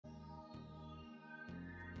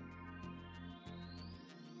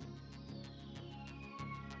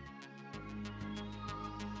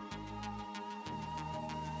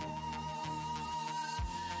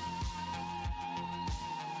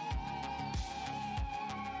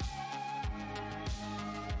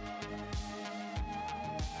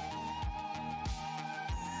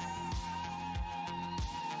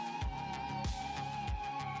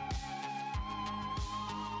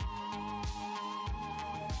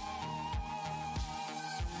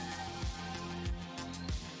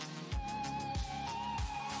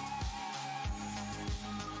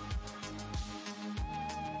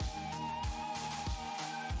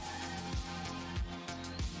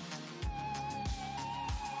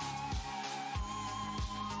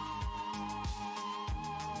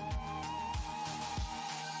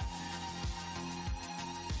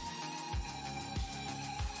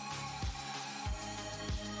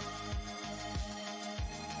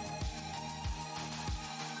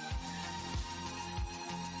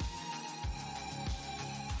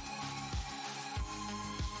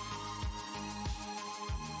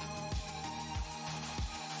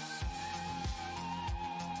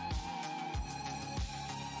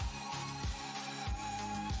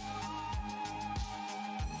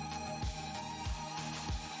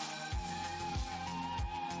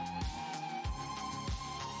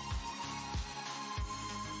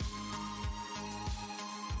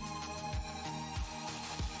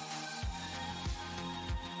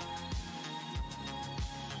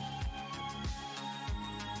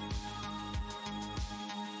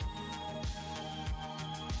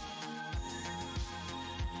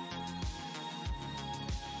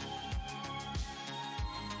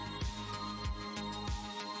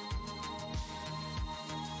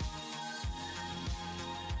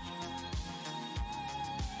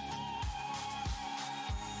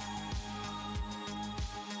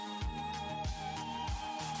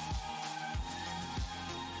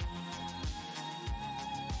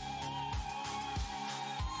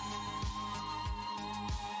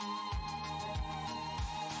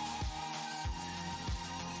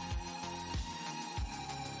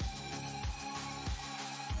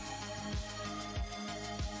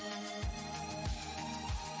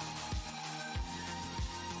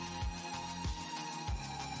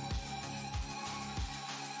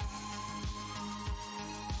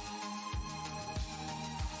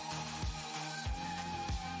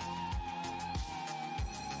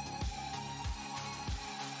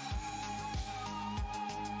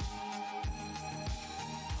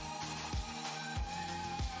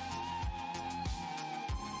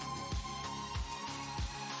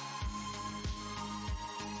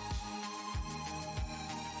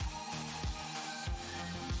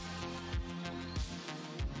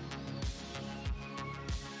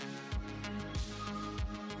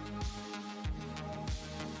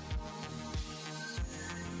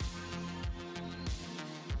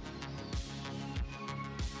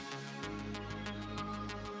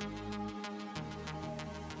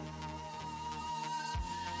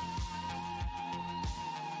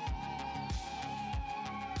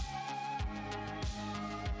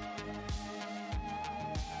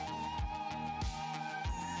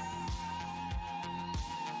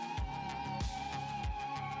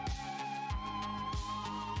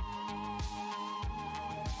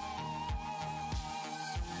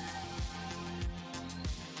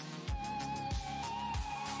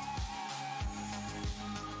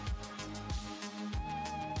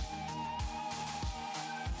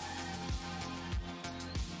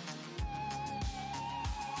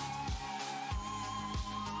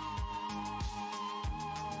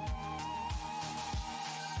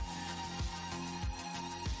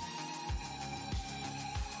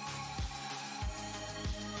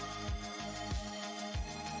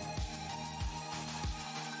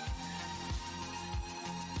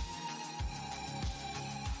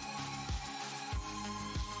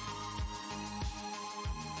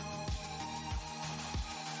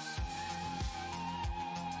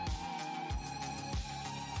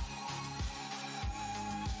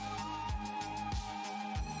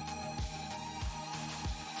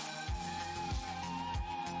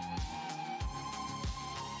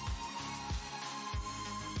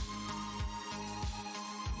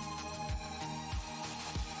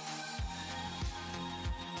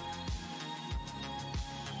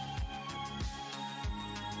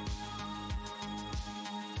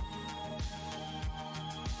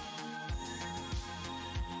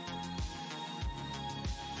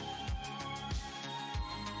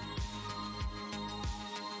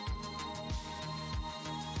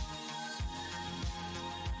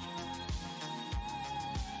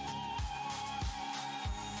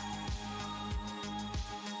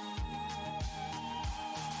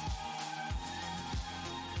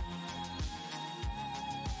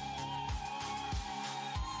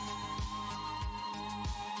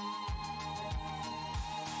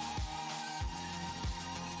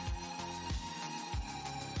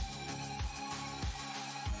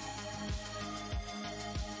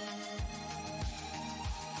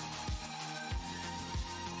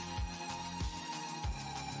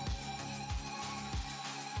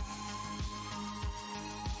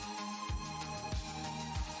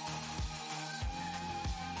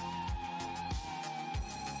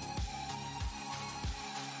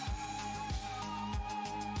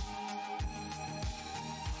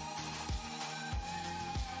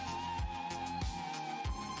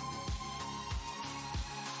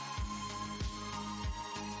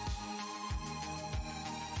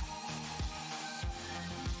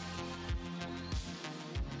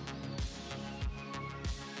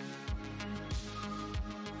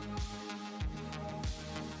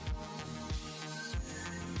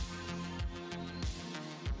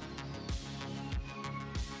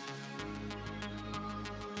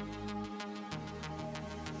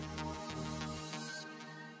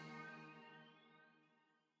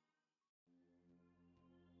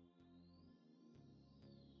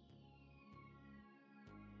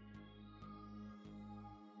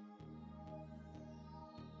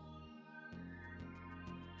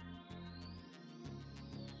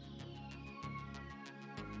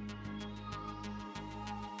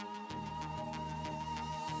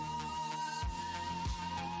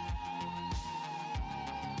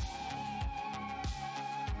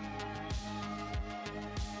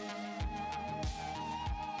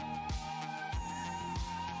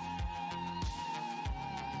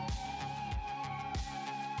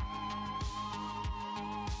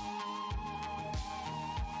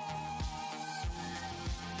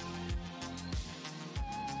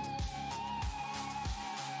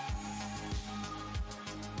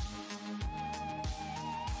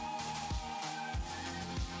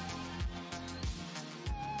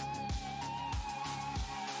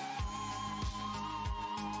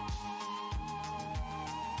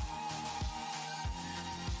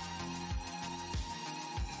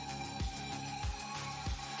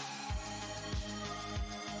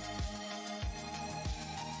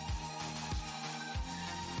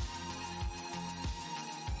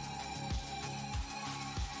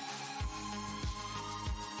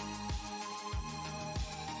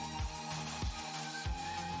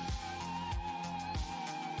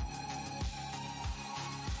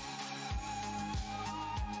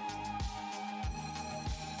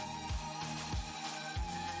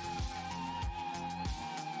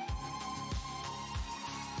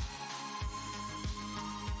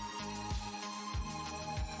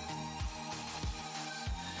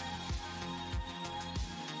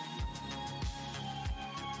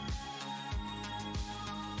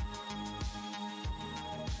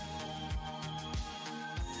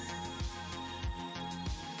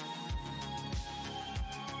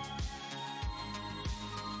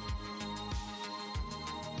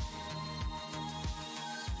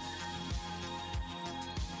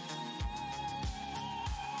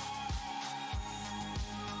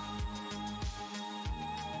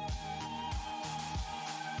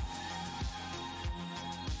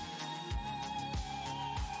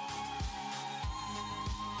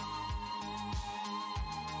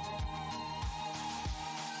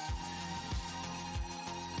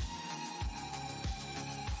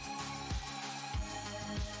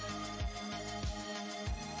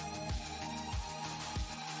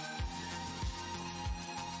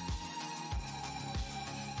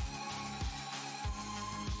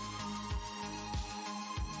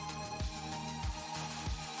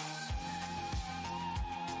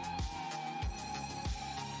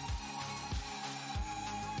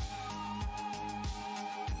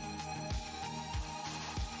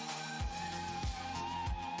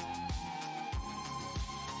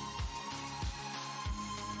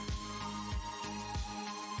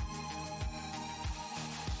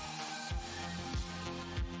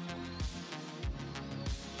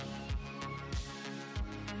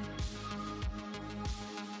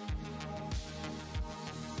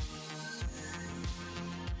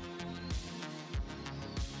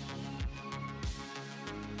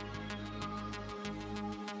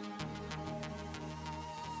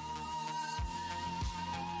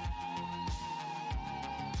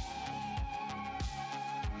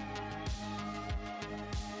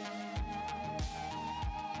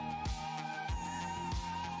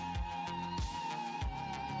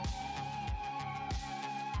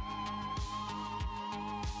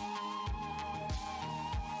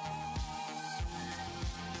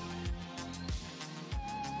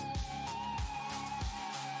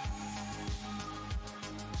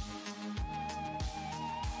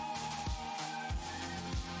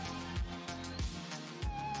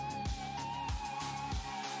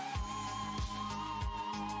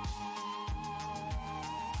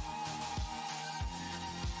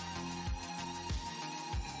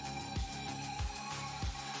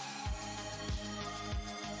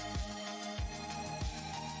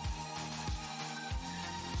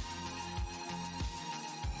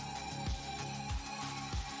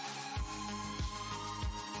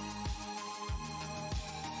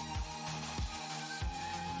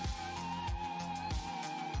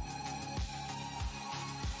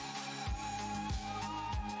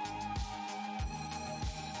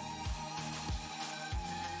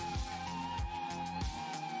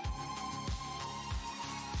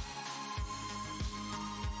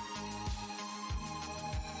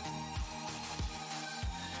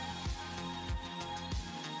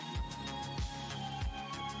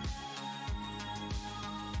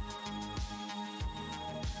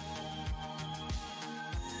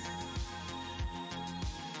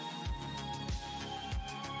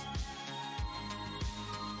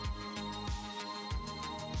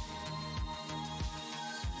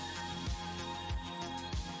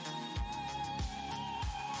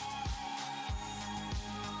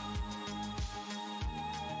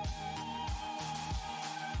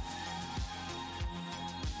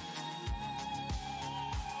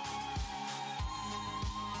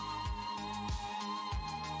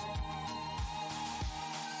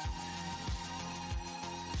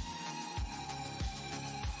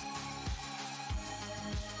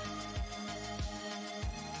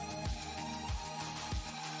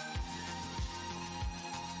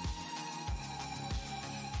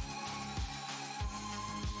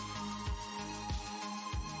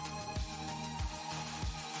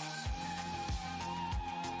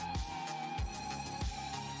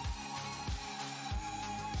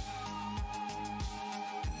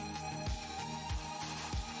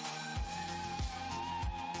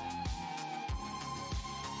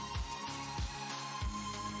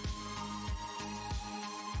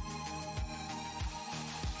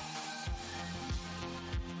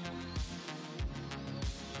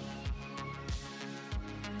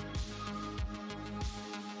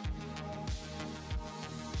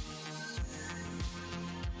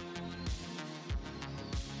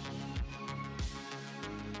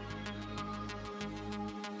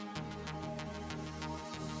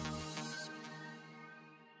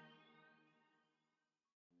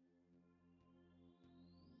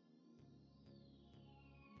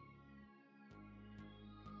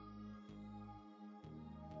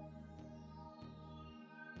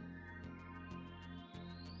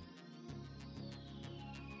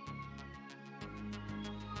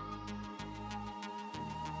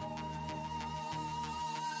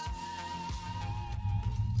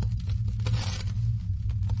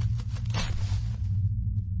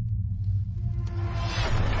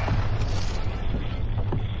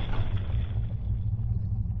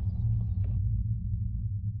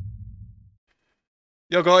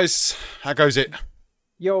Yo guys, how goes it?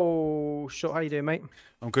 Yo, Shot, how you doing, mate?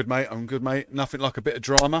 I'm good, mate. I'm good, mate. Nothing like a bit of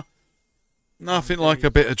drama. Nothing like a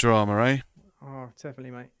Indeed. bit of drama, eh? Oh,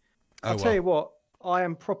 definitely, mate. I'll Oh tell well. you what, I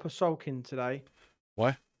am proper sulking today.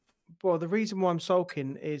 Why? Well, the reason why I'm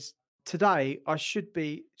sulking is today I should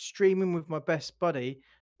be streaming with my best buddy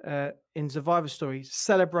in Survivor Stories,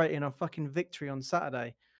 celebrating our fucking victory on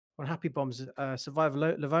Saturday on Happy Bombs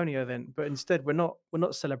Survivor Livonia event. But instead, we're not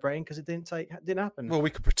celebrating because it didn't happen. Well,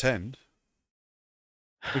 we can pretend.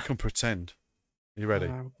 We can pretend. Are you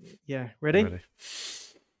ready? Yeah, You ready? ready?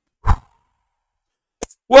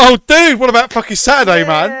 Whoa, dude! What about fucking Saturday,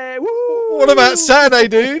 man? Yeah, What about woo! Saturday,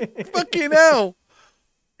 dude? Fucking hell!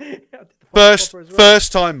 I did the First, proper as well.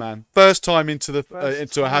 first time, man. First time into the First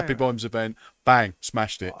into a Happy time. Bombs event. Bang!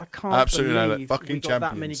 Smashed it. I can't Absolutely nailed it. believe Fucking we got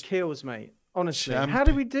that many champions. kills, mate. Honestly, how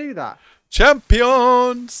did we do that?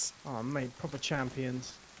 Champions. Oh, mate, proper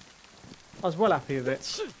champions. I was well happy with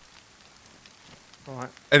it. All right.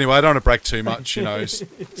 Anyway, I don't want to brag too much. You know, it's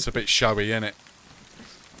a bit showy, isn't it?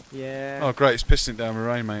 Yeah. Oh, great! It's pissing down with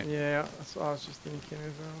rain, mate. Yeah, that's what I was just thinking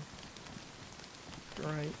as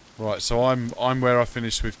well. Great. Right, so I'm where I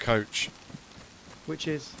finished with Coach, Which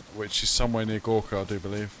is? which is somewhere near Gorka, I do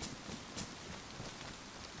believe.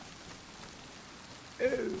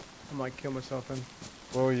 Ooh, I might kill myself then.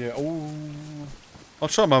 Oh yeah. Ooh. I'll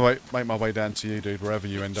try make my way down to you, dude, wherever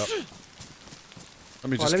you end up. Let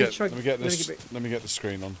me just let me get the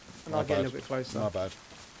screen on. And I'll get a little bit closer. My bad.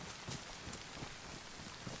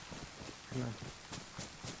 No.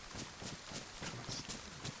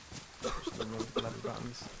 Just the wrong bloody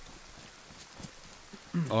buttons.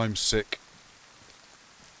 I'm sick.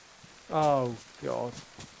 Oh God.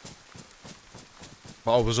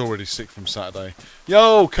 But I was already sick from Saturday.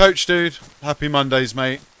 Yo, Coach, dude. Happy Mondays,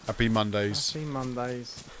 mate. Happy Mondays. Happy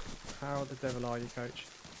Mondays. How the devil are you, Coach?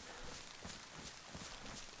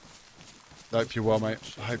 I hope you're well, mate.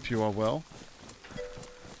 I hope you are well.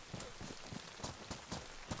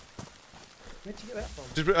 Where'd you get that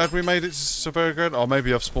from? Had we made it so very good? Or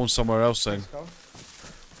maybe I've spawned somewhere else then. Thanks, Carl.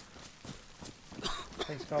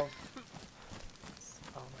 Thanks, Carl.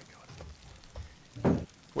 Oh my God.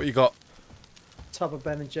 What you got? Tub of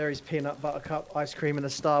Ben and Jerry's peanut butter cup ice cream in a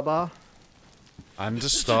Star bar. And a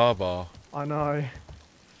star bar. I know.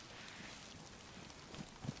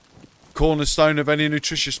 Cornerstone of any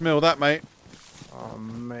nutritious meal, that, mate. Oh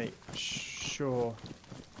mate, sure.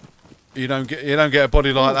 You don't get a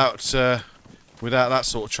body like that without that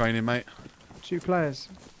sort of training, mate. 2 players.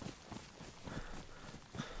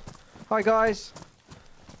 Hi guys.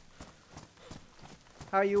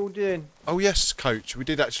 How are you all doing? Oh yes, Coach. We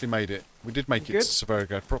did actually made it. We did make You it good? to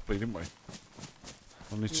Severgo properly, didn't we?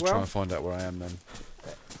 I need You to well? try and find out where I am then.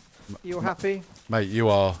 You all happy? Mate, you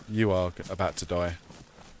are about to die.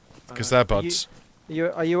 Because they're buds.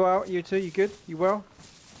 Are you out? You too? You good? You well?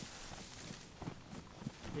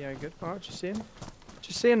 Yeah, good. Alright, just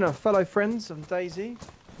seeing our fellow friends and Daisy.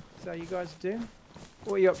 Is that how you guys are doing?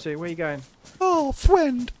 What are you up to? Where are you going? Oh,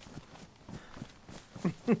 friend.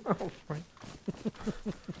 Oh, friend.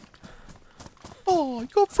 Oh,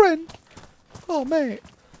 your friend. Oh, mate.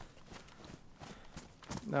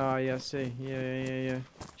 Oh, yeah, I see. Yeah.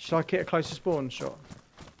 Should I get a closer spawn shot?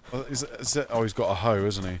 Oh, he's got a hoe,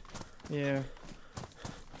 isn't he? Yeah.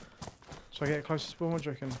 Should I get a closer spawn? What do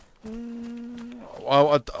you reckon?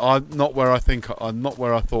 Well, I'm not where I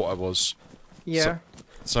thought I was. Yeah.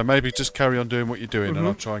 So maybe just carry on doing what you're doing, and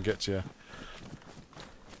I'll try and get to you.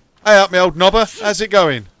 Hey up, me old knobber. How's it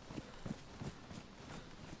going?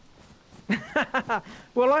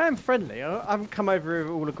 Well, I am friendly. I haven't come over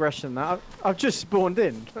with all aggression. I've just spawned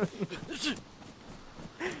in.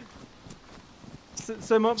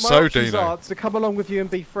 so my options are to come along with you and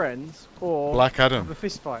be friends, or Black Adam. have a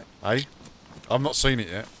fist fight. Hey, I've not seen it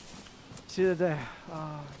yet. See you there.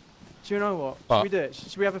 Do you know what? Should we do it?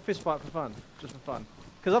 Should we have a fist fight for fun? Just for fun.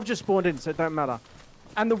 Because I've just spawned in, so it don't matter.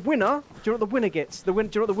 And the winner, do you know what the winner gets? Do you know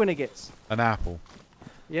what the winner gets? An apple.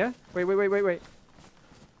 Yeah? Wait.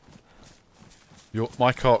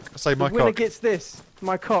 My cock. I say my cock. The winner gets this.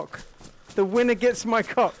 My cock. The winner gets my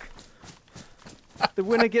cock. The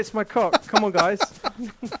winner gets my cock. Come on, guys.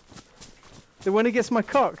 The winner gets my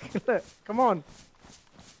cock. Look, come on.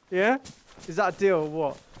 Yeah? Is that a deal or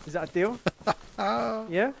what? Is that a deal?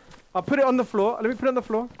 Yeah? I'll put it on the floor. Let me put it on the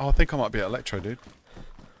floor. Oh, I think I might be at Electro, dude.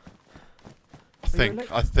 I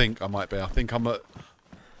think I might be. I think I'm at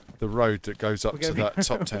the road that goes up to that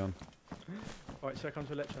top town. Right, should I come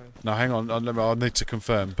to Electro? No, hang on. I'll need to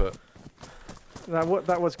confirm, but...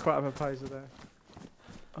 That was quite a proposal there.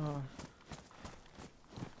 Oh.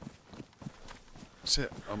 That's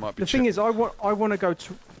it. I might be. The thing is, I want to go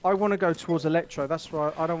to. I want to go towards Electro. That's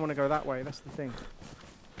why I don't want to go that way. That's the thing.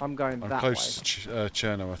 I'm going that way. I'm close to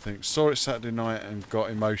Cherno, I think. Saw it Saturday night and got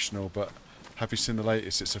emotional, but have you seen the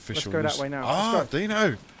latest? It's official. Let's go that way now. Ah,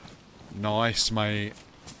 Dino. Nice, mate.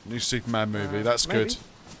 New Superman movie. That's maybe. Good.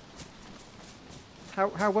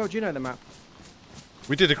 How well do you know the map?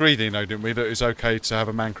 We did agree, Dino, didn't we, that it was okay to have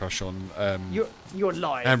a man crush on You're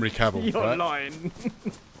lying. Henry Cavill. You're right? lying.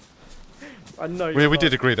 I know. We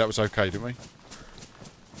did agree that was okay, didn't we?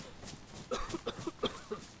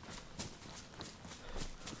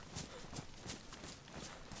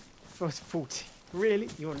 It was 40. Really?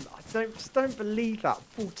 I don't believe that.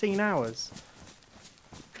 14 hours.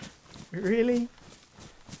 Really?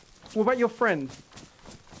 What about your friend?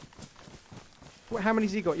 How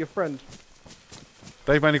many's he got, your friend?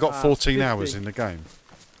 They've only got 14 50. Hours in the game.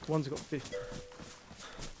 One's got 50.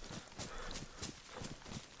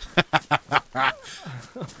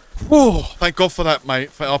 Whoa, thank God for that, mate.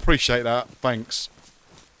 I appreciate that. Thanks.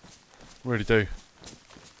 Really do.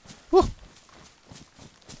 Woo.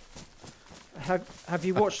 Have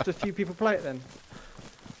you watched a few people play it then?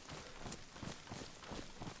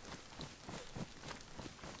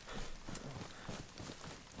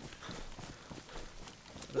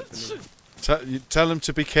 Tell them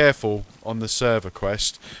to be careful on the server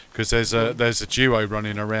quest, because there's a duo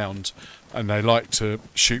running around, and they like to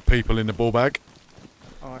shoot people in the ball bag.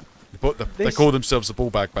 Alright. But they call themselves the ball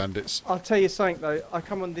bag bandits. I'll tell you something though. I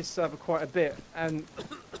come on this server quite a bit, and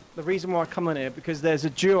the reason why I come on here because there's a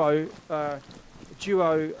duo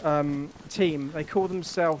team. They call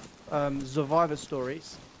themselves Survivor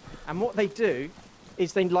Stories, and what they do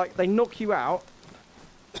is they knock you out.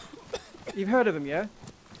 You've heard of them, yeah?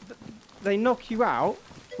 They knock you out,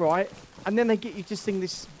 right? And then they get you to sing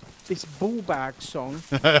this ball bag song.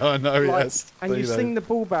 I know, yes. And you sing the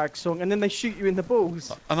ball bag song, and then they shoot you in the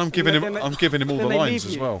balls. And I'm giving him all the lines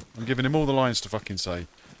as well. I'm giving him all the lines to fucking say.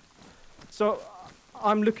 So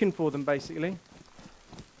I'm looking for them basically.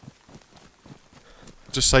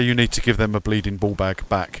 Just say you need to give them a bleeding ball bag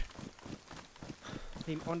back.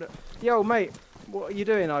 Yo, mate, what are you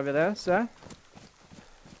doing over there, sir?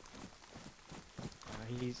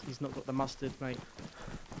 He's not got the mustard, mate.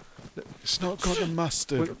 It's not got the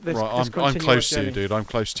mustard. Right, I'm close to you, dude. I'm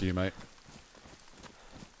close to you, mate.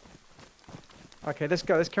 Okay, let's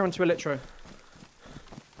go. Let's carry on to Electro.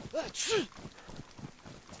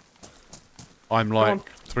 I'm like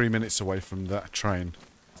 3 minutes away from that train.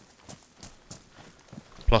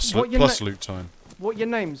 Plus loot time. What are your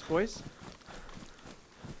names, boys?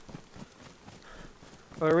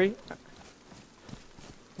 Ori.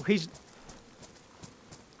 He's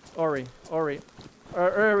Ori.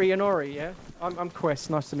 Uri and Ori, yeah? I'm Quest,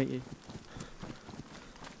 nice to meet you.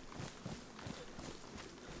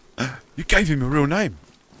 You gave him a real name.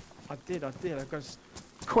 I did. I goes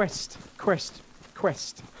Quest.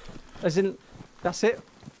 As in, that's it?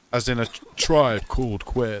 As in a tribe called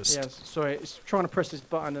Quest. Yes, sorry, it's trying to press this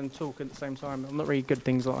button and talk at the same time. I'm not really good at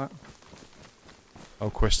things like that. Oh,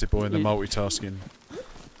 Questy boy in the multitasking.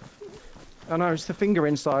 I know, it's the finger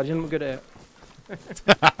inside, you're not good at it.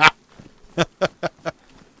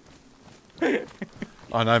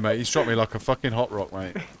 I know, mate. He's dropped me like a fucking hot rock,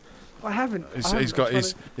 mate. I haven't. He's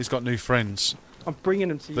got new friends. I'm bringing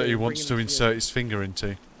them to you. That he wants to insert his finger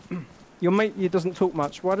into. Your mate, he doesn't talk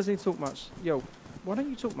much. Why doesn't he talk much? Yo, why don't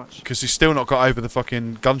you talk much? Because he's still not got over the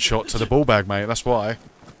fucking gunshot to the ball bag, mate. That's why.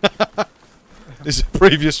 This is a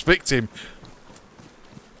previous victim.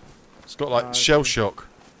 It's got like shell shock.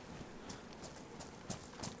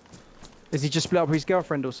 Is he just split up with his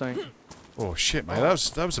girlfriend or something? Oh shit, mate.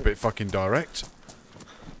 That was a bit fucking direct.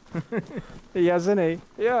 Yeah, isn't he?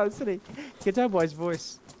 Yeah, isn't he? You can tell by his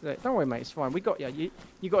voice. Like, don't worry, mate. It's fine. We got you.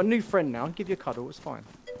 You got a new friend now. I'll give you a cuddle. It's fine.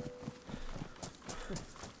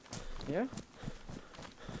 Yeah.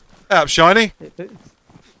 Up, Shiny.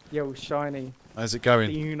 Yo, Shiny. How's it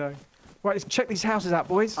going? You know. Right, let's check these houses out,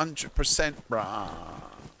 boys. 100%, brah.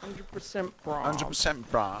 100%, brah. 100%,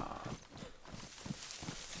 brah.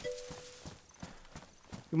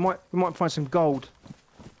 We might find some gold.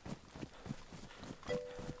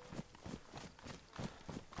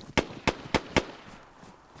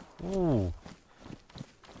 Ooh.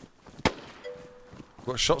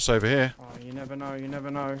 Got shots over here. Oh, you never know. You never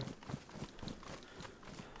know.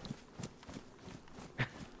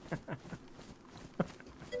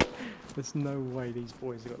 There's no way these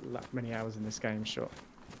boys have got that many hours in this game shot.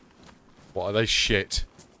 What, are they shit?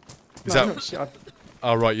 Is no, that... not shit.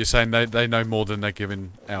 Oh, right, you're saying they know more than they're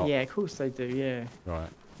giving out. Yeah, of course they do, yeah. Right.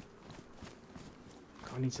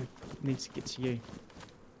 God, I need to get to you.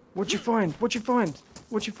 What'd you find? What'd you find?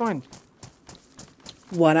 What'd you find?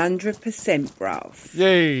 100%, bruv.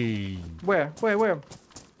 Yay! Where?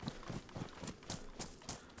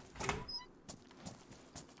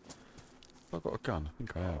 I've got a gun. I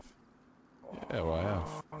think I have. Yeah, well, I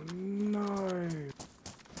have. Oh, no.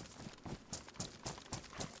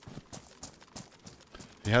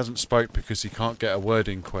 He hasn't spoke because he can't get a word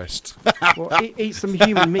in quest. Well, eat some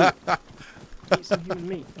human meat. Eat some human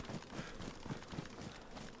meat.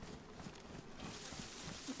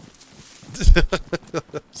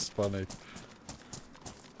 That's funny.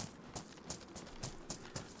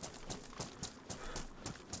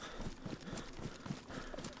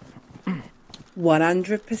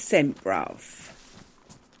 %, bruv.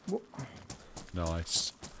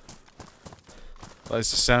 Nice. That is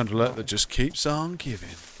the sound alert that just keeps on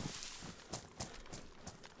giving.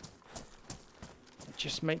 It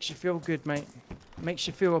just makes you feel good, mate. Makes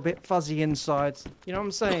you feel a bit fuzzy inside. You know what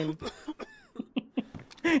I'm saying?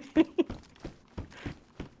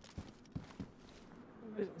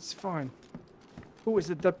 It's fine. Oh, it's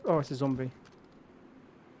a zombie.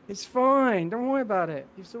 It's fine. Don't worry about it.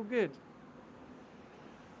 It's all good.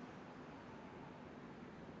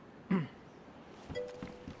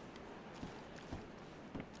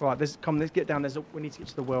 Right, let's get down. We need to get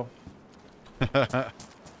to the well.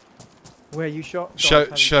 Where you shot?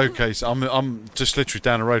 Showcase. I'm just literally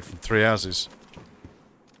down the road from 3 houses.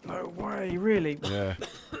 No way, really? Yeah.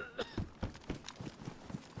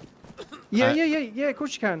 Yeah. Of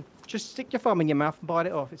course you can. Just stick your thumb in your mouth and bite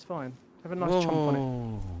it off. It's fine. Have a nice chomp on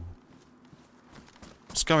it.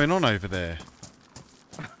 What's going on over there?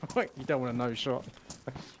 You don't want to know, shot.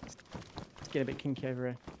 It's getting a bit kinky over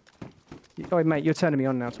here. Oh, mate, you're turning me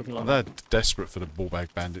on now talking like that. They're desperate for the ball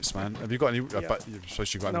bag bandits, man. Have you got any? You've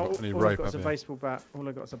supposed you've got any rope? All I've got is a baseball bat. All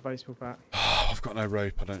I got is a baseball bat. I've got no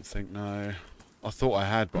rope. I don't think. No. I thought I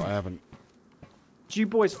had, but I haven't. Do you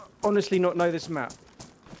boys honestly not know this map?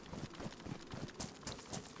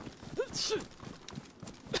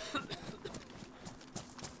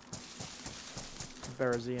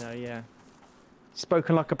 Verrazino, yeah.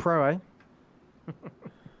 Spoken like a pro,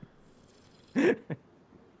 eh?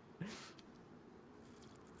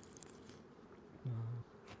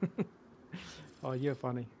 Oh, you're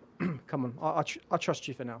funny. Come on, I trust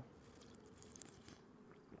you for now.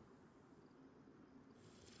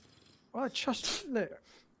 I trust. Look.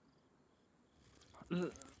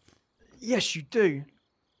 Yes, you do.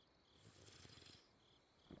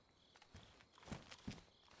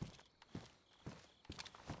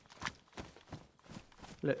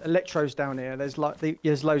 Look, Electro's down here. There's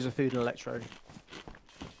there's loads of food in Electro.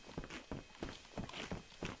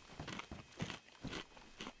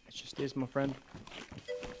 It just is, my friend.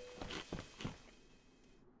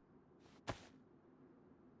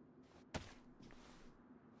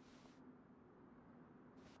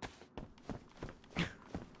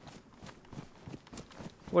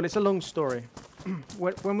 Well, it's a long story.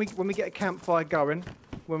 when we get a campfire going,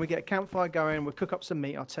 we'll cook up some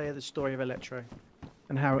meat. I'll tell you the story of Electro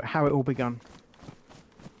and how it all begun.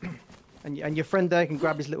 And your friend there can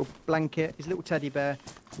grab his little blanket, his little teddy bear.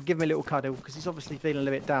 We'll give him a little cuddle because he's obviously feeling a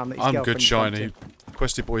little bit down. That his I'm good, Shiny.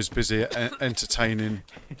 Questy Boy's busy entertaining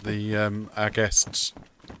the our guests.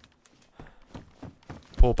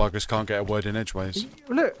 Poor buggers can't get a word in edgeways.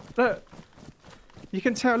 Look. You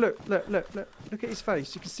can tell. Look at his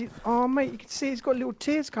face. You can see. Oh, mate, you can see he's got little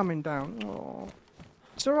tears coming down. Oh,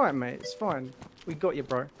 it's all right, mate. It's fine. We got you,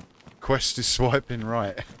 bro. Quest is swiping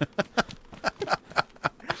right.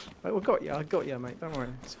 I got you, mate. Don't worry.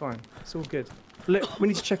 It's fine. It's all good. Look, we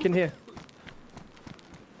need to check in here.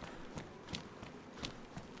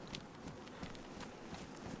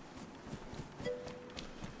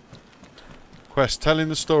 Quest, telling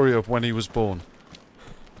the story of when he was born.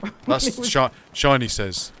 That's Shiny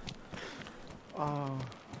says. Oh,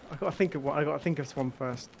 I got to think of one. I got to think of one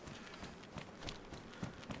first.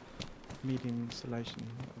 Medium installation.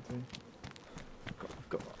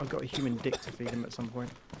 I've got a human dick to feed him at some point.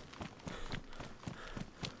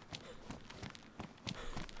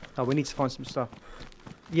 Oh, we need to find some stuff.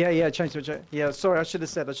 Yeah, change the. Yeah, sorry, I should have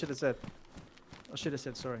said.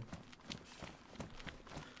 Sorry.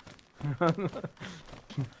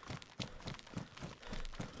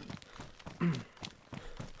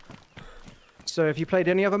 So, have you played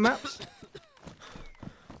any other maps?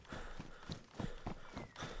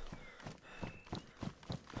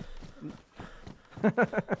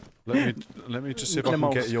 let me just see if I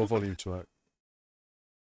can get your volume to work.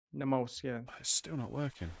 Nemos, yeah. It's still not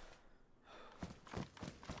working.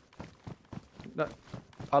 No,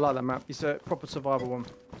 I like that map. It's a proper survival one.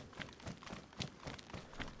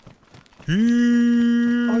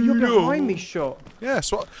 Oh, you're behind me, shot. Yeah,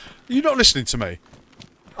 so you're not listening to me.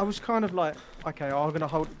 I was kind of like, okay, I'm gonna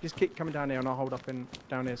hold. Just keep coming down here, and I'll hold up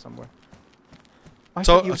down here somewhere. I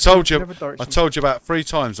told you about 3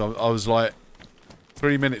 times. I was like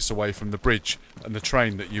 3 minutes away from the bridge and the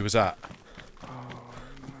train that you was at. Oh,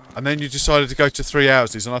 no. And then you decided to go to 3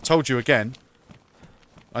 houses, and I told you again.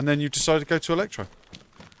 And then you decided to go to Electro.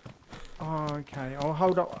 Oh, okay. I'll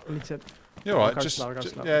hold up. I need to. You're right. Just stall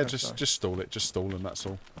it. Just stall, and that's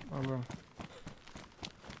all. I will.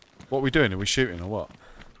 What are we doing? Are we shooting or what?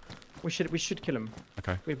 We should kill him.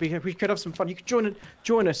 Okay. We could have some fun. You could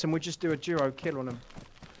join us, and we'll just do a duo kill on him.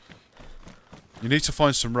 You need to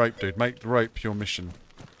find some rope, dude. Make the rope your mission.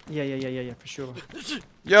 Yeah, for sure.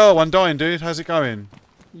 Yo, Undying, dude. How's it going?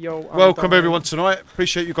 Yo, welcome everyone tonight.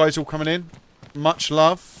 Appreciate you guys all coming in. Much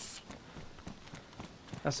love.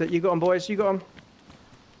 That's it. You got 'em, boys. You got 'em.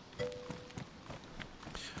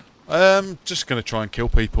 Just gonna try and kill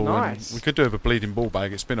people. Nice. And we could do with a bleeding ball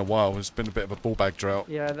bag. It's been a while. It's been a bit of a ball bag drought.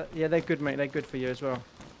 Yeah, they're good, mate. They're good for you as well.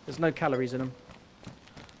 There's no calories in them.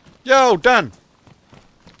 Yo, Dan.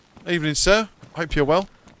 Evening, sir. Hope you're well.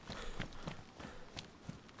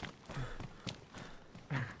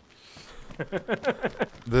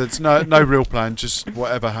 There's no real plan. Just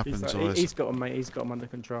whatever happens. He's got 'em, mate. He's got 'em under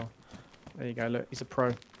control. There you go. Look, he's a pro.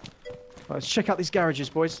 Right, let's check out these garages,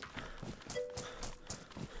 boys.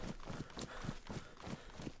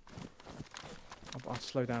 I'll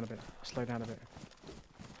slow down a bit.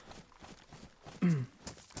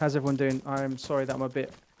 How's everyone doing? I'm sorry that I'm a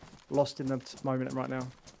bit lost in the moment right now.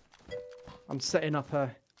 I'm setting up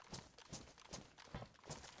a...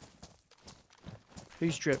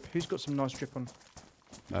 Who's drip? Who's got some nice drip on?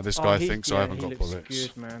 Now this guy thinks I haven't got bullets.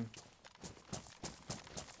 Good, man.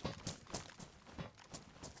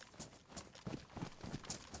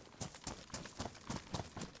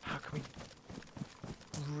 How can we...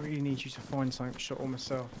 Really need you to find something shot on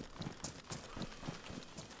myself.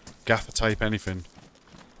 Gaffer tape, anything.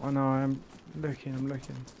 I know, I'm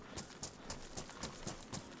looking.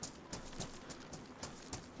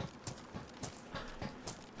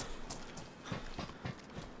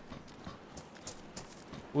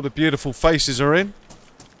 All the beautiful faces are in.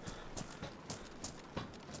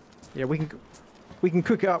 Yeah, we can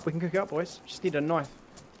cook it up. We can cook it up, boys. Just need a knife.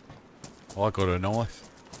 I got a knife.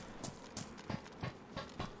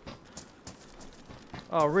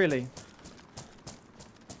 Oh, really?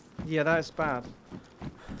 Yeah, that is bad.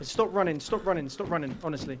 Stop running,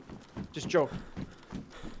 honestly. Just jog.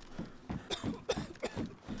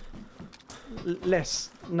 Less.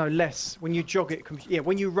 When you jog it,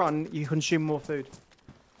 when you run, you consume more food.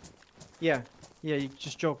 Yeah, you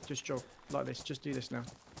just jog like this. Just do this now.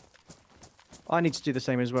 I need to do the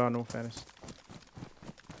same as well, in all fairness.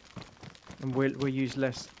 And we'll use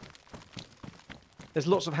less. There's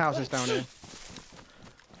lots of houses down here.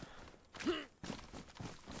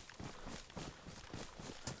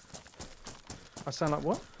 I sound like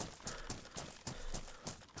what?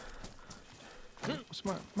 What's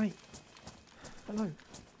my... Mate. Hello.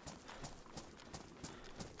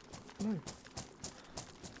 Hello.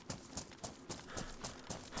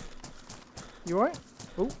 You alright?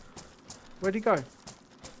 Oh. Where'd he go?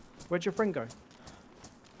 Where'd your friend go?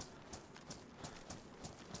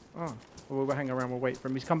 Oh. Well, we'll hang around, we'll wait for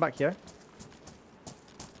him. He's come back, yeah?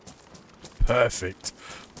 Perfect.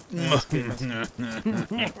 What's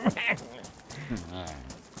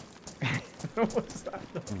that?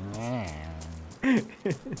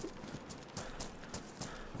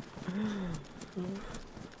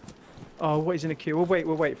 Oh, what is in a queue?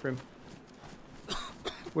 We'll wait for him.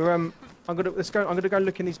 I'm gonna go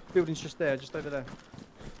look in these buildings just there, just over there.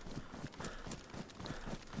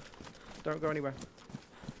 Don't go anywhere.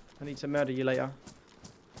 I need to murder you later.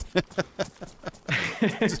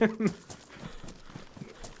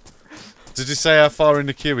 Did you say how far in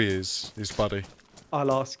the queue he is, his buddy?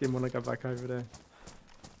 I'll ask him when I go back over there.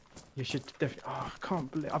 You should definitely... Oh, I can't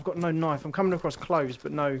believe... I've got no knife. I'm coming across clothes,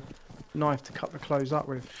 but no knife to cut the clothes up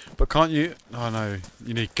with. But can't you... Oh, no.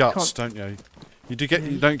 You need guts, don't you? You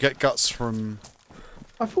don't get guts from...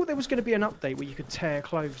 I thought there was going to be an update where you could tear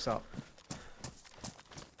clothes up.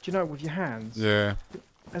 Do you know, with your hands? Yeah.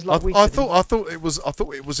 Like I thought it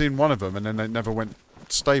was in one of them, and then they never went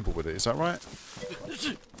stable with it. Is that right?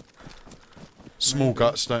 Small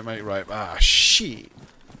guts don't make rape. Ah, shit.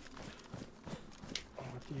 Oh,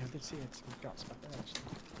 yeah, I did see some guts back there, actually.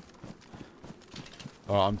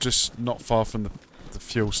 Oh, I'm just not far from the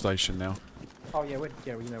fuel station now. Oh, yeah, well,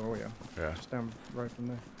 you know where we are. Yeah. Just down the road from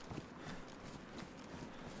there.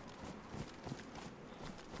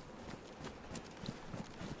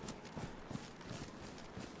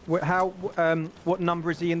 What number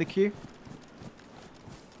is he in the queue?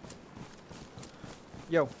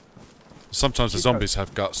 Yo. Sometimes the zombies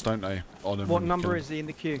have guts, don't they? On them. What number is he in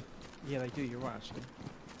the queue? Yeah, they do. You're right, actually.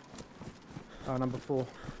 Oh, number 4.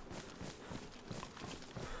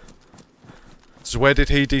 So where did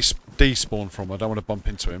he despawn from? I don't want to bump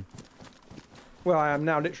into him. Well, I am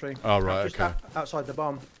now, literally. Oh, right, just okay. Outside the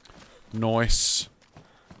bomb. Nice.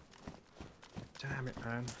 Damn it,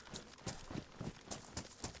 man.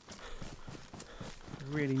 I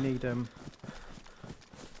really need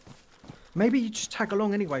maybe you just tag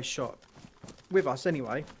along anyway, shot. With us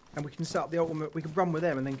anyway, and we can set up the ultimate. We can run with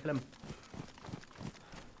them and then kill them.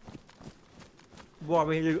 While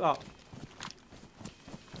we loot up.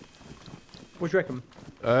 What do you reckon?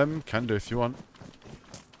 Can do if you want.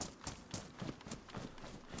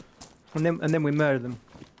 And then we murder them.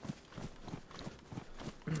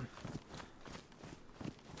 I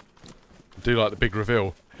do like the big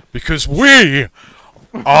reveal. Because we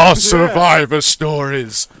are survivor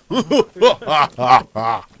stories.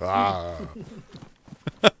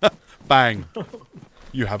 Bang.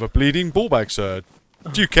 You have a bleeding ball bag, sir.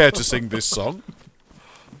 Do you care to sing this song?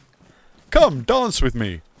 Come, dance with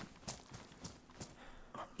me.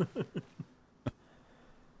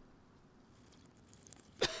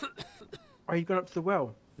 Are you going up to the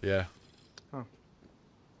well? Yeah. Oh.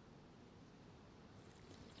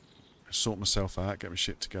 Sort myself out, get my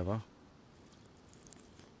shit together.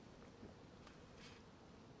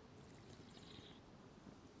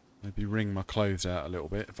 Maybe wring my clothes out a little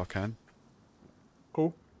bit if I can.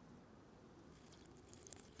 Cool.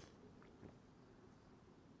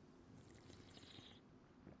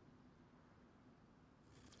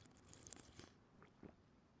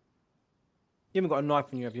 You haven't got a knife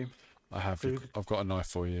on you, have you? I have. I've got a knife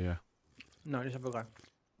for you, yeah. No, just have a go.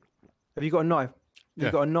 Have you got a knife? Yeah.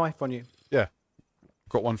 You've got a knife on you? Yeah.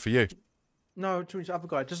 Got one for you. No, to the other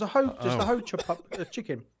guy. Does the hoe chop up a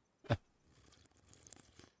chicken?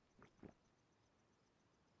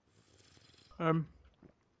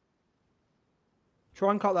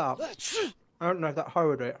 Try and cut that up. I don't know if that hoe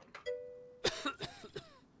would do it.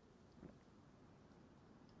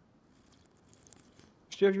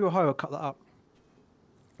 Do you have your hoe cut that up?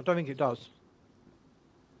 I don't think it does.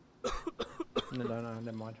 No,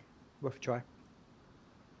 never mind. Worth a try.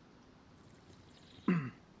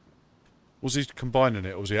 Was he combining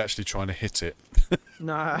it, or was he actually trying to hit it?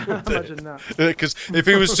 Nah, imagine that. Because if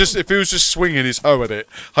he was just swinging his hoe at it,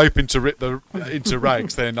 hoping to rip the into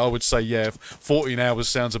rags, then I would say yeah, 14 hours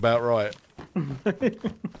sounds about right.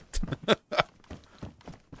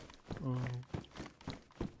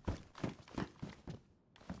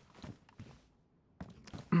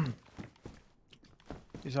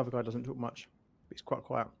 This other guy doesn't talk much. He's quite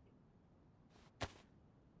quiet.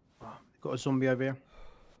 Oh, got a zombie over here.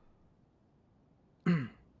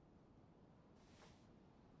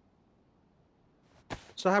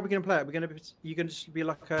 So how are we going to play it? We're going to you going to just be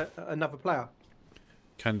like another player?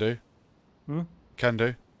 Can do. Hmm? Can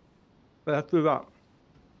do. But let's do that.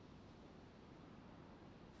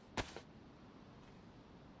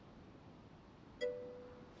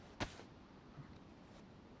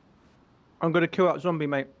 I'm going to kill that zombie,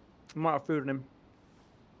 mate. I might have food on him.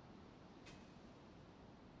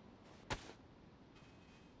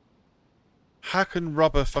 How can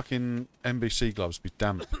rubber fucking NBC gloves be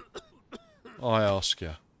damp? I ask you.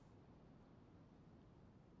 I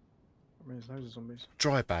mean, there's loads of zombies.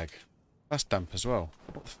 Dry bag. That's damp as well.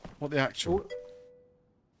 What the actual? Oh.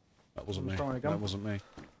 That wasn't me. That wasn't me.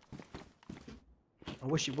 I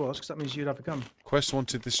wish it was, because that means you'd have a gun. Quest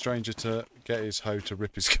wanted this stranger to get his hoe to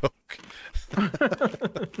rip his cock.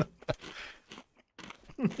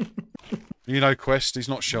 You know Quest, he's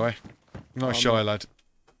not shy. He's not a shy lad.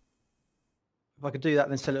 If I could do that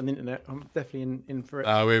and then sell it on the internet, I'm definitely in for it.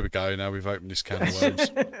 Oh, here we go. Now we've opened this can of worms.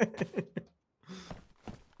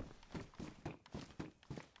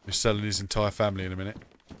 He's selling his entire family in a minute.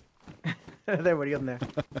 They're already on there.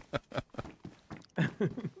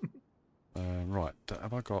 Right,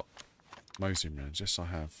 have I got Mosing rounds? Yes, I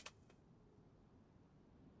have.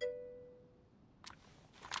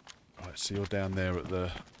 Right, so you're down there at the...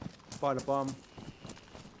 By the bomb.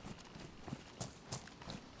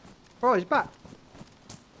 Oh, he's back.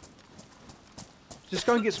 Just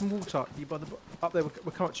go and get some water. You by the up there.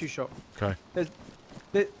 We'll come up to you, shop. Okay. There's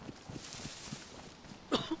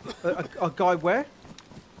a guy where?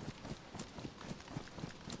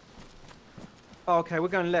 Oh, okay, we're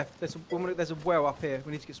going left. There's a well up here.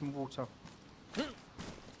 We need to get some water.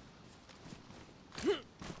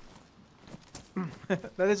 No,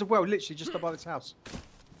 there's a well literally just above this house.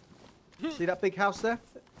 See that big house there?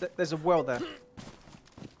 There's a well there.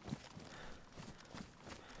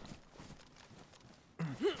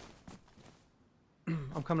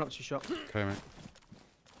 coming up to your shop. Okay, mate.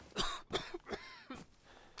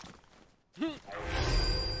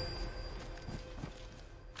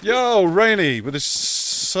 Yo, Rainy, with a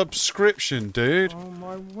subscription, dude. Oh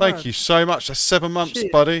my word. Thank you so much. That's 7 months, Shit.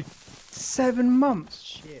 buddy. 7 months.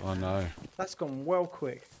 Shit. I know. That's gone well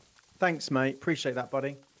quick. Thanks, mate. Appreciate that,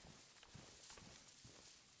 buddy.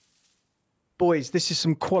 Boys, this is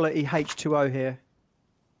some quality H2O here.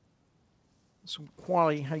 Some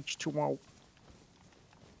quality H2O.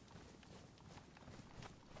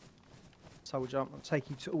 Told you, I'll take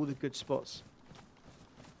you to all the good spots.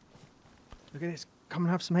 Look at this. Come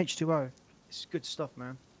and have some H2O. It's good stuff,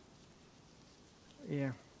 man.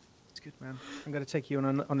 Yeah, it's good, man. I'm going to take you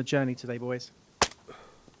on a journey today, boys.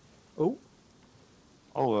 Oh.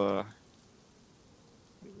 Oh,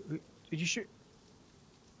 Did you shoot?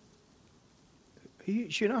 Are you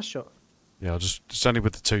shooting us shot? Yeah, just only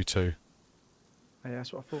with the 2-2. Oh, yeah,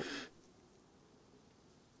 that's what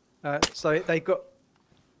I thought. So they got.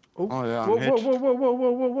 Oh yeah.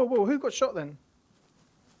 Whoa! Who got shot then?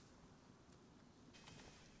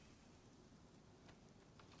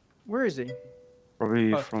 Where is he?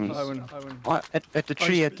 Probably from. Owen. Oh, at the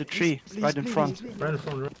tree, please, right in front. Right in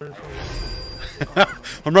front.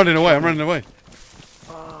 I'm running away.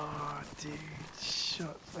 Oh, dude,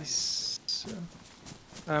 shot.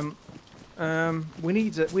 We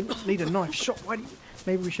need a knife shot. Why?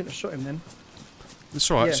 Maybe we shouldn't have shot him then.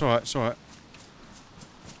 It's alright, Yeah. it's alright, it's alright.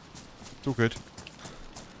 It's all good.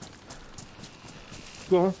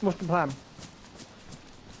 Go on. What's the plan?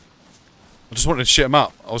 I just wanted to shit them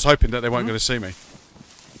up. I was hoping that they weren't going to see me.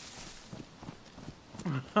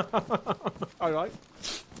 Alright.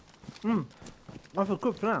 That's a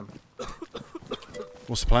good plan.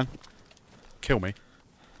 What's the plan? Kill me.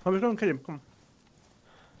 I was going to kill him. Come on.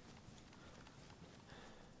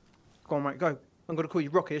 Go on, mate. Go. I'm going to call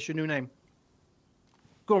you Rocky. That's your new name.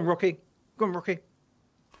 Go on, Rocky. Go on, Rocky.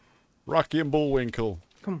 Rocky and Bullwinkle.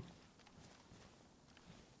 Come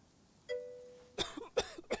on.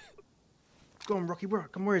 Go on, Rocky.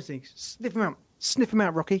 Where is he? Sniff him out. Sniff him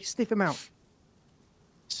out, Rocky. Sniff him out.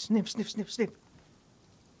 Sniff.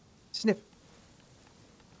 Sniff.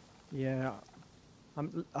 Yeah.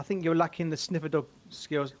 I think you're lacking the sniffer dog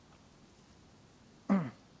skills.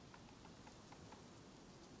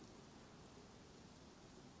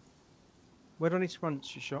 Where do I need to run to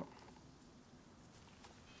your shot?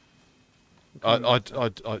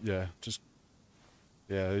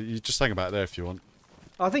 Yeah, you just hang about there if you want.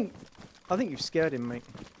 I think you've scared him, mate.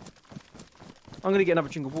 I'm gonna get another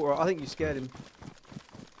drink of water. I think you scared him.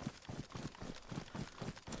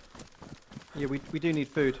 Yeah, we do need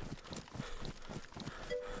food.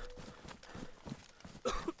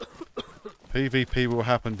 PvP will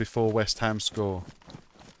happen before West Ham score.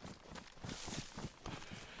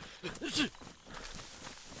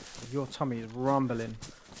 Your tummy is rumbling.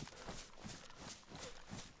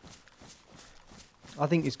 I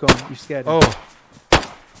think he's gone. You scared him. Oh.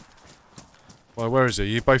 Well, where is he?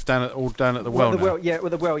 You both all down at the well now? Yeah,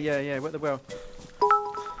 with the well. Yeah, with the well.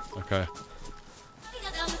 Okay.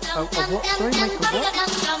 What? Sorry, make a what?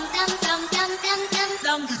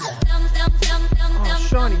 Oh,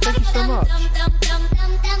 Shiny, thank you so much.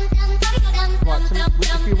 Right, so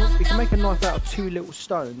we can make a knife out of 2 little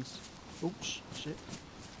stones. Oops, shit.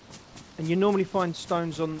 And you normally find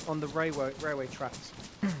stones on the railway tracks.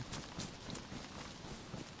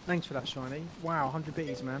 Thanks for that, Shiny. Wow, 100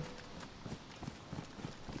 biddies, man.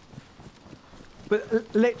 But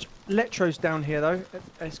Letro's down here though.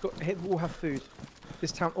 It will have food.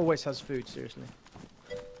 This town always has food. Seriously.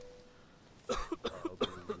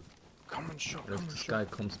 Come on, shot. If this guy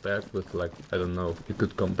comes back with, like, I don't know, he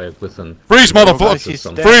could come back with an... Freeze, motherfucker!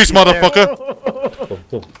 Freeze, motherfucker!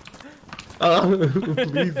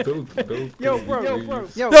 Please don't. Yo, bro.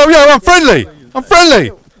 Yo, I'm friendly! I'm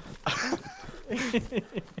friendly!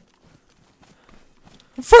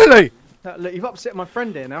 I'm friendly! Look, you've upset my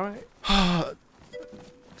friend here now.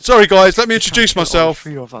 Sorry, guys. Let me introduce myself.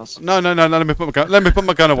 3 of us. No. Let me put my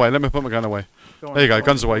gun away. There you go.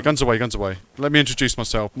 Guns away. Let me introduce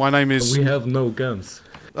myself. My name is. We have no guns.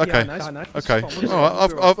 Okay. Yeah, I know. Okay. All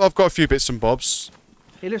right. I've got a few bits and bobs.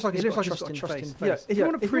 He looks like he's got trust in face. Yeah. If you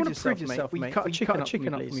want to prove yourself, mate, will you cut a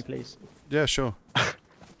chicken up for me, please? Yeah, sure.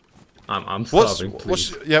 I'm starving,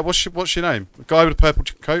 please. What's your name? The guy with the purple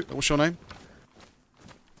coat. What's your name?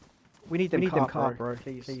 We need them carp, bro.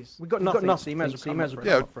 Please. We got nothing. So you may as well.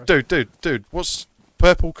 Yeah, dude. What's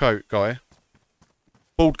purple coat guy?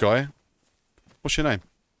 Bald guy. What's your name?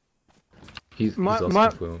 He's my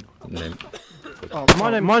name. Oh,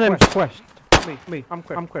 my name's Quest. Me. I'm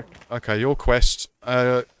Quest. Okay, your Quest.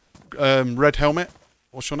 Red helmet.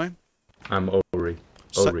 What's your name? I'm Ori.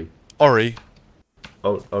 Ori. Ori.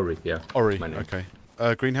 Oh, Ori, yeah. Ori, My name. okay.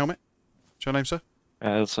 Green helmet? What's your name, sir?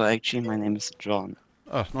 So actually, my name is John.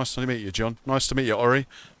 Oh, nice to meet you, John. Nice to meet you, Ori.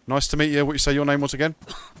 Nice to meet you. What you say your name was again?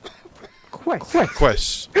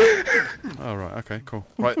 Quest. Oh, right, okay, cool.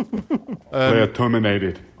 Right. They are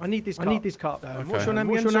terminated. I need this cart. Okay. What's your name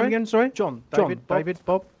again? Sorry? John. David.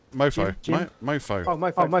 Bob. Mofo. Jim. Mofo. Oh,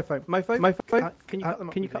 Mofo.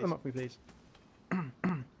 Can you cut them up for me, please?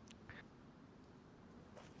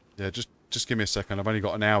 Yeah, just give me a second. I've only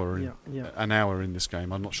got an hour in an hour in this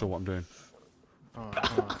game. I'm not sure what I'm doing.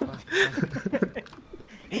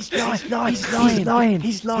 He's lying.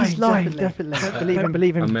 He's lying. Definitely. Don't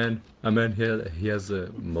believe him. A man here, he has a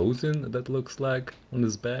Mosin that looks like on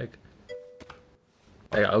his back.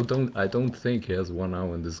 I don't think he has 1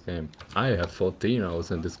 hour in this game. I have 14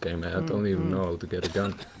 hours in this game and I don't even know how to get a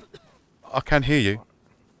gun. I can hear you.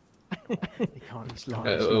 He can't. He's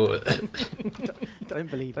lying. Don't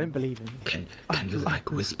believe him. Can you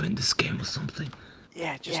like whisper in this game or something?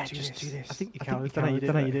 Yeah, just do this. I think you can. I don't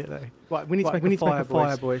know how you do it though. Right, we need to make a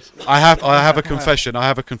fire, boys. I have a confession. I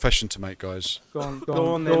have a confession to make, guys. Go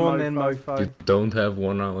on then, Mofo. You don't have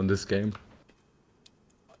 1 hour in this game.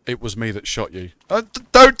 It was me that shot you.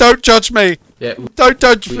 Don't judge me. Yeah, don't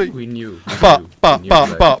judge me. We knew. But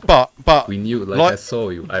we knew. Like I saw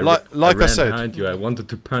you. I ran behind you. I wanted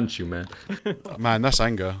to punch you, man. Man, that's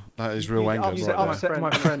anger. That is real anger. Upset my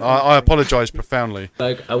friend. I apologise profoundly.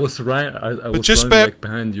 Like I was right. I was running back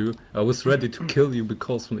behind you. I was ready to kill you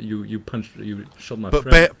because you shot my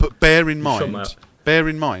friend. But bear in mind,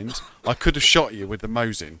 I could have shot you with the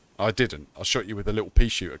Mosin. I didn't. I shot you with a little pea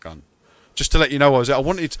shooter gun. Just to let you know, I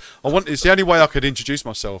wanted. It's the only way I could introduce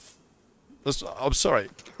myself. I'm sorry.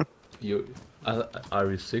 Are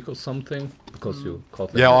you sick or something? Because you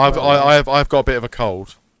caught. Yeah, I've got a bit of a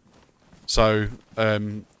cold. So I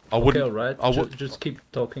wouldn't. Okay, right. Just keep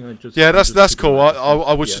talking. Yeah, that's cool.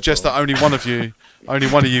 I would suggest that only one of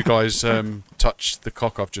you guys touch the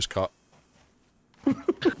cock I've just cut.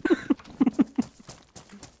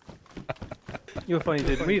 You're funny,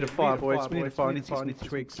 dude. We need a fire, boys. We need a fire. I need some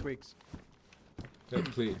twigs. Yeah,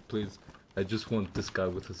 please. I just want this guy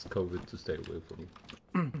with his COVID to stay away from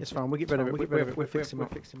me. It's fine. We'll get rid of it. We'll fix him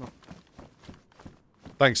up.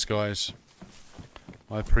 Thanks, guys.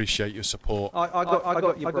 I appreciate your support. I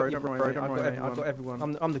got you, bro. Don't worry. I got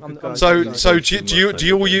everyone. I'm the good guy. So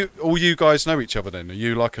do all you guys know each other then? Are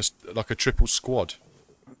you like a triple squad?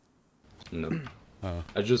 No. Oh.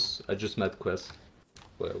 I just met Quest.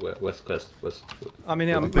 Where's Quest? I mean,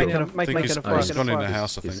 I'm making a fire. He's gone in the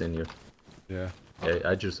house, I think. He's in here. Yeah. Yeah,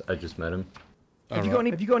 I just met him. Have you got a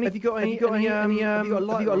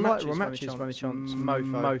lighter or matches by any chance?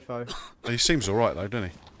 Mofo. He seems alright though,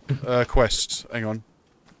 doesn't he? Quest, hang on.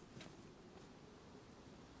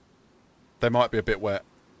 They might be a bit wet.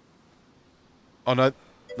 Oh no,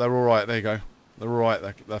 they're alright, there you go. They're alright,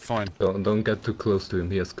 they're fine. Don't get too close to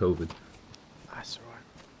him, he has COVID. That's alright.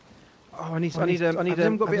 Oh, I need got a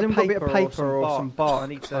bit of paper or some bark. I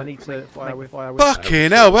need to fire with.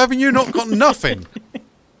 Fucking hell, haven't you not got nothing?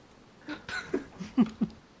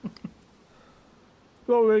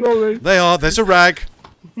 Sorry. There's a rag.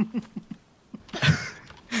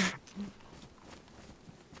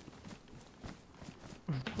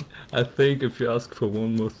 I think if you ask for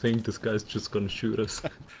one more thing, this guy's just gonna shoot us.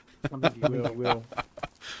 I mean, he will.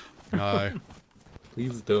 No.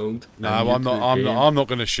 Please don't. No, I'm not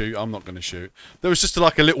going to shoot. I'm not going to shoot. There was just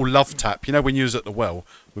like a little love tap. You know when you was at the well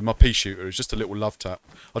with my pea shooter, it was just a little love tap.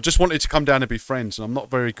 I just wanted to come down and be friends, and I'm not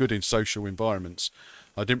very good in social environments.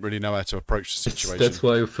 I didn't really know how to approach the situation. That's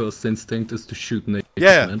why your first instinct is to shoot naked,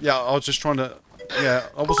 yeah, man. Yeah, I was just trying to... Yeah,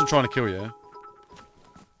 I wasn't trying to kill you.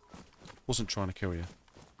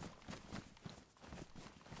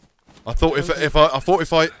 I thought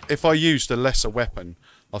if I used a lesser weapon,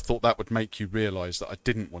 I thought that would make you realise that I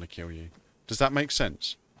didn't want to kill you. Does that make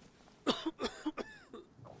sense?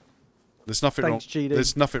 There's nothing wrong.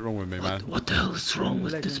 There's nothing wrong with me, man. What the hell is wrong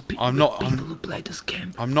with this? People who play this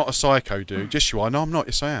game. I'm not a psycho, dude. Yes, you are. No, I'm not.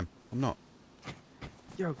 Yes, I am. I'm not.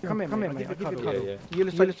 Yo, come here, mate. I'll give you a cuddle. Yeah. You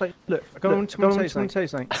illustrate. Look, I want to tell you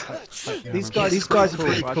something. These guys are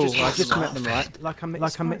pretty cool. I just met them, right?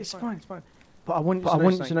 It's fine. But I want you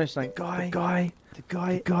to know something. The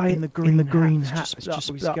guy in the green hat just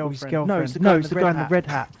split up with his girlfriend. No, it's the guy in the red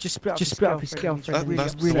hat. Just split up with his girlfriend.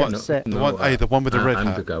 Really upset. The one with the red hat.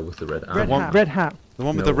 I'm the guy with the red hat. Red hat. The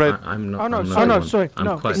one with the red. I'm not. Oh no, sorry. It's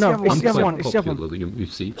the other one. It's the other one. You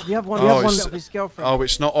see? The other one with his girlfriend. Oh,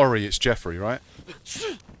 it's not Ori. It's Jeffrey, right?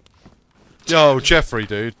 Yo, Jeffrey,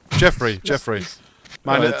 dude. Jeffrey.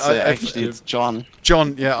 Man, it's John.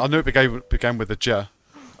 John. Yeah, I knew it began with a J.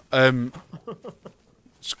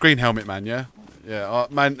 It's Green Helmet Man, yeah? Yeah,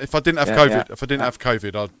 man, if I didn't have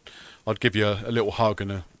COVID, I'd give you a little hug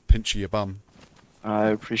and a pinch of your bum. I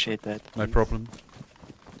appreciate that. No problem.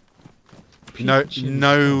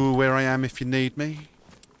 Know where I am if you need me.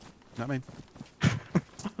 Know what I mean?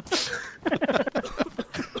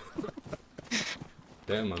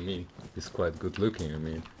 Damn, I mean, he's quite good looking. I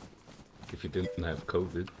mean, if he didn't have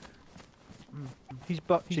COVID. His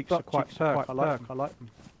butt cheeks are quite perk. I like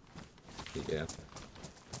them. Yeah.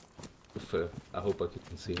 I hope I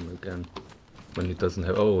can see him again when he doesn't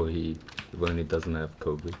have. When he doesn't have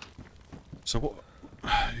COVID. So what?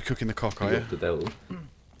 You're cooking the cock, are you? The devil.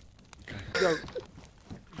 Yo,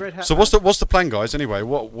 red hat. So what's the plan, guys? Anyway,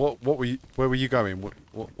 where were you going? What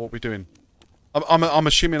were we doing? I'm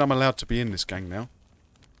assuming I'm allowed to be in this gang now.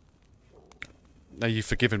 Now you've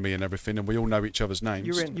forgiven me and everything, and we all know each other's names.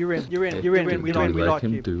 You're in. We like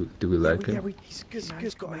him. Do we like him? Yeah, he's good,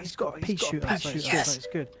 man. He's got a pea shooter. Yes. It's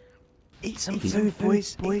good. Eat some food,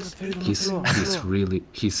 boys. He's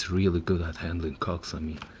really good at handling cocks. I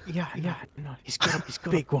mean. Yeah. No, he's got a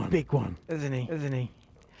big one, isn't he?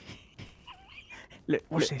 Look,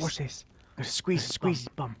 watch this. Squeeze his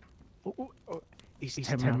bum. He's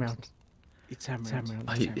 10 rounds. It's 10 rounds.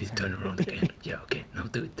 He turned around again. Yeah, okay. No,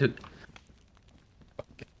 do it.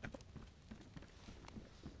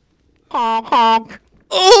 Oh!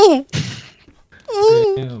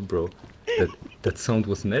 Damn, bro. That sound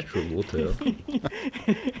was natural. What the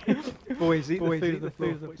hell? Boys, eat the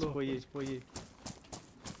food. It's for you.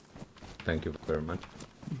 Thank you very much.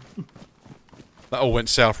 That all went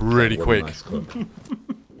south really What a quick. nice cock.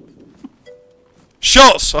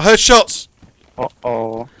 Shots! I heard shots!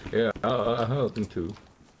 Uh-oh. Yeah, I heard them too.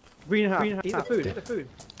 Green hat. Eat the food.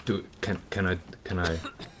 Do can I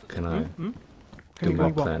do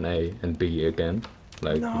my plan A and B again?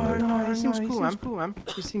 Like No, he seems cool, man.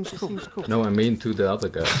 He seems cool. No, I mean to the other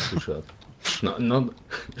guys who shot. Not.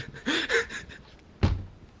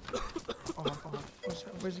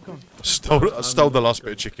 Where's he gone? I stole the last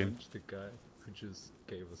bit of chicken. The guy who just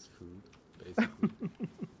gave us food, basically.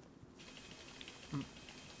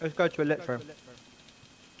 Let's go to Electro.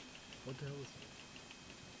 What the hell is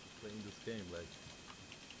playing this game like?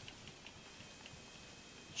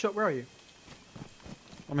 Shot, where are you?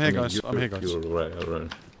 I'm here, guys. I'm here, guys. You're right.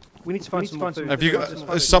 We need to find some more food. Have you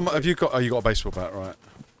got? Oh, you got a baseball bat, right?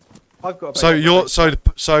 I've got a So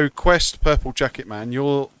baseball so Quest Purple Jacket Man.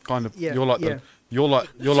 You're kind of Yeah, you're like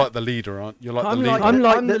the leader, aren't you? You're like the leader.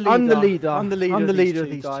 I'm the leader. I'm the leader of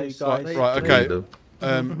these two guys. Right. Okay.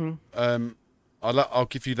 I'll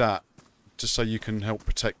give you that, just so you can help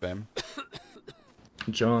protect them.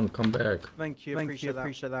 John, come back. Thank you. Appreciate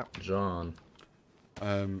that. John.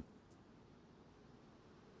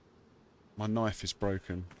 My knife is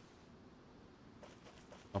broken.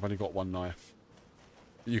 I've only got one knife.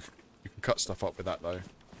 You can cut stuff up with that though.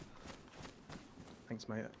 Thanks,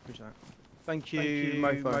 mate. Appreciate that. Thank you,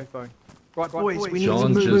 Mofo. Right, boys, we need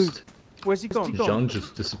John to move. just. Where's he gone? John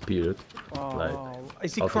just disappeared.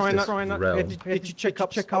 Is he out of crying this up? realm. Did you check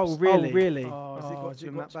up? Oh, really? Oh, has it got to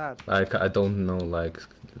him that bad? Like I don't know, like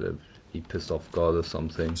he pissed off God or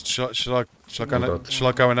something. Should I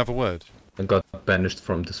go and have a word? And got banished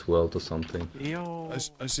from this world or something.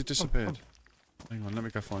 Has he disappeared? Hang on, let me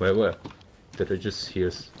go find him. Where? Did I just hear?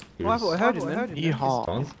 I thought I heard him.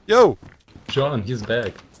 John? Yo! John, he's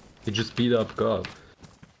back. He just beat up God.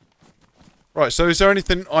 Right, so is there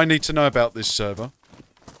anything I need to know about this server?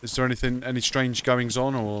 Is there any strange goings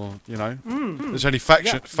on, or there's any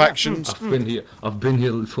factions? I've been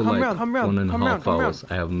here for like 1.5 hours.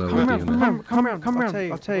 I have no idea, man. Come round.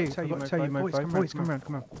 I'll tell you, Mofo. Boys, come round.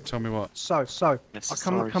 Tell me what. So,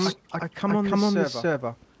 I come on this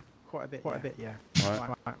server. Quite a bit, yeah.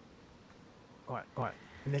 Right.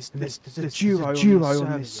 And there's a duo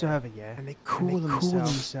on this server, yeah. And they call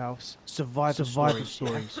themselves Survivor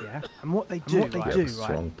Stories, yeah. And what they do, right?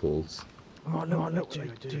 Strong pulls. Look,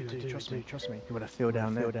 trust me. You want to feel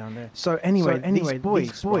down there. So anyway, these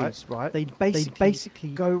boys, right? They basically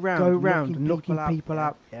go round knocking people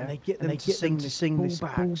up, yeah. And they get them to sing this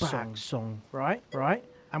ball-bag song, right?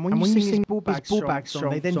 And when you sing this ball-bag song,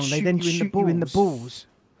 they then shoot you in the balls.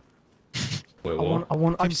 Wait, what?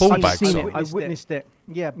 I've seen it. I witnessed it.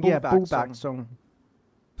 Yeah, ball-bag song.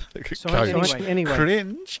 So anyway,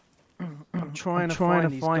 cringe. I'm trying to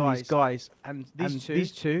find these guys, and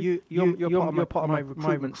these two, you're part of my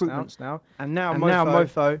recruitments now, and now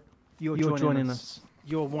Mofo, you're joining us.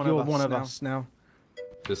 You're one of us now.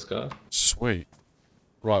 This guy? Sweet.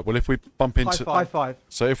 Right. Well, if we bump into high five.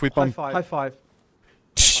 So if we bump high five.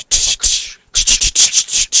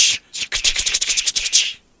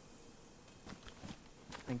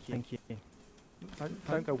 Thank you.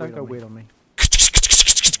 Don't go weird on me.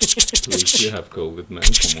 Please, you have COVID, man.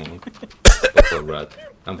 Come on. Stop a rat.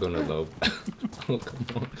 I'm gonna love. Oh, come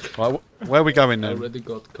on. Right, where are we going I then? already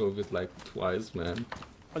got COVID like twice, man.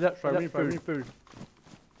 Oh, that's right. We need food.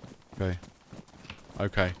 Okay.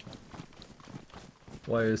 Okay.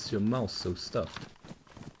 Why is your mouth so stuffed?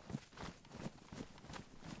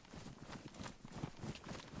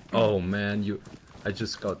 Oh man, I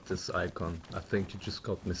just got this icon. I think you just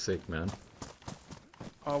got me sick, man.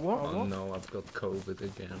 Oh, what? Oh no, I've got COVID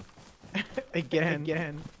again.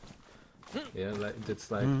 Again. Yeah, like it's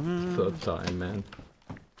like third time, man.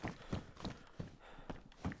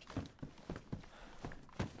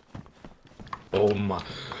 Oh my!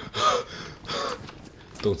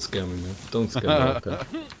 Don't scare me, man. Don't scare me like that.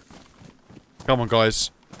 Come on,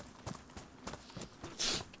 guys.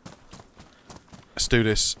 Let's do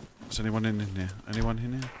this. Is anyone in here? Anyone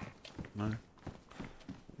in here? No.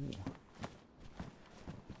 Ooh.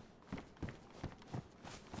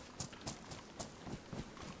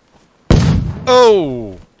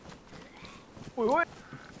 Oh! Wait.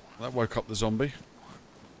 That woke up the zombie.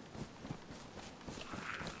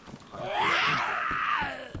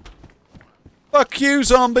 Fuck you,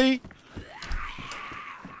 zombie!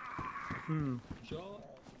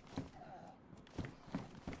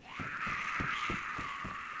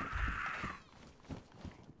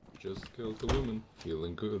 Just killed the woman.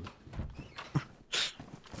 Feeling good.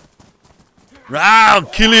 Row!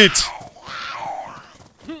 Kill it!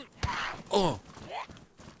 Oh!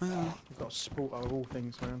 You've got sport out of all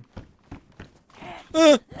things, man.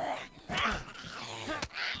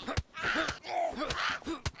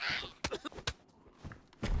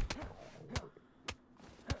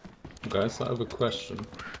 Guys, I have a question.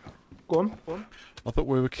 Go on. I thought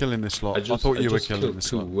we were killing this lot. I thought you were just killing killed this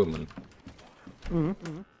two lot. women.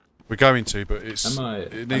 We're going to, but it's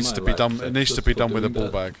it needs to be done. It needs to be done with a ball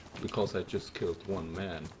bag. Because I just killed one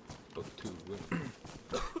man, but two women.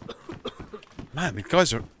 Man, the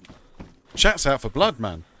guys are. Shouts out for blood,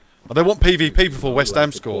 man. Oh, they want PvP before West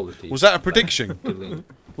Ham score. Was that a prediction?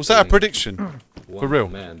 Was that a prediction? For real?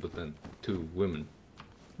 One man, but then two women.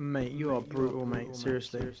 Mate, you are brutal, mate.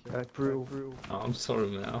 Seriously. Brutal. Oh, I'm sorry,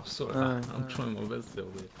 man. I'm sorry. I'm trying my best over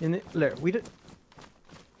here. Look,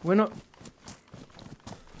 we're not.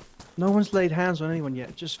 No one's laid hands on anyone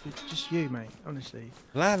yet. Just you, mate. Honestly.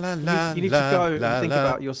 La la la. You need to go and think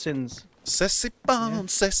about your sins. C'est bon,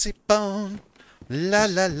 c'est bon. La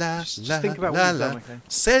la la Just think about what you've done, okay?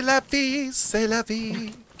 C'est la vie, c'est la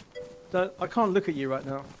vie. I can't look at you right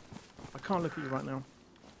now. I can't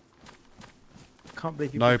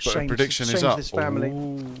believe you. No, but a prediction is up. This family.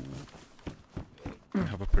 Ooh.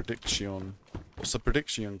 Have a prediction. What's the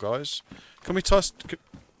prediction, guys? Can we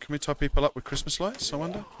tie people up with Christmas lights? I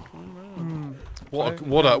wonder.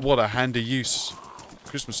 What a handy use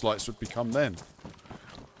Christmas lights would become then.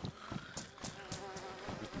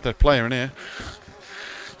 They're playing in here.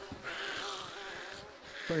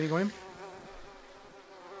 Got anything on him?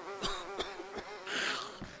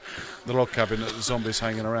 The log cabin that the zombies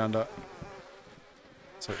hanging around at.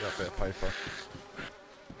 Take that bit of paper.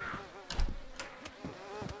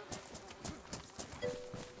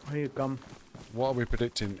 I need a gum. What are we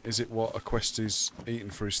predicting? Is it what a quest is eating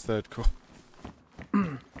for his third course?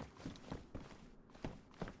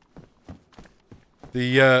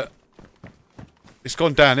 It's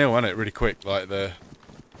gone downhill, hasn't it? Really quick, like the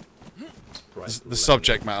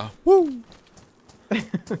subject matter. Woo! I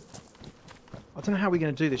don't know how we're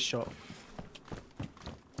going to do this shot.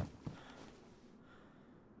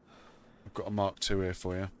 I've got a Mark II here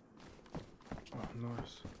for you. Oh,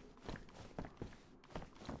 nice.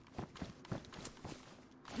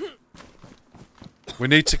 We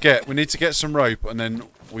need to get some rope, and then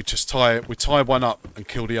we tie one up and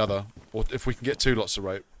kill the other, or if we can get two lots of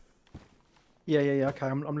rope. Yeah. Okay,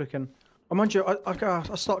 I'm looking. Oh, mind you,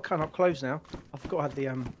 I start cutting up clothes now. I forgot I had the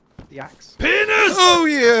axe. Penis! Oh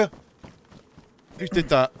yeah. Who did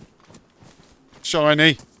that?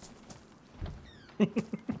 Shiny.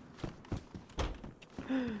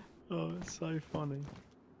 Oh, it's so funny.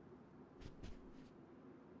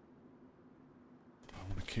 I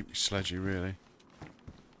want to keep you sledgy, really.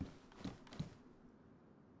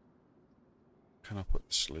 Can I put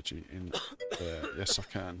the sledgy in there? Yes, I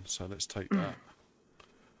can. So let's take that.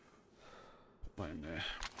 Put that in there.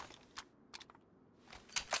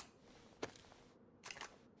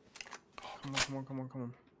 Come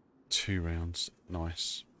on. 2 rounds.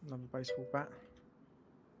 Nice. Another baseball bat.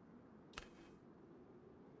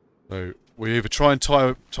 So we either try and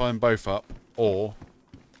tie them both up, or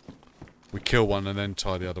we kill one and then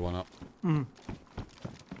tie the other one up.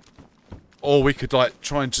 Or we could like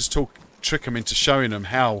try and just trick them into showing them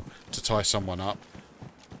how to tie someone up.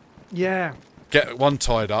 Yeah. Get one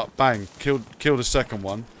tied up, bang, kill the second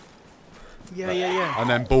one. Yeah. And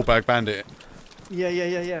then ball bag bandit.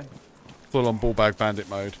 Yeah. Full on ball bag bandit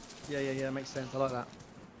mode. Yeah. Makes sense. I like that.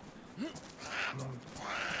 Oh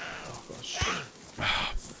gosh.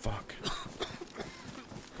 Ah, fuck.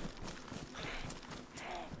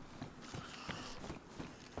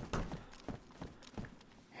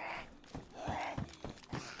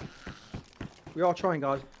 We are trying,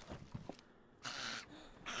 guys.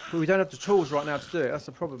 But we don't have the tools right now to do it. That's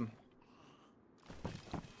the problem.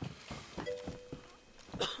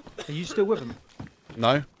 Are you still with them?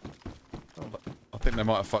 No. I think they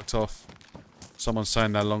might have fucked off. Someone's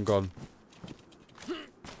saying they're long gone.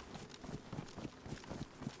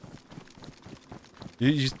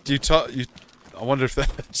 I wonder if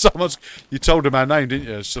you told them our name, didn't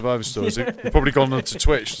you? Survivor Stores. You've probably gone onto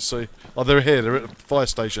Twitch to see. Oh, they're here. They're at the fire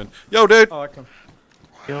station. Yo, dude. Oh, I come.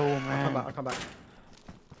 Yo, man. I'll come back.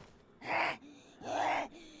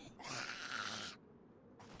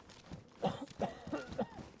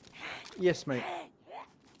 Yes, mate.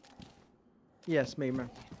 Yes, me, man.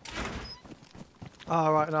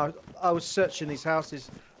 Oh, right, no. I was searching these houses.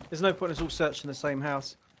 There's no point in us all searching the same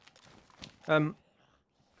house.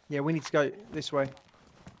 Yeah, we need to go this way.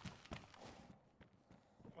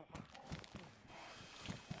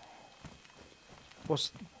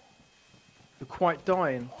 You're quite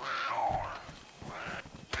dying.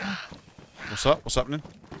 What's up? What's happening?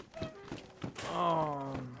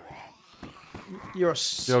 Oh. You're a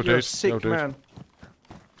Yo, dude. sick man.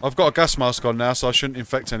 I've got a gas mask on now, so I shouldn't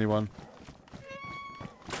infect anyone.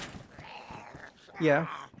 Yeah.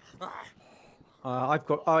 I've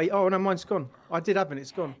got. Oh no, mine's gone. I did have it.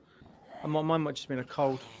 It's gone. Mine might just been a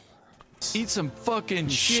cold. Eat some fucking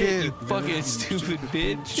shit, you fucking stupid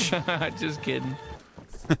bitch. Just kidding.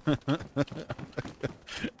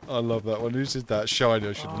 I love that one. Who did that? Shiny.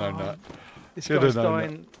 I should have known that. This Should guy's have known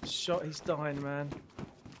dying. He's dying, man.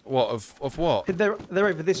 What of what? They're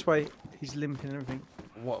over this way. He's limping and everything.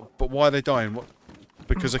 What? But why are they dying? What?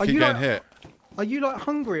 Because I Are keep you getting like- hit. Are you like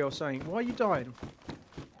hungry or something? Why are you dying?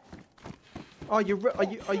 Oh, are you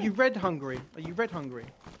red hungry? Are you red hungry?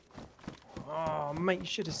 Oh, mate, you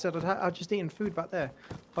should have said I'd just eaten food back there.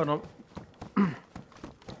 Hold on.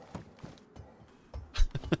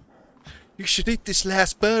 You should eat this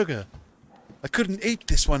last burger. I couldn't eat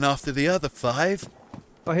this one after the other 5.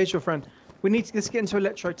 Oh, here's your friend. Let's get into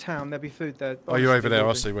Electro Town. There'll be food there. Oh, you're over there.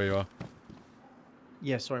 I see where you are.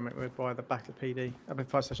 Yeah, sorry, mate. We're by the back of the PD. Up in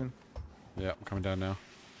fire station. Yeah, I'm coming down now.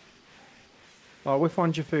 Oh, we'll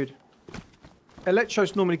find your food.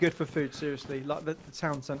 Electro's normally good for food, seriously. Like the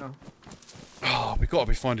town centre. Oh, we've got to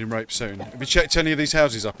be finding rope soon. Have you checked any of these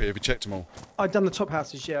houses up here? Have you checked them all? I've done the top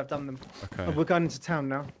houses, yeah, I've done them. Okay. And we're going into town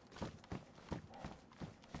now.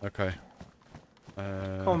 Okay.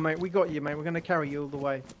 Come on, mate. We got you, mate. We're going to carry you all the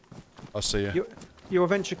way. I'll see you. Your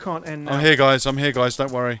adventure can't end now. I'm here, guys. I'm here, guys.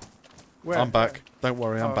 Don't worry. Where? I'm back. Don't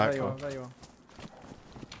worry. I'm back. There you are.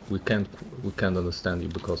 We can't understand you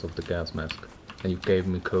because of the gas mask. And you gave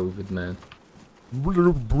me COVID, man. My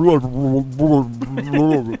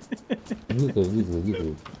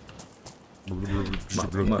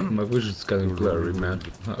vision's getting blurry, man.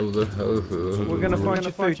 We're gonna find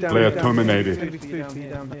your food down Player here. terminated.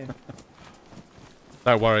 Down here.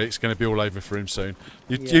 Don't worry. It's going to be all over for him soon.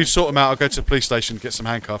 You sort him out. I'll go to the police station and get some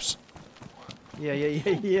handcuffs. Yeah.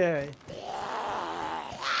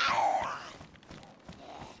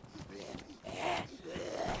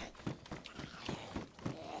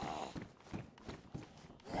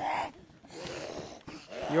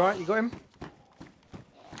 You alright? You got him?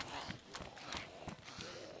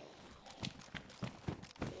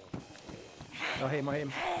 I hit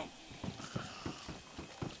him.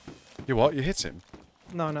 You what? You hit him?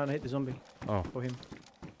 No, I hit the zombie. Oh. Or him.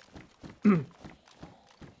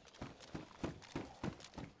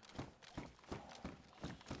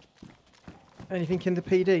 Anything in the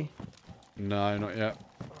PD? No, not yet.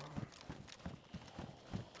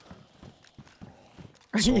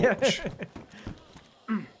 Yeah. Torch.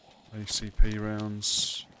 ACP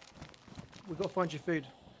rounds. We've got to find your food.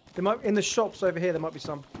 There might in the shops over here. There might be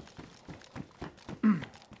some.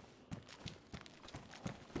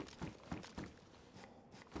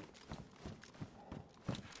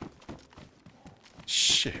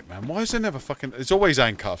 Shit, man. Why is there never fucking... There's always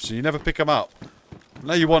handcuffs and you never pick them up.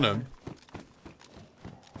 Now you want them.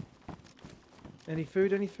 Any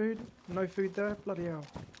food? Any food? No food there? Bloody hell.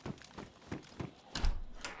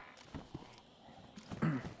 I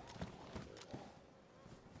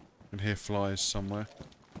can hear flies somewhere.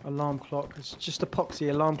 Alarm clock. It's just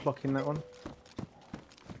epoxy alarm clock in that one.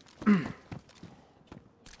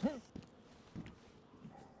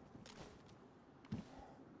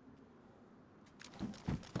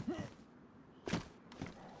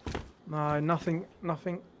 nothing.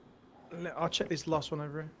 I'll check this last one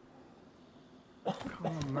over here. Come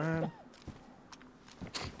on, man.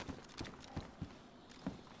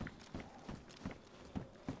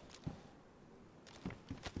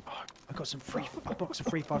 Oh, I got a box of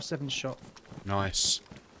 357 shot. Nice.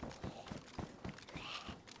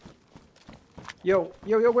 Yo,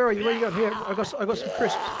 where are you? Where are you going? Here, I got some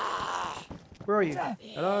crisps. Where are you?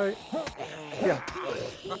 Hello? Yeah.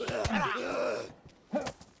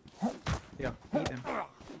 Yeah, eat them.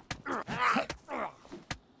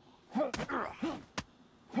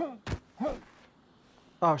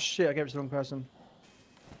 Oh shit, I gave it to the wrong person.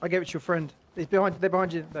 I gave it to your friend. They're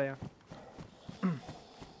behind you. There you are.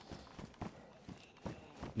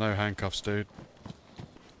 No handcuffs, dude.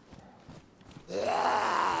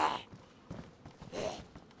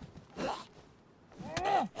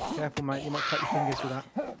 Careful, mate. You might cut your fingers with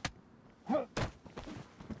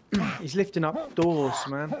that. He's lifting up doors,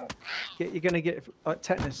 man. You're gonna get like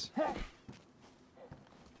tetanus.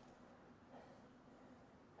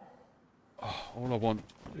 Oh, all I want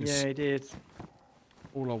is... Yeah, he did.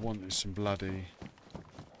 All I want is some bloody...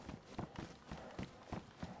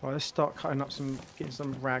 Right, let's start cutting up getting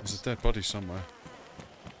some There's rags. a dead body somewhere.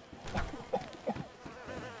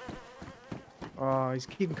 Oh, he's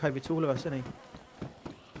keeping COVID to all of us, isn't he?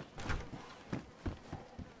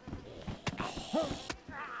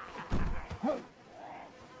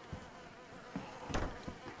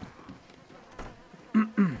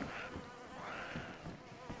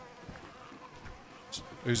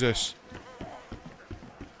 Who's this?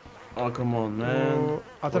 Oh, come on, man. Oh,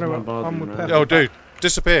 I don't know Where's what my body, I'm with man? Pepper. Yo, dude,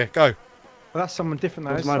 disappear, go. Well, that's someone different,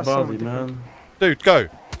 though. Where's my That's body, someone different. man? Dude, go.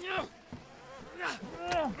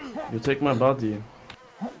 You take my body.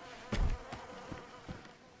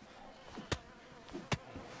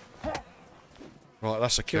 Right,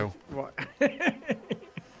 that's a kill. Right.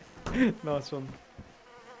 Nice one.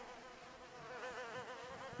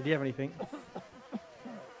 Did he have anything?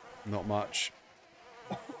 Not much.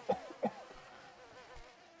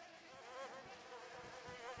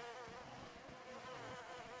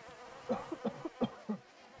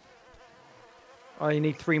 I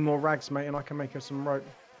need 3 more rags, mate, and I can make us some rope.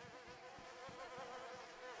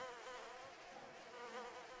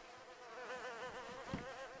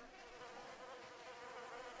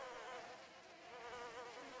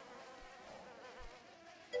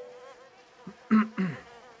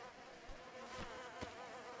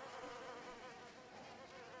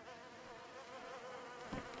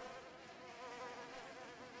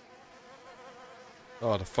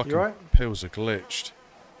 Oh, the fucking right? pills are glitched.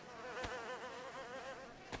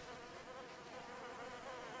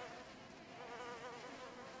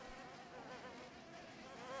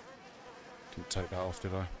 Didn't take that off,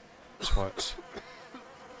 did I? Twats.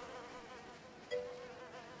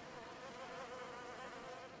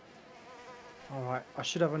 Alright, I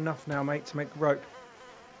should have enough now, mate, to make rope.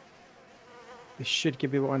 This should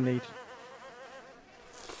give me what I need.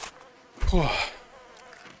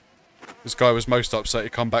 This guy was most upset. He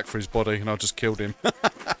come back for his body, and I just killed him.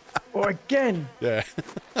 Oh, again! Yeah.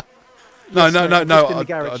 Yes, no. mate, just in the I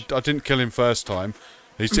garage. didn't kill him first time.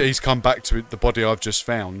 He's come back to the body I've just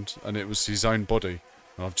found, and it was his own body,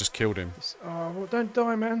 and I've just killed him. Oh, well, don't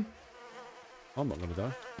die, man. I'm not gonna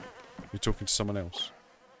die. You're talking to someone else.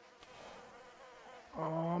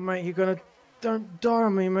 Oh, mate, you're gonna... Don't die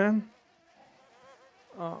on me, man.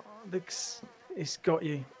 Oh, it's got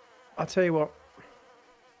you. I'll tell you what.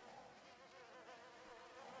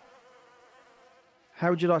 How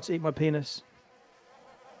would you like to eat my penis?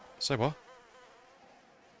 Say what?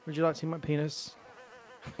 Would you like to eat my penis?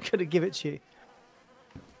 I'm gonna give it to you.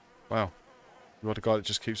 Wow. You're the guy that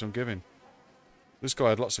just keeps on giving. This guy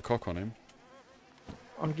had lots of cock on him.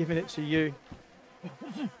 I'm giving it to you.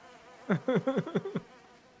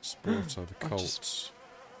 Sport of the Colts.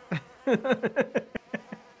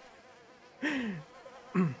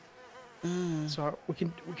 So we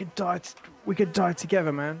can die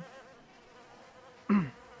together, man.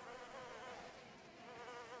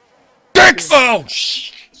 Dicks! Oh,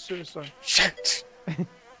 Suicide. shit!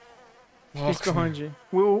 He's behind you.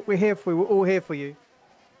 We're here for you. We're all here for you.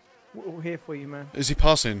 We're all here for you, man. Is he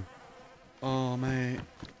passing? Oh, mate.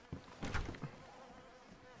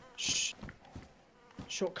 Shh.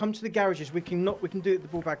 Sure, come to the garages. We can do it the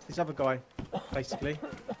ball back to this other guy, basically.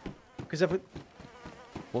 Because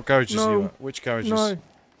What garages are you No. at? Which garages? no.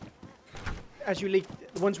 As you leave,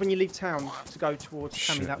 the ones when you leave town to go towards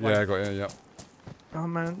Cammy Shit. that way. Yeah, I got you, yeah. Oh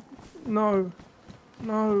man, no.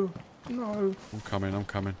 I'm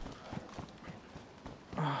coming.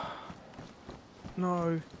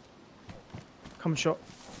 No. Come shot.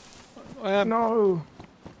 I am. No.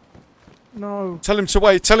 No. Tell him to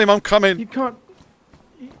wait. Tell him I'm coming. You can't.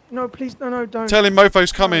 No, please, no, don't. Tell him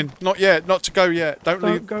Mofo's coming. Not yet. Not to go yet. Don't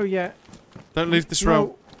Don't leave. go yet. Don't leave this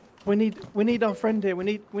No, room. we need our friend here. We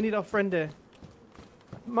need our friend here.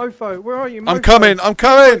 Mofo, where are you? Mofo? I'm coming. I'm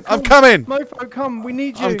coming. I'm coming. Mofo, come. We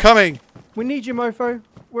need you. I'm coming. We need you, Mofo.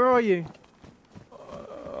 Where are you?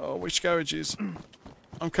 Oh, which garages?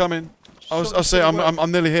 I'm coming. I'll say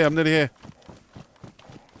I'm nearly here. I'm nearly here.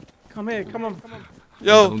 Come here. Come on. Come on.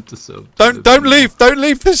 Yo, Don't don't leave. Don't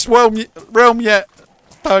leave this realm yet.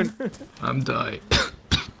 Don't. I'm dying.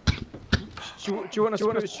 Do you want us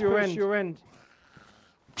to push your end?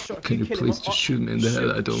 Shot, Can you kill please him, just shoot me in the head?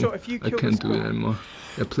 I don't. Shot, if you I kill can't this do it guy- anymore.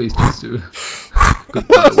 Yeah, please just do it. I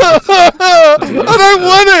don't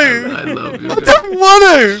want to. I love you. I don't want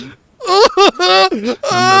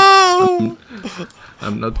to.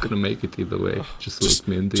 I'm not gonna make it either way. Just look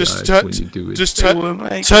me in the just eyes when you do it. Just turn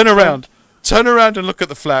around. Turn around and look at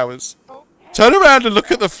the flowers. Turn around and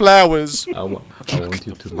look at the flowers. I want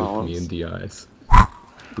you to look me in the eyes.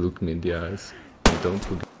 Look me in the eyes. And don't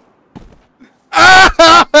forget.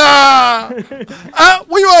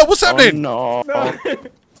 Where you are? What's happening? Oh, no.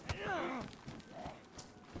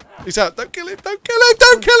 He's out. Don't kill him. Don't kill him.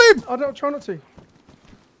 Don't kill him. I don't try not to.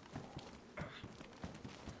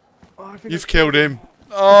 Oh, I think You've killed him.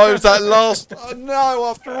 Oh, it was that last. Oh no!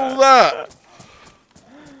 After all that.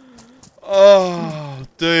 Oh,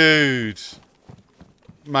 dude.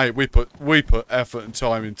 Mate, we put effort and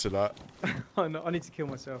time into that. I know. I need to kill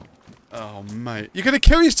myself. Oh, mate. You're going to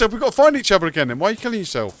kill yourself. We've got to find each other again then. Why are you killing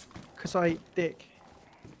yourself? Because I ate dick.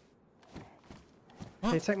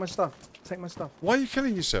 What? Hey, take my stuff. Take my stuff. Why are you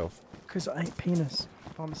killing yourself? Because I ate penis.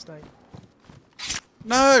 By mistake.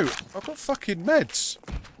 No! I've got fucking meds.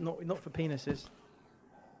 Not for penises.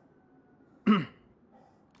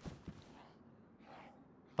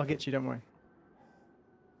 I'll get you, don't worry.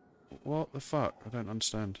 What the fuck? I don't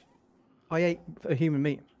understand. I ate a human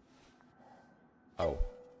meat. Oh.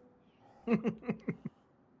 You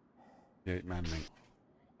ate man meat.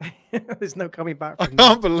 There's no coming back I from that.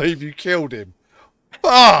 can't believe you killed him.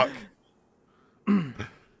 Fuck!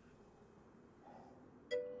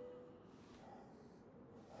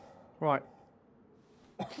 Right.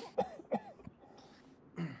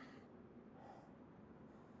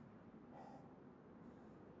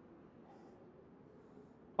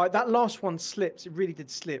 Right, that last one slips. It really did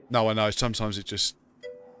slip. No, I know. Sometimes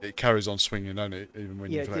it carries on swinging, don't it? Even when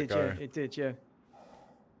Yeah, you it let did. go. Yeah, it did. Yeah.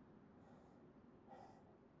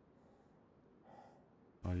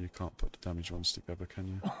 Oh, you can't put the damaged ones together, can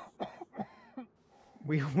you?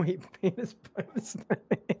 We wait penis bonus.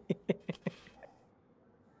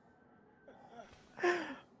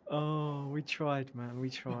 Oh, we tried, man. We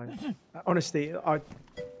tried. Honestly,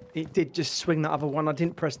 it did just swing that other one. I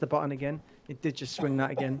didn't press the button again. It did just swing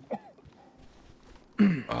that again.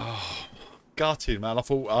 Oh, gutted, man. I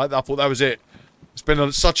thought that was it. It's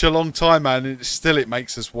been such a long time, man, and still it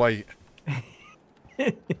makes us wait.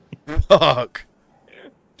 Fuck.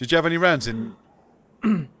 Did you have any rounds in?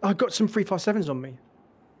 I got some 357s on me.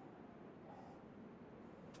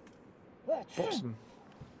 Box them.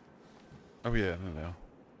 Oh yeah, there they are.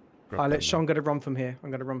 Grab Alright, them let's show. then. I'm gonna run from here.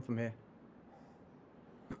 I'm gonna run from here.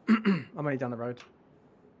 I'm only down the road.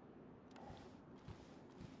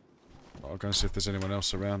 I'll go and see if there's anyone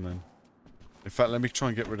else around then. In fact, let me try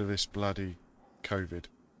and get rid of this bloody COVID.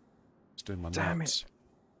 It's doing my Damn nuts.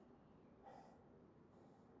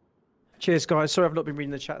 Cheers, guys. Sorry I've not been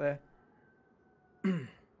reading the chat there. You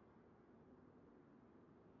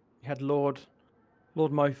had Lord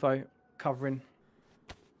Mofo covering.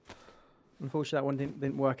 Unfortunately, that one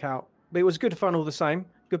didn't work out. But it was good fun all the same.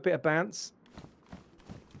 Good bit of bounce.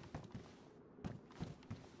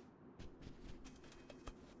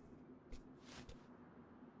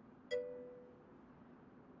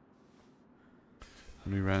 How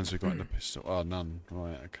many rounds we got in the pistol? Oh, none.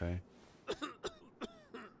 Right, okay.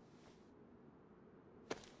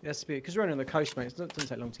 Yes, because we're only on the coast, mate. It doesn't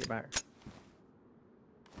take long to get back.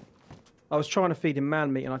 I was trying to feed him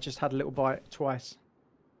man meat and I just had a little bite twice.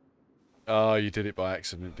 Oh, you did it by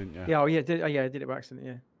accident, didn't you? Yeah, I did it by accident,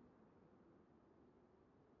 yeah.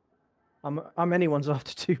 I'm anyone's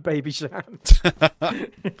after two baby shams.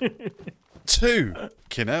 Two?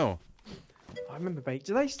 Fucking hell. I remember baby.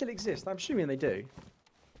 Do they still exist? I'm assuming they do.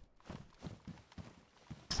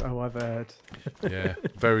 So I've heard. Yeah,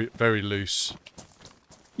 very, very loose.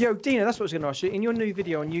 Yo, Dina, that's what I was going to ask you. In your new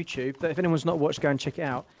video on YouTube, that if anyone's not watched, go and check it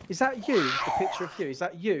out. Is that you? The picture of you? Is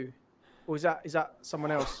that you, or is that someone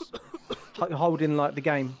else holding like the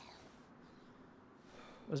game?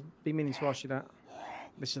 I was been meaning to ask you that.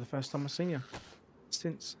 This is the first time I've seen you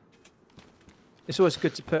since. It's always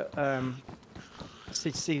good to put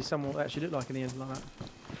see someone what actually look like in the end like that.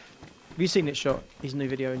 Have you seen it shot? His new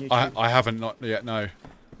video on YouTube. I haven't not yet. No.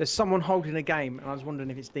 There's someone holding a game, and I was wondering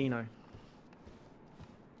if it's Dino.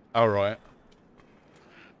 All right.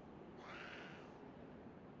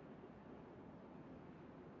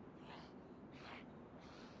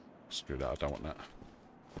 Screw that. I don't want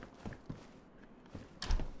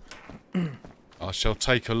that. I shall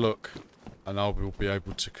take a look, and I will be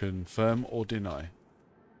able to confirm or deny.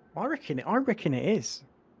 I reckon it is.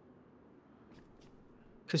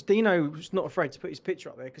 Because Dino was not afraid to put his picture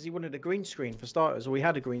up there because he wanted a green screen for starters, or he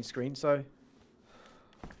had a green screen. So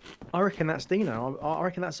I reckon that's Dino. I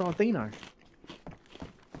reckon that's our Dino,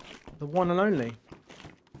 the one and only.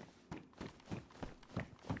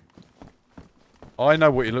 I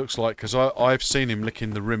know what he looks like because I've seen him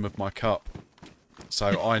licking the rim of my cup,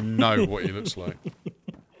 so I know what he looks like.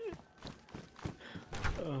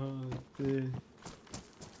 Oh dear.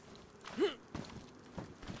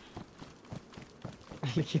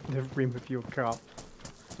 Licking the rim of your cup.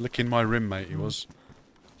 Licking my rim, mate, he was.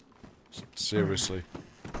 Seriously.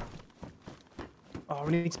 Oh,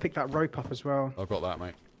 we need to pick that rope up as well. I've got that,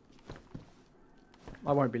 mate.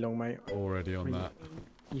 I won't be long, mate. Already on that.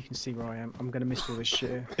 You can see where I am. I'm going to miss all this shit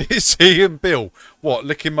here. Is he and Bill? What,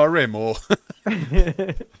 licking my rim or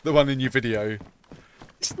the one in your video?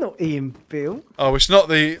 It's not Ian Bill. Oh, it's not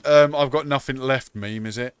the I've got nothing left meme,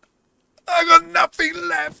 is it? I got nothing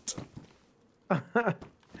left.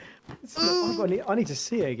 It's not, I need to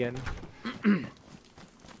see it again.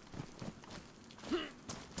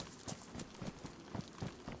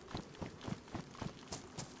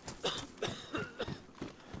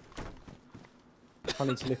 I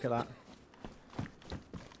need to look at that.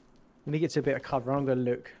 When he gets a bit of cover, I'm going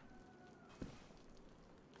to look.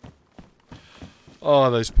 Oh,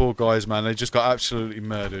 those poor guys, man. They just got absolutely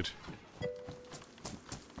murdered.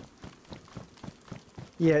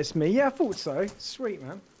 Yeah, it's me. Yeah, I thought so. Sweet,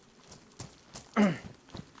 man.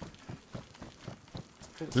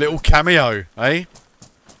 Little cameo, eh?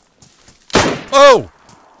 Oh!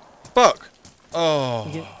 Fuck!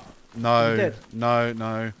 Oh. No.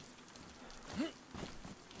 No.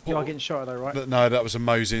 You are getting shot though, right? No, that was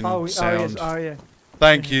amazing sound. Oh, yeah.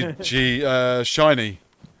 Thank you, Shiny.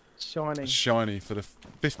 Shiny for the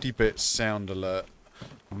 50-bit sound alert.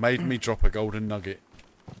 Made me drop a golden nugget.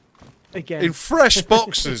 Again. In fresh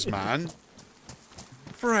boxes, man.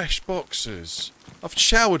 Fresh boxes. I've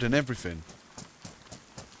showered and everything.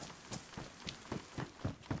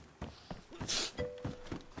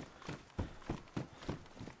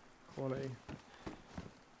 Quality.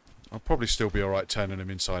 I'll probably still be alright turning them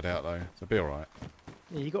inside out, though. They'll be alright.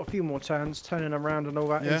 Yeah, you got a few more turns, turning them around and all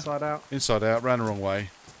that, Yeah. inside out. Inside out, ran the wrong way.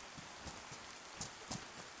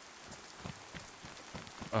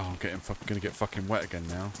 Oh, I'm gonna get fucking wet again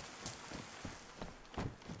now.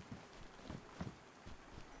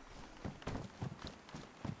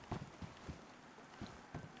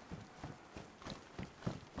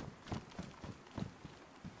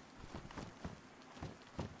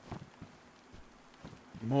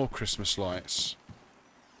 More Christmas lights.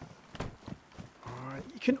 Alright,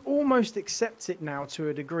 you can almost accept it now to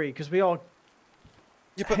a degree, because we are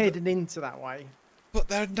heading into that way. But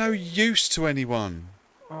they're no use to anyone.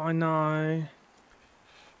 I know.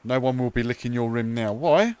 No one will be licking your rim now.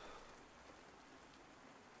 Why?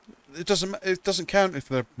 It doesn't count if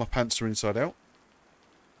my pants are inside out.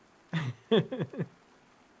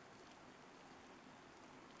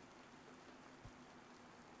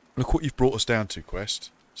 Look what you've brought us down to, Quest.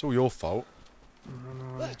 It's all your fault.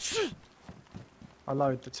 I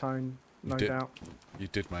lowered the tone, no doubt. You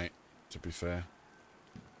did, mate, to be fair.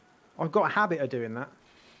 I've got a habit of doing that.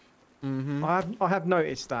 Mm-hmm. I have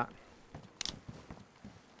noticed that.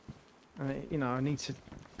 And you know, I need to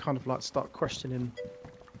kind of like start questioning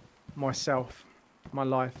myself, my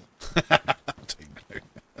life.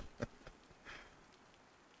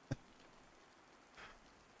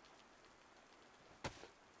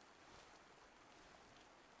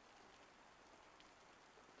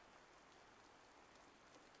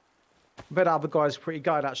 I bet other guy's pretty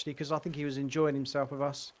good actually, because I think he was enjoying himself with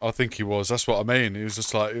us. I think he was. That's what I mean. He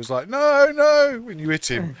was like, no, when you hit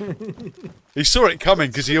him. He saw it coming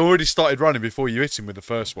because he already started running before you hit him with the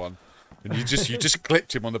first one, and you just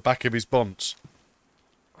clipped him on the back of his bonds.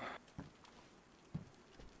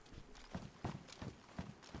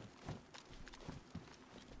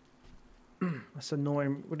 That's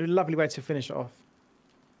annoying. Would a lovely way to finish it off.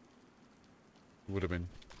 Would have been.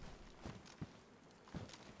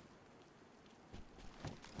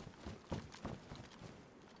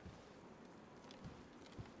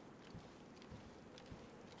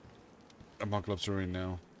 my gloves are in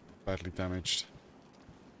now. Badly damaged.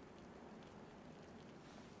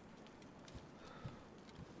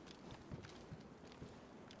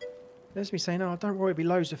 There's me saying, oh, don't worry, there'll be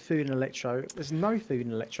loads of food in Electro. There's no food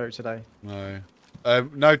in Electro today. No.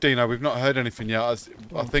 No, Dino, we've not heard anything yet.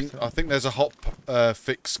 I think there's a hot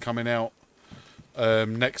fix coming out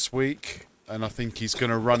next week, and I think he's going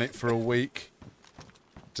to run it for a week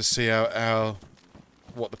to see how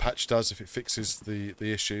what the patch does, if it fixes the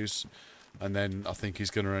issues, and then I think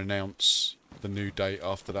he's going to announce the new date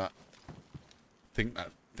after that. Think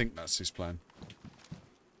that's his plan.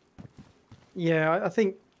 Yeah, I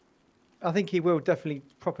think he will definitely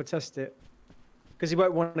proper test it, because he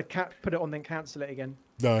won't want to put it on then cancel it again.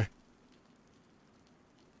 No.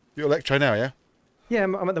 You're Electro now, yeah? Yeah,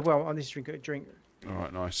 I'm at the well. I need to drink a drink. All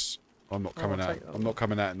right, nice. I'm not Oh, coming I'll out. take that I'm not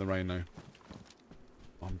coming out in the rain though.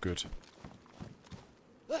 I'm good.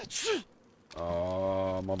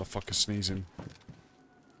 Oh, motherfucker sneezing.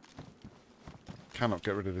 Cannot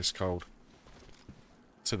get rid of this cold.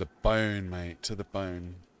 To the bone, mate. To the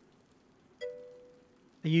bone.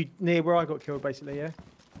 Are you near where I got killed, basically? Yeah.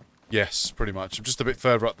 Yes, pretty much. I'm just a bit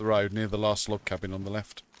further up the road, near the last log cabin on the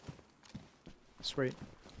left. Sweet.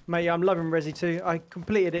 Mate, I'm loving Resi 2. I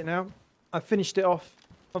completed it now. I finished it off.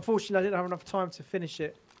 Unfortunately, I didn't have enough time to finish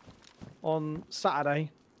it on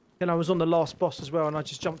Saturday. Then I was on the last boss as well, and I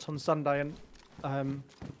just jumped on Sunday and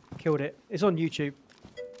killed it. It's on YouTube.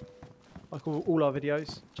 Like all our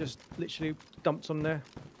videos. Just literally dumped on there.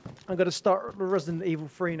 I'm going to start Resident Evil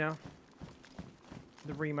 3 now.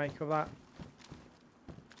 The remake of that.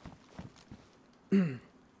 And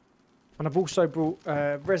I've also brought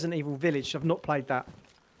Resident Evil Village. I've not played that.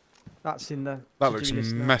 That's in the That looks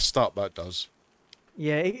messed up, that does.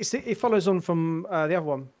 Yeah, it follows on from the other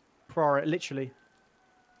one prior, literally.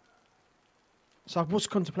 So I was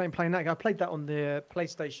contemplating playing that. I played that on the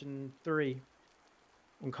PlayStation 3,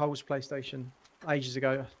 on Cole's PlayStation, ages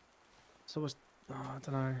ago. So it was, I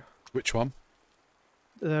don't know. Which one?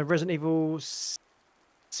 Resident Evil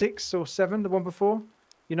 6 or 7, the one before.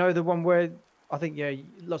 You know, the one where, I think, yeah,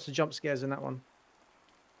 lots of jump scares in that one.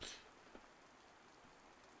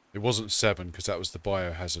 It wasn't 7, because that was the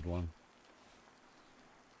Biohazard one.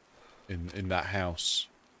 In that house.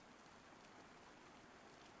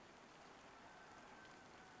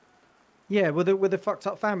 Yeah, with the fucked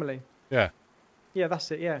up family. Yeah. Yeah,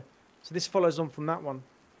 that's it, yeah. So this follows on from that one.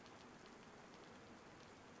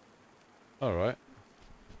 Alright.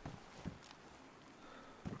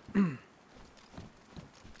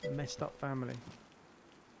 Messed up family.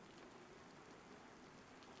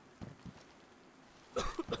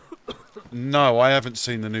 No, I haven't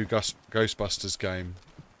seen the new Ghostbusters game.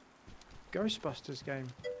 Ghostbusters game.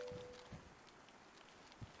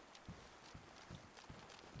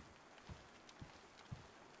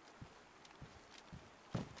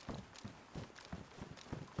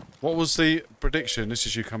 What was the prediction? This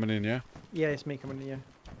is you coming in, yeah? Yeah, it's me coming in, yeah.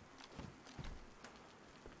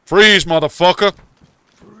 Freeze, motherfucker!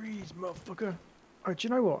 Freeze, motherfucker. Oh, do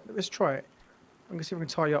you know what? Let's try it. I'm going to see if I can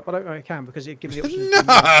tie you up. I don't know if I can, because it gives me the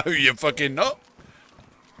option. No, you fucking not!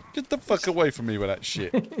 Get the fuck away from me with that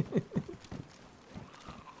shit.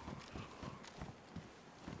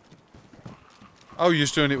 Oh, you're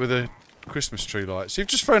just doing it with a Christmas tree lights. You've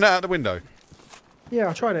just thrown it out the window. Yeah,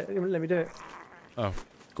 I tried it. It wouldn't let me do it. Oh,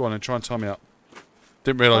 go on and try and tie me up.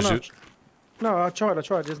 Didn't realise you... No, I tried. It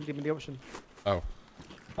doesn't give me the option. Oh.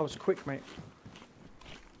 I was quick, mate.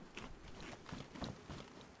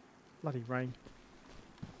 Bloody rain.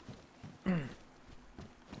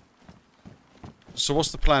 So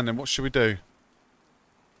what's the plan then? What should we do?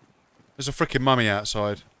 There's a freaking mummy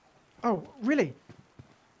outside. Oh, really?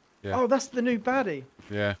 Yeah. Oh, that's the new baddie.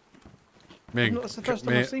 Yeah. That's the first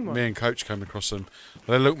time I've seen one. Me and Coach came across them.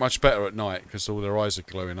 They look much better at night because all their eyes are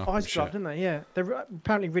glowing up. Eyes glow, don't they? Yeah. They're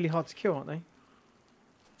apparently really hard to kill, aren't they?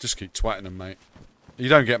 Just keep twatting them, mate. You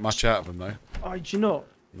don't get much out of them, though. Oh, do you not?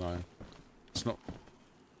 No. It's not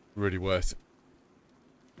really worth it.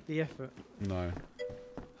 The effort. No.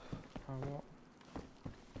 Oh, what?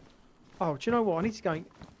 Oh, do you know what? I need to go and...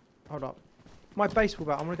 Hold up. My baseball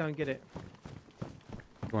bat, I'm going to go and get it.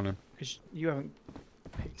 Go on then. Because you haven't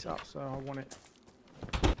picked it up, so I want it.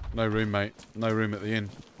 No room, mate. No room at the inn.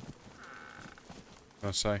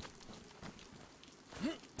 I say.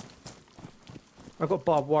 I've got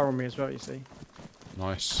barbed wire on me as well, you see.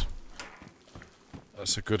 Nice.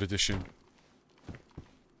 That's a good addition.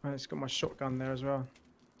 And it's got my shotgun there as well.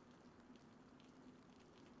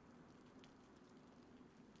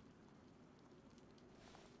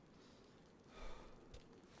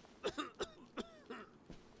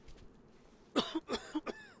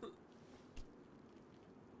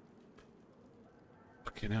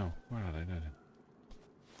 Fucking hell. Where are they then?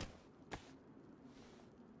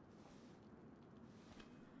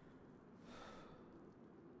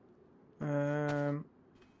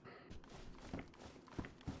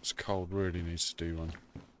 It's cold, really needs to do one.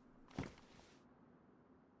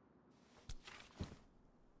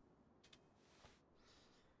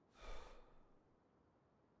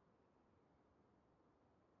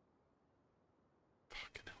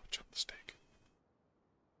 Fucking hell, chop the stick.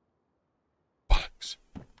 Bollocks.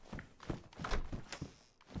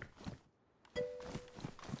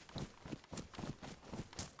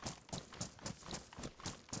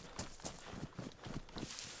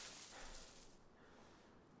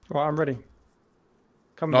 Right, I'm ready.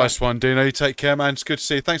 Come Nice back. one, Dino. You take care, man. It's good to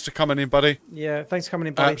see you. Thanks for coming in, buddy. Yeah, thanks for coming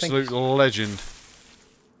in, buddy. Absolute Thank you. legend.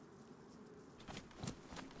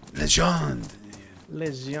 Legend.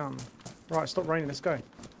 Legend. Right, stop raining. Let's go.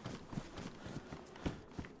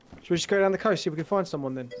 Should we just go down the coast, see if we can find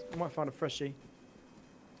someone then? We might find a freshie.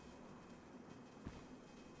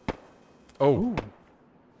 Oh. Ooh.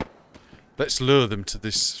 Let's lure them to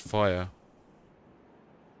this fire.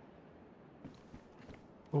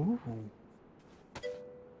 Ooh.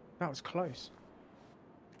 That was close.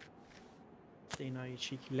 Dino, you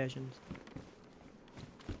cheeky legend.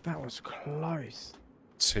 That was close.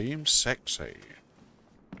 Team sexy.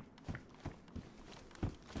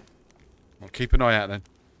 Well, keep an eye out then.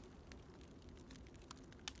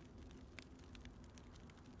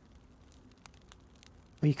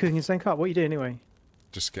 Are you cooking the same cup? What are you doing anyway?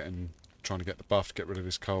 Just trying to get the buff, get rid of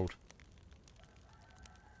this cold.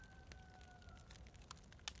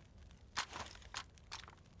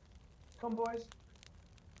 Come, boys.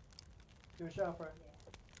 Do a shower for it.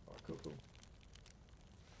 Oh, cool.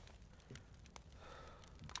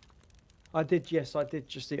 I did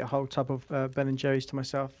just eat a whole tub of Ben and Jerry's to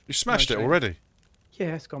myself. You smashed No it shame. already?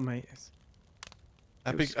 Yeah, it's gone, mate.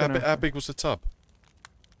 How big was the tub?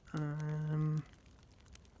 Um,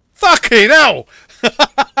 Fucking hell!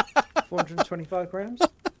 425 grams.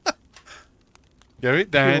 Get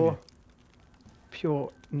it down.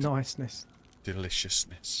 Pure niceness.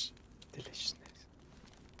 Deliciousness. Deliciousness.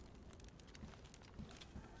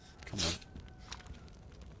 Come on.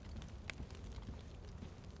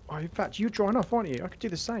 Oh, in fact, you're drying off, aren't you? I could do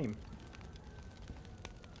the same.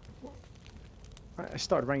 It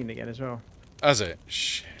started raining again as well. Has it?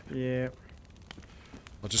 Shit. Yeah.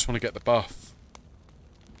 I just want to get the buff.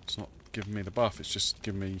 It's not giving me the buff, it's just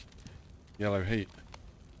giving me yellow heat.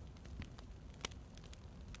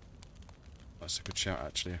 That's a good shout,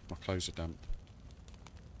 actually. My clothes are damp.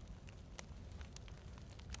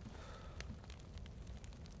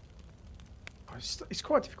 Oh, it's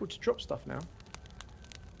quite difficult to drop stuff now.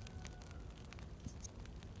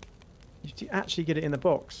 You have to actually get it in the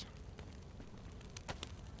box.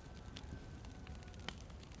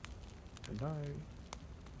 Hello.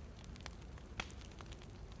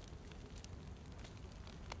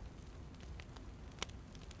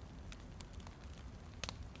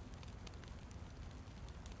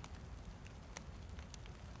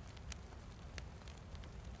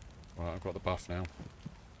 Right, I've got the buff now.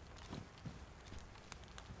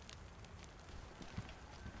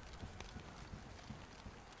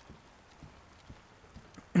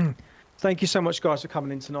 Thank you so much, guys, for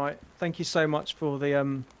coming in tonight. Thank you so much for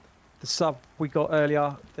the sub we got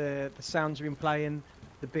earlier, the sounds you've been playing,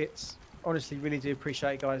 the bits. Honestly, really do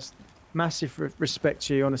appreciate it, guys. Massive respect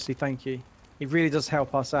to you. Honestly, thank you. It really does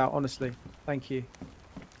help us out. Honestly, thank you.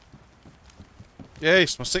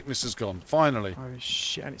 Yes, my sickness is gone. Finally. Oh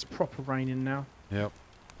shit! And it's proper raining now. Yep.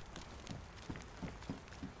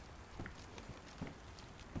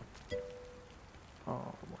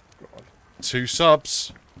 Oh my god. 2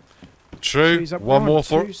 subs. True. Two sub- One oh, more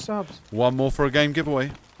for 2 subs. one more for a game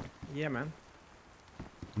giveaway. Yeah, man.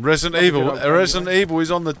 Resident Probably Evil. good old game Resident giveaway. Evil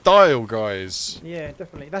is on the dial, guys. Yeah,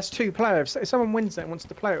 definitely. That's 2 players. If someone wins that and wants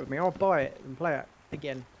to play it with me, I'll buy it and play it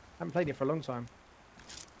again. I haven't played it for a long time.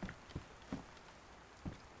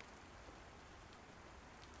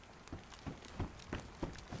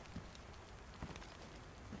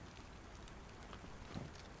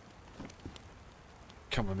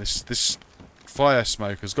 Come on, this fire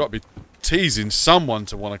smoke has got to be teasing someone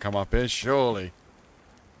to want to come up here, surely.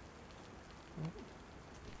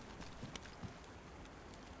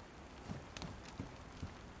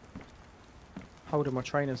 Holding my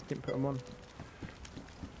trainers, didn't put them on.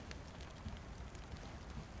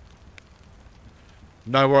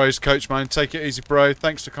 No worries, coach, man. Take it easy, bro.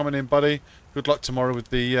 Thanks for coming in, buddy. Good luck tomorrow with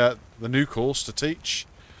the new course to teach.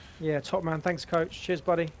 Yeah, top man. Thanks, coach. Cheers,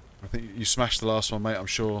 buddy. I think you smashed the last one, mate. I'm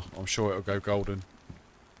sure it'll go golden.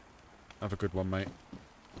 Have a good one, mate.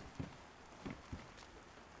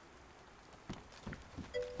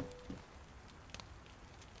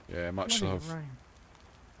 Yeah, much Bloody love. rain.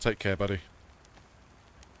 Take care, buddy.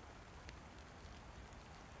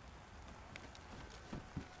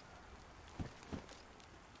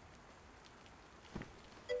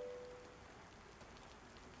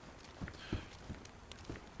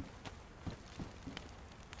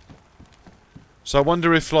 So I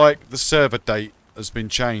wonder if, like, the server date has been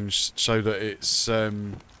changed so that it's,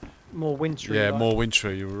 More wintry. yeah, like. more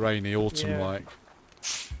wintry, rainy, autumn-like. I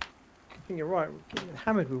think you're right. We're getting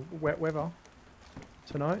hammered with wet weather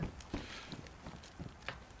tonight.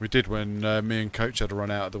 We did when me and Coach had a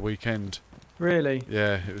run out at the weekend. Really?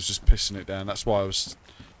 Yeah, it was just pissing it down. That's why I was...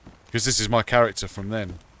 Because this is my character from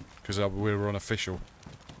then. Because we were unofficial.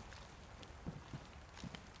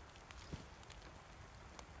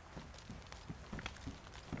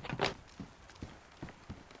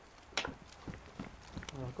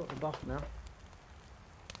 Oh, I've got the buff now.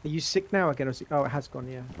 Are you sick now again? Or is it... Oh, it has gone,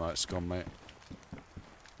 yeah. Right, it's gone, mate.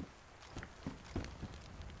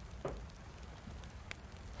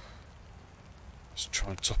 Just try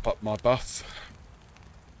and top up my buff.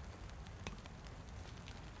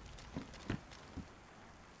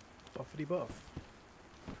 Buffity buff.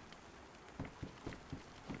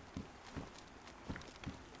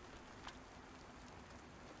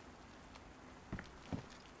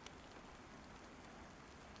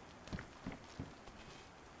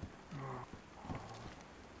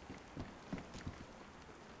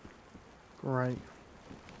 Great.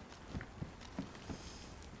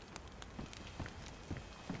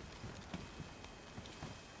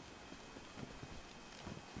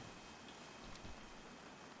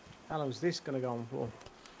 How long is this going to go on for?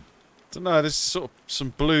 Don't know. There's sort of some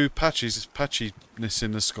blue patches, patchiness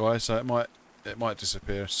in the sky, so it might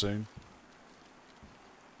disappear soon.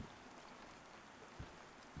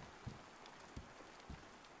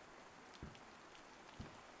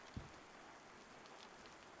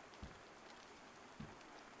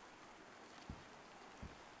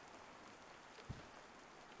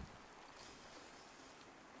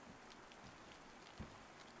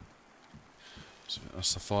 So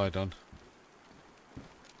that's the fire done.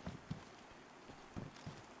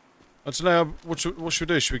 I don't know. What should we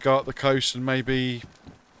do? Should we go up the coast and maybe?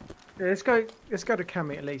 Yeah, let's go to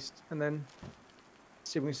Cami at least, and then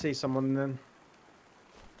see if we can see someone. And then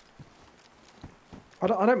I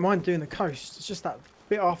don't mind doing the coast. It's just that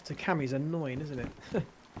bit after Cami's annoying, isn't it?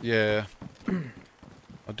 Yeah.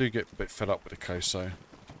 I do get a bit fed up with the coast, so.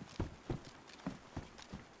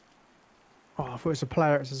 Oh, I thought it was a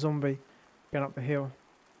player. It's a zombie going up the hill.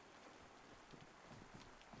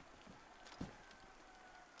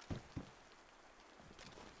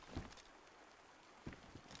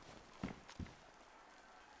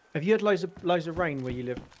 Have you had loads of rain where you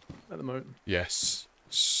live at the moment? Yes.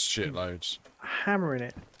 Shitloads. Hammering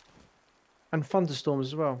it. And thunderstorms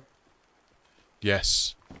as well.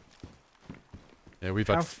 Yes. Yeah, we've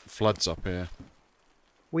had How floods up here.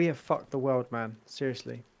 We have fucked the world, man.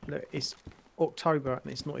 Seriously. Look, it's October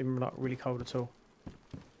and it's not even like really cold at all.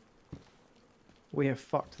 We have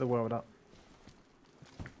fucked the world up.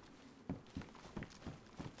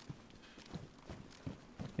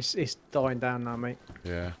 It's dying down now, mate.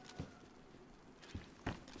 Yeah.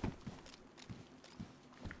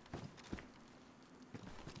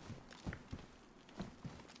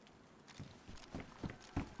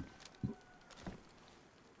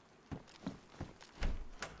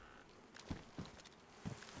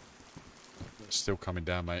 It's still coming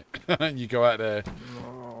down, mate. You go out there.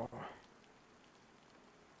 Oh.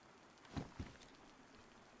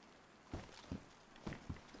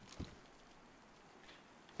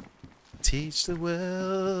 Teach the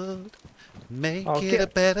world, make Oh, it a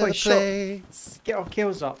better wait, shot. place. Get our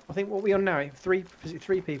kills up. I think what are we on now? Is it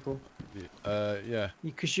three people? Yeah.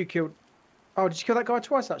 Because you killed... Oh, did you kill that guy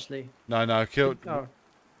twice, actually? No, I killed. Oh.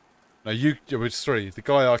 No, it was three. The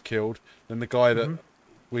guy I killed, then the guy that Mhm.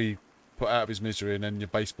 we put out of his misery, and then your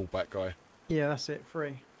baseball bat guy. Yeah, that's it.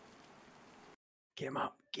 3. Get him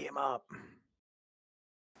up. Get him up.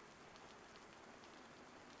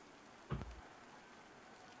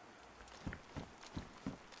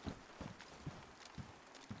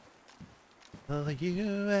 For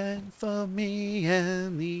you and for me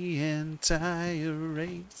and the entire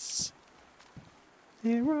race.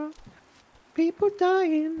 There are people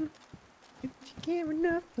dying. If you care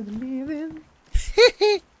enough for the living,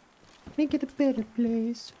 make it a better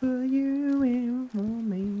place for you and for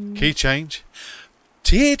me. Key change.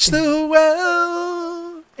 Teach the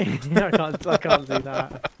world. I can't do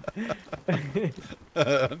that.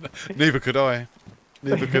 Neither could I.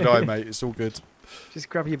 Neither could I, mate. It's all good. Just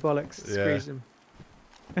grab your bollocks, Yeah. squeeze them.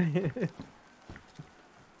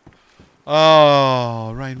 Oh,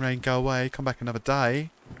 Oh, rain, rain, go away. Come back another day.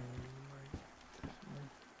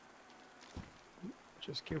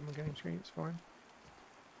 Just killed my game screen, it's fine.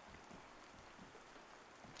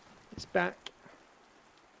 It's back.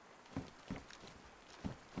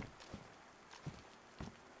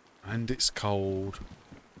 And it's cold.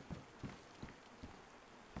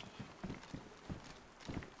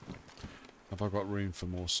 Have I got room for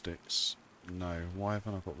more sticks? No. Why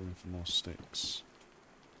haven't I got room for more sticks?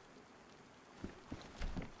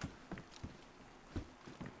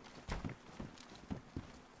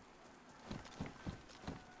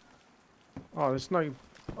 Oh, there's no...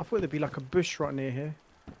 I thought there'd be like a bush right near here.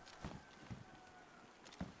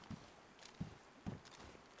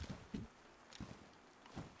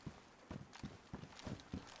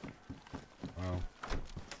 Wow.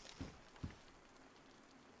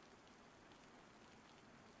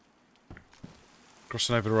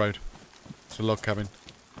 Crossing over the road. It's a log cabin.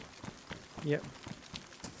 Yep.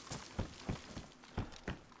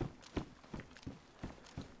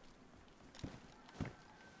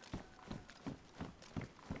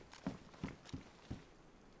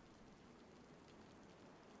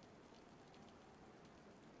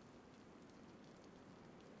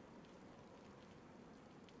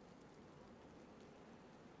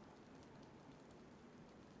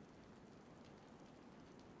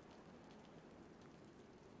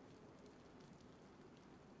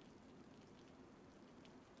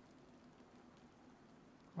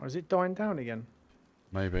 Or is it dying down again?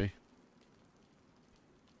 Maybe.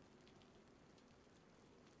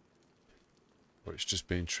 Or it's just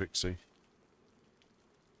being tricksy.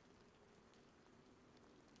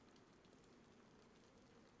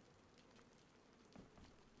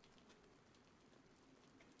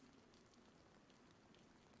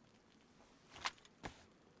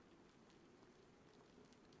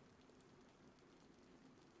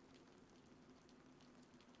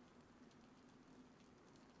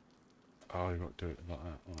 Oh, you got to do it like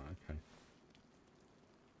that. Alright, okay.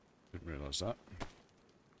 Didn't realise that.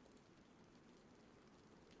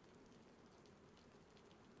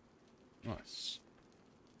 Nice.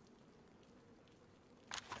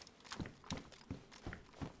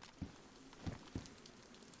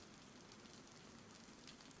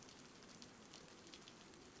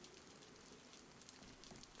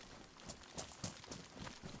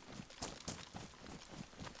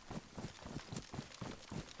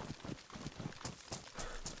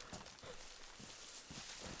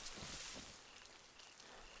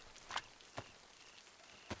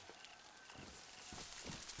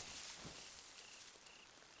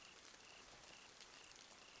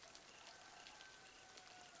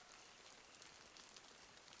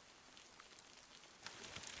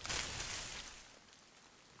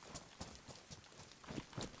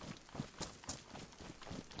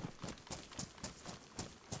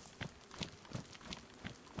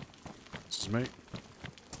 This is me. Okay,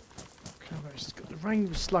 well, the rain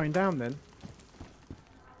was slowing down then.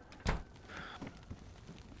 I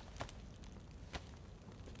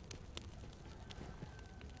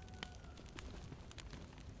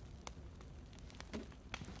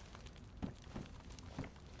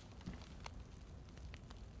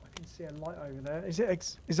can see a light over there. Is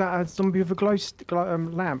it? Is that a zombie with a glow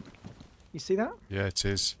lamp? You see that? Yeah, it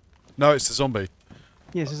is. No, it's the zombie.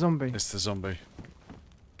 Yeah, it's a zombie It's the zombie.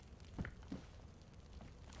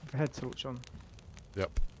 with a head torch on.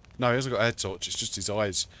 Yep. No, he hasn't got a head torch. It's just his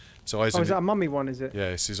eyes. His eyes. Oh, and is that a mummy one? Is it? yeah,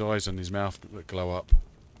 it's his eyes and his mouth that glow up.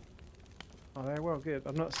 Oh, they're well good.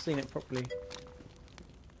 I've not seen it properly.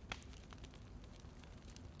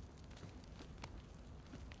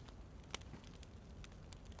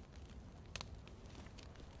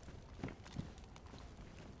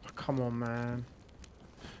 Oh, come on, man.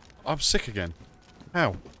 I'm sick again.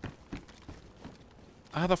 How?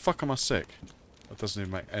 How the fuck am I sick? That doesn't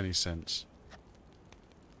even make any sense.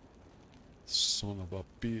 Son of a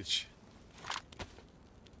bitch.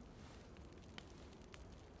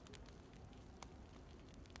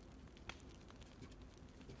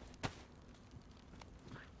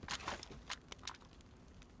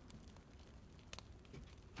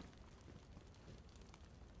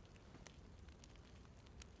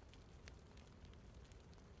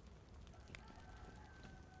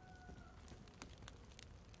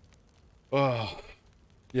 Oh,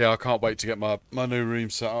 yeah, I can't wait to get my new room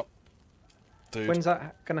set up, dude. When's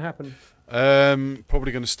that going to happen?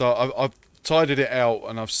 Probably going to start. I've tidied it out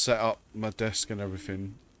and I've set up my desk and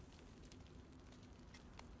everything,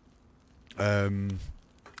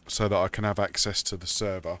 so that I can have access to the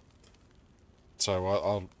server. So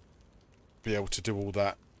I'll be able to do all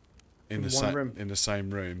that in the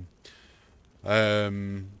same room,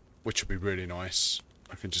 which will be really nice.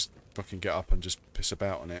 I can just fucking get up and just piss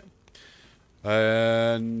about on it.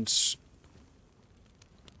 And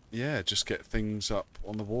yeah, just get things up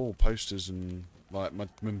on the wall, posters, and like my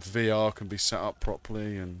VR can be set up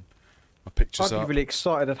properly and my pictures I'd be up. really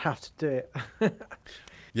excited. I'd have to do it.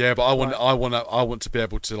 Yeah, but I want to be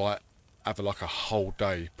able to like have like a whole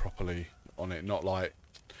day properly on it, not like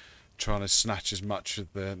trying to snatch as much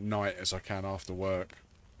of the night as I can after work.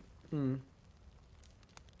 Hmm.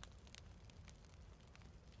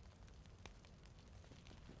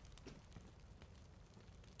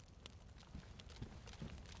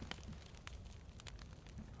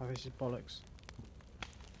 Oh, this is bollocks.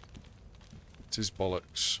 It is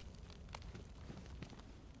bollocks.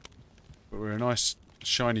 But we're a nice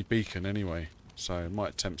shiny beacon anyway, so it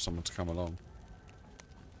might tempt someone to come along.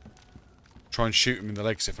 Try and shoot him in the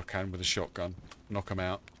legs if I can with a shotgun. Knock him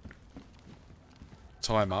out.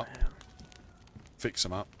 Tie him up. Fix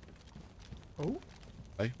him up. Oh,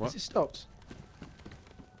 Hey, what? has it stopped?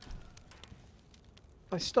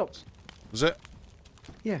 I stopped. Was it?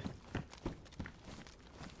 Yeah.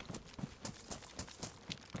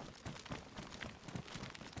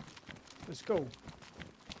 Let's go.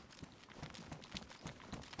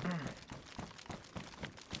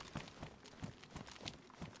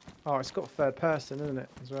 Oh, it's got third person, isn't it,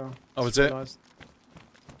 as well? Oh, Just is it? realised.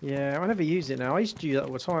 Yeah, I never use it now. I used to do that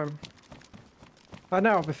all the time. I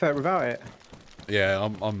know I prefer it without it. Yeah,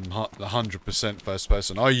 I'm 100% first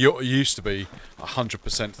person. I used to be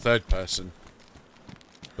 100% third person,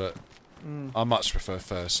 but I much prefer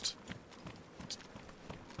first.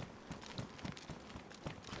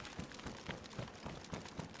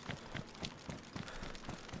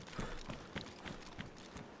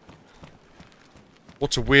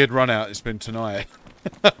 What a weird run out it's been tonight.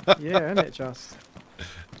 Yeah, isn't it just?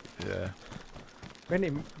 Yeah. We ain't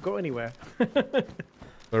even got anywhere.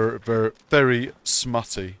 Very, very, very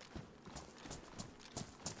smutty,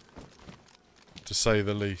 to say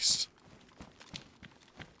the least.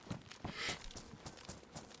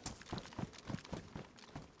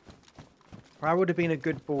 That would have been a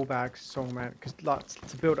good ball bag song, man. Because like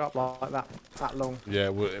to build up like that long Yeah,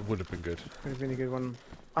 it would have been good. would have been a good one.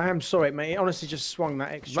 I am sorry, mate. It honestly just swung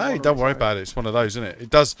that extra. No, one don't on worry its about it. It's one of those, isn't it? It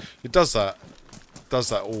does that. Does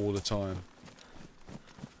that all the time.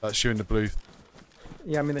 That's you in the blue.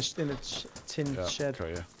 Yeah, I'm in the tin Yeah, shed.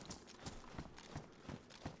 okay, yeah.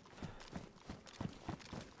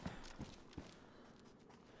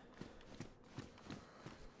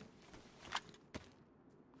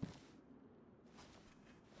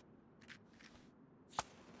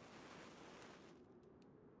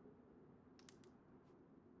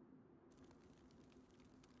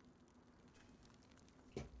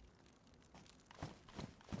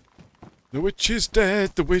 The witch is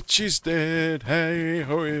dead, the witch is dead, hey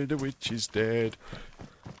ho, the witch is dead.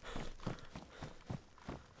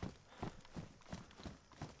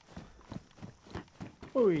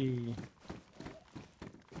 Oi.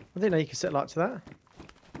 I didn't know you could set light to that.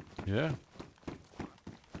 Yeah.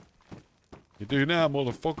 You do now,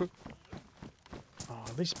 motherfucker. Oh,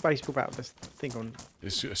 this baseball bat with this thing on.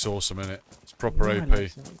 It's awesome, isn't it? It's proper Yeah, OP.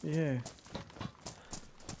 like, yeah.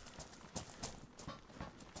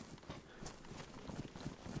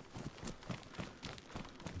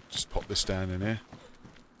 Just pop this down in here.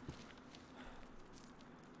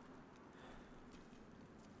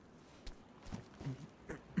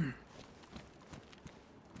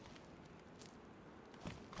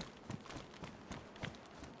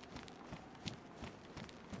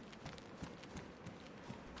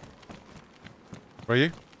 Where are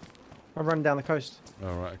you? I'm running down the coast.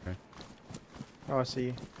 Oh, right, okay. Oh, I see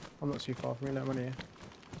you. I'm not too far from you. No money here.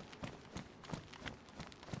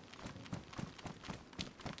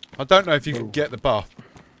 I don't know if you can get the buff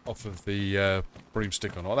off of the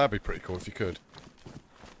broomstick or not. That'd be pretty cool if you could.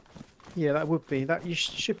 Yeah, that would be. That you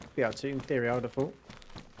should be able to, in theory, I would have thought.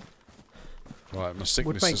 Right, my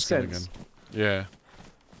sickness make is going sense. in. Yeah.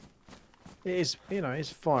 It is, you know,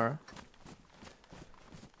 it's fire.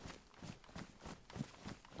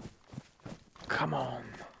 Come on.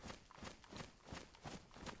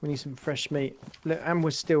 We need some fresh meat. Look, and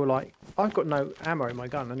we're still like, I've got no ammo in my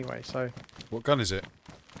gun anyway, so. What gun is it?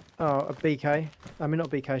 Oh, a BK. I mean, not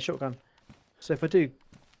BK, shotgun. So if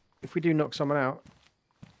we do knock someone out.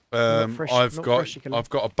 I've not got fresh, you can-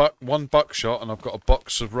 one buckshot and I've got a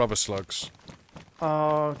box of rubber slugs.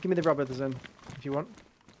 Give me the rubber then, if you want.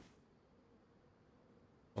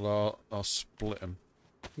 Well, I'll split them.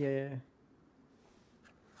 Yeah.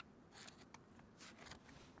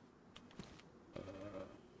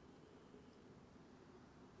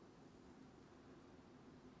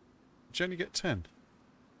 Did you only get 10?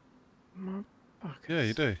 Yeah,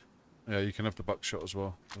 you do. Yeah, you can have the buckshot as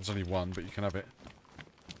well. There's only one, but you can have it.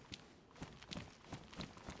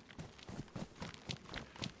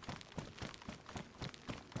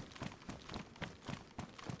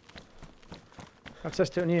 I'll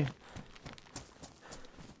test it on you.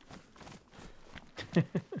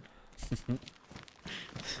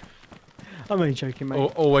 I'm only joking, mate.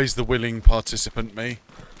 Always the willing participant, me.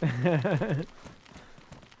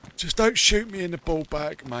 Just don't shoot me in the ball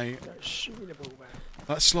bag, mate. Don't shoot me in the ball bag.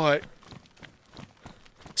 That's like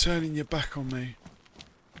turning your back on me.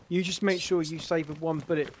 You just make sure you save one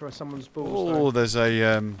bullet for someone's balls. Oh, there's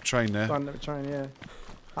a train there. Train, yeah.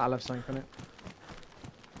 That'll have something on it.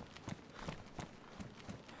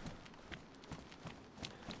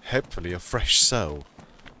 Hopefully a fresh cell.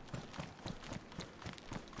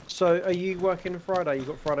 So, are you working Friday? You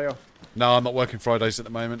got Friday off? No, I'm not working Fridays at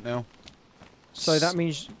the moment now. So that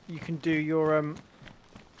means you can do your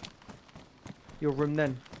room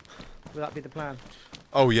then. Will that be the plan?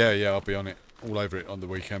 Oh yeah, I'll be on it, all over it on the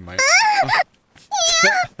weekend, mate.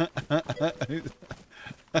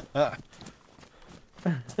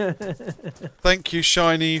 Thank you,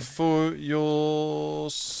 Shiny, for your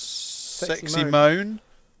sexy moan.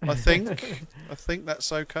 I think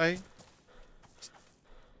that's okay.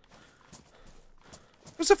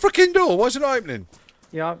 What's the freaking door? Why is it not opening?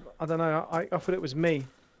 Yeah, I don't know. I thought it was me,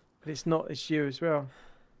 but it's not. It's you as well.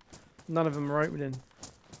 None of them are opening.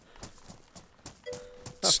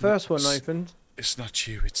 That first one opened. It's not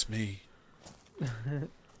you, it's me.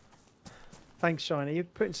 Thanks, Shiny. You're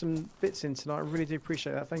putting some bits in tonight. I really do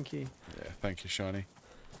appreciate that. Thank you. Yeah, thank you, Shiny.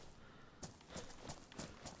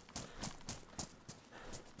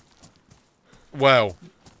 Well.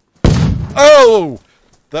 Oh!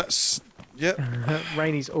 That's... Yep.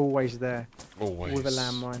 Rainy's always there. Always. With a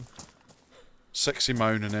landmine. Sexy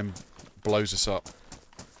moan and then blows us up.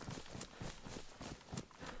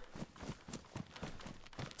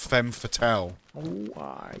 Femme fatale.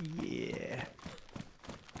 Oh, yeah.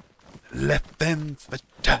 Le femme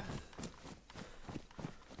fatale.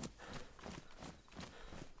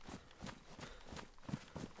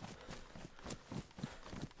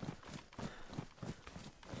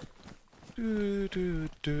 Do do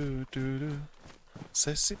do do do.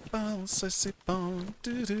 C'est bon,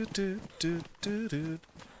 do do do do do do.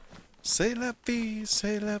 C'est la vie,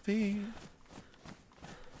 c'est la vie.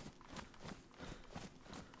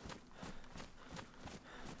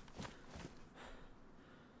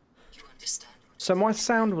 So my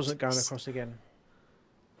sound wasn't going across again.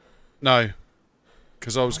 No,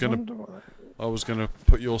 because I was gonna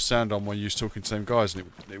put your sound on when you was talking to the same guys,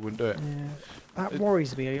 and it wouldn't do it. Yeah, that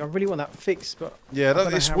worries me. I really want that fixed, but yeah,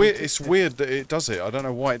 it's weird. It's weird that it does it. I don't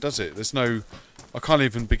know why it does it. There's no, I can't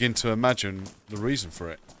even begin to imagine the reason for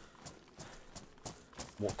it.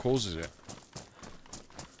 What causes it?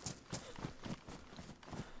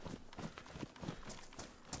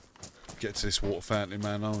 Get to this water fountain,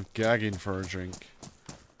 man. I'm gagging for a drink.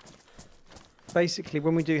 Basically,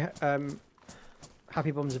 when we do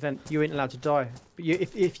Happy Bombs event, you ain't allowed to die. But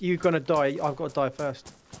if you're gonna die, I've got to die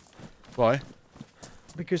first. Why?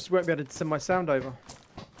 Because you won't be able to send my sound over.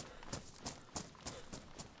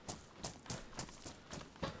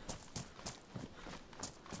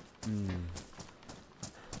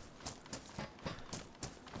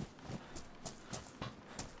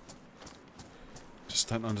 Just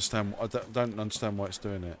don't understand. I don't understand why it's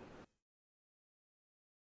doing it.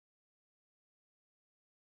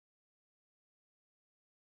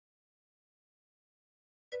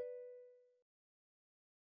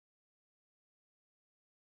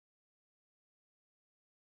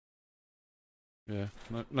 Yeah,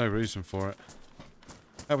 no reason for it.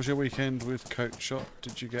 How was your weekend with Coach Shot?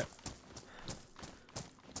 Did you get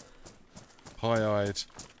pie-eyed?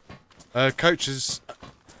 Coach has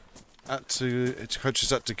had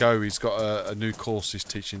to go. He's got a new course he's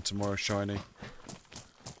teaching tomorrow, Shiny.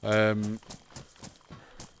 Oh,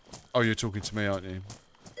 you're talking to me, aren't you?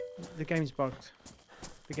 The game's bugged.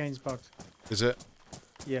 The game's bugged. Is it?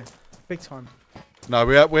 Yeah, big time. No,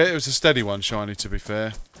 it was a steady one, Shiny, to be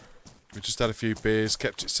fair. We just had a few beers,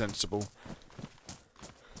 kept it sensible.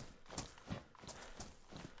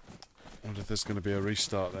 I wonder if there's going to be a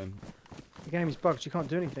restart then. The game is bugged. You can't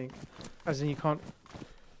do anything. As in, you can't.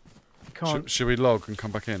 Should we log and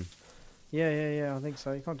come back in? Yeah. I think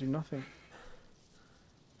so. You can't do nothing.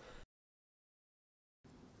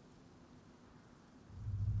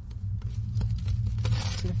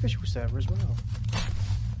 It's an official server as well.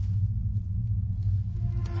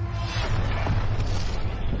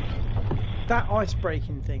 That ice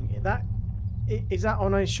breaking thing, is that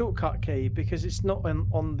on a shortcut key? Because it's not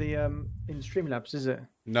on the in Streamlabs, is it?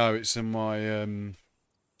 No, it's in my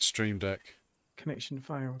Stream Deck. Connection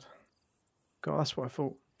failed. God, that's what I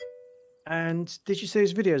thought. And did you see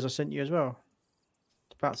those videos I sent you as well?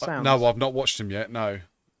 About sounds? No, I've not watched them yet. No, I've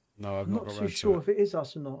I'm not not got too around sure to it. if it is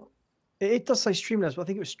us or not. It does say Streamlabs, but I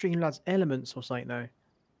think it was Streamlabs Elements or something though.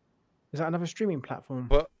 Is that another streaming platform?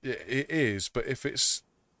 But it is. But if it's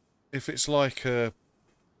like a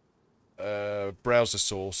browser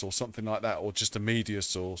source or something like that, or just a media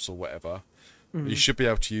source or whatever, you should be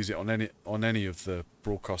able to use it on any of the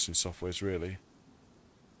broadcasting softwares, really.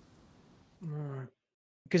 Right.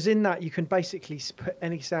 Because in that you can basically put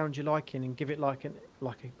any sound you like in and give it like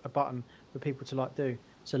a button for people to like do.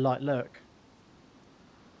 So like lurk.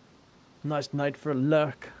 Nice night for a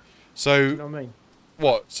lurk. So Do you know what I mean?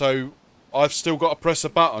 what? So I've still got to press a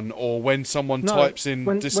button, or when someone types in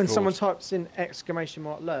Discord? When someone types in !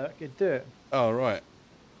 lurk, you'd do it. Oh right.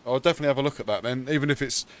 I'll definitely have a look at that then. Even if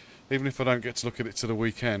I don't get to look at it to the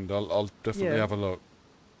weekend, I'll definitely have a look.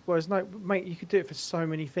 Whereas no, mate, you could do it for so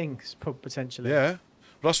many things potentially. Yeah,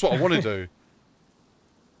 but that's what I want to do.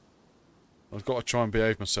 I've got to try and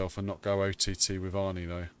behave myself and not go OTT with Arnie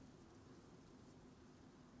though.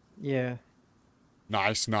 Yeah.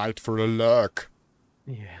 Nice night for a lurk.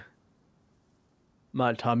 Yeah.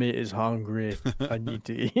 My tummy is hungry. I need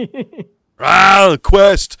to eat.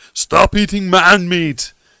 Quest! Stop eating man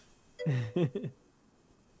meat!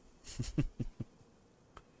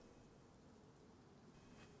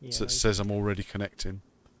 So it says I'm already connecting.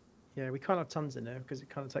 Yeah, we can't have tons in there because it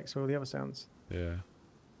kind of takes all the other sounds. Yeah.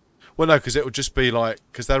 Well, no, because it would just be like,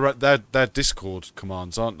 because they're Discord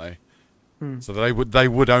commands, aren't they? So they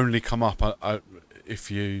would only come up if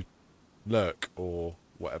you lurk or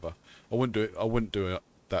whatever. I wouldn't do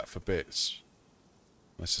that for bits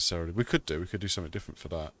necessarily. We could do something different for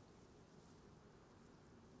that.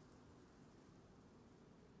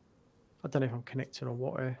 I don't know if I'm connected or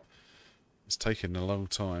what. It's taken a long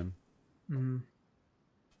time.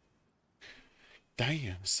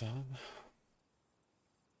 Damn, son.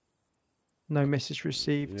 No message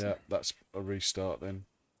received. Yeah, that's a restart then.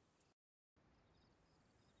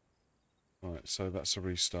 Right, so that's a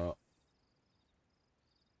restart.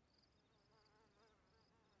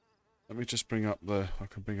 Let me just bring up I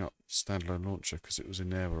can bring up standalone launcher because it was in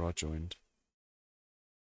there where I joined.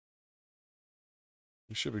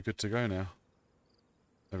 We should be good to go now.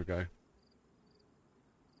 There we go.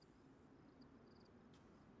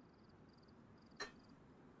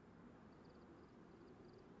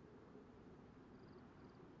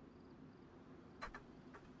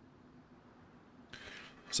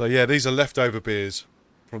 So yeah, these are leftover beers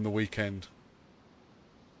from the weekend.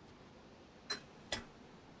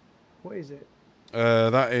 What is it?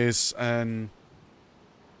 That is an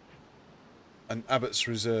Abbott's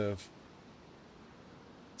Reserve.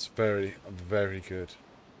 It's very, very good.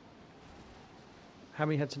 How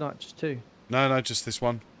many had tonight? Just 2? No, just this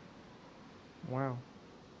one. Wow.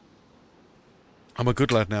 I'm a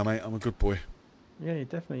good lad now, mate. I'm a good boy. Yeah,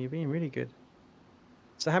 definitely. You're being really good.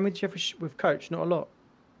 So how many did you have with Coach? Not a lot.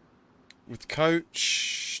 With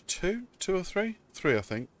Coach, 2 or 3? 3, I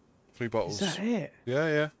think. 3 bottles. Is that it?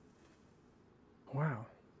 Yeah. Wow.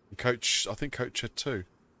 And Coach, I think Coach had 2.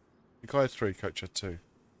 I think I had 3, Coach had 2.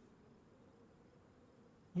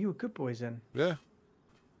 You were good boys then. Yeah.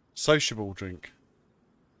 Sociable drink.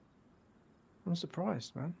 I'm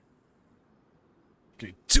surprised, man.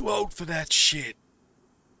 Getting too old for that shit.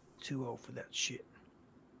 Too old for that shit.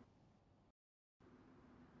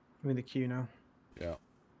 I'm in the queue now. Yeah.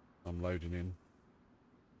 I'm loading in.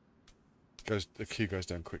 The queue goes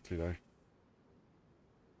down quickly though.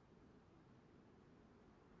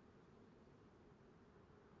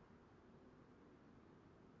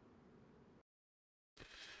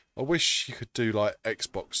 I wish you could do like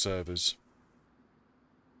Xbox servers.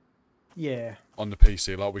 Yeah. On the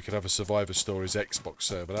PC, like we could have a Survivor Stories Xbox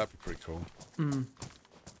server. That'd be pretty cool.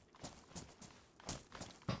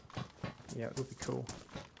 Yeah, it would be cool.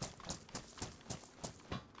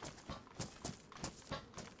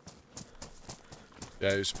 Yeah,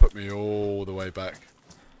 it's put me all the way back.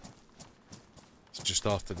 It's just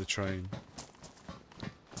after the train.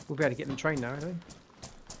 We'll be able to get in the train now, don't we?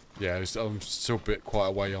 Yeah, I'm still quite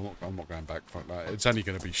away. I'm not going back. Fuck that. It's only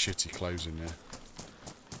going to be shitty clothes in there.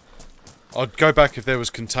 I'd go back if there was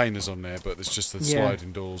containers on there, but there's just the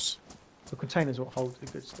sliding doors. The containers what hold the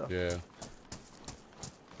good stuff. Yeah.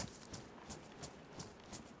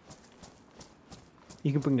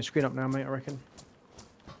 You can bring the screen up now, mate, I reckon.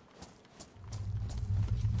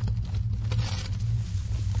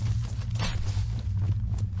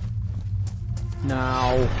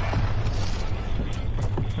 Now.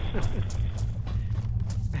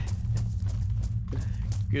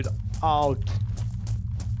 Oh.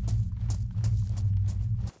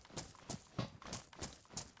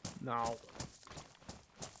 No.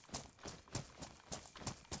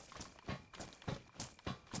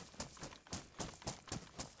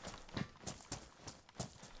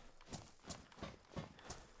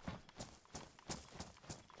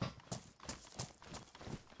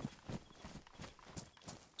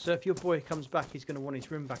 So if your boy comes back, he's going to want his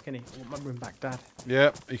room back, innit? I want my room back, Dad. Yeah,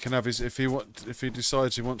 he can have his. If he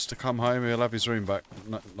decides he wants to come home, he'll have his room back.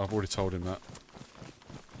 No, I've already told him that.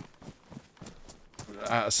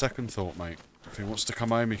 At a second thought, mate. If he wants to come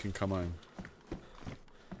home, he can come home.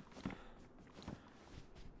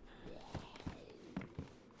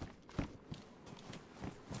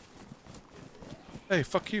 Hey,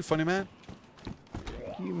 fuck you, funny man.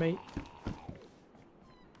 You, mate.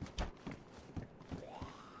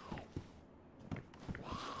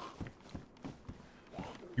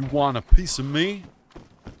 You want a piece of me?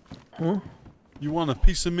 Huh? You want a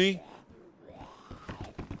piece of me?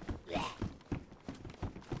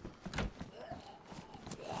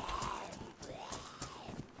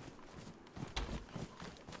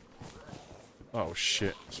 Oh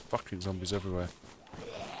shit, there's fucking zombies everywhere.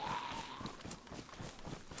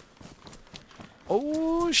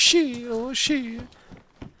 Oh shit, oh shit.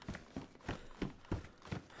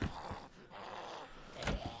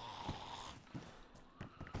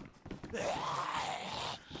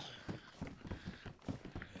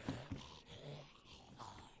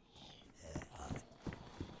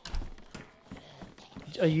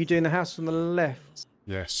 Are you doing the house on the left?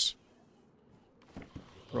 Yes.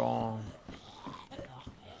 Wrong.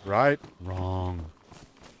 Right? Wrong.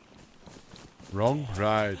 Wrong?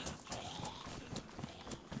 Right.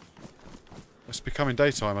 It's becoming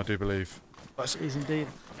daytime, I do believe. It is indeed.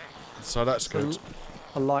 So that's good.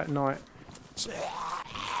 A light night.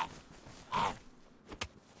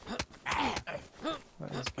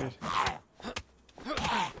 That is good.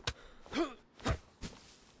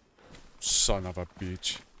 Son of a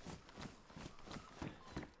bitch.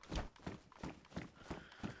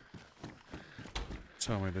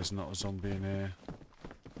 Tell me there's not a zombie in here.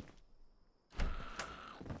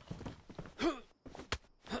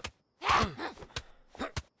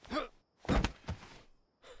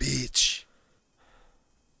 Bitch.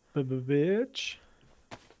 Bitch.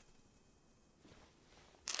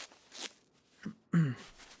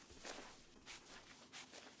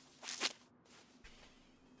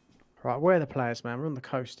 Right, where are the players, man? We're on the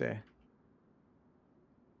coast here.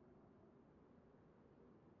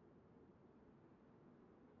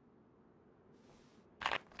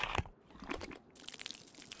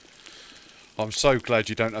 I'm so glad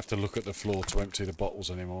you don't have to look at the floor to empty the bottles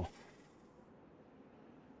anymore.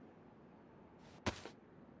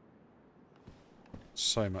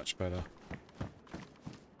 So much better.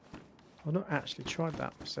 I've not actually tried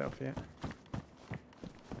that myself yet.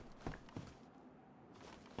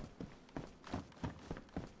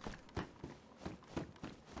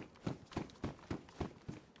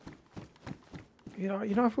 You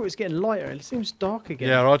know, I thought it was getting lighter. It seems dark again.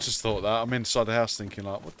 Yeah, I just thought that. I'm inside the house thinking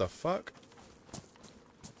like, what the fuck?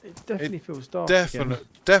 It definitely feels dark.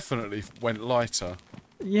 Definitely went lighter.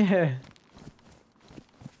 Yeah. Do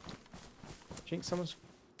you think someone's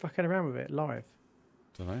fucking around with it live?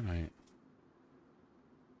 Don't know, mate.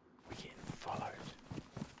 We're getting followed.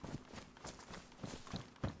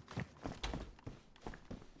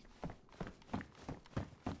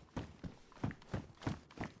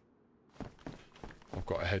 I've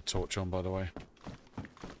got a head torch on, by the way.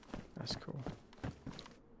 That's cool.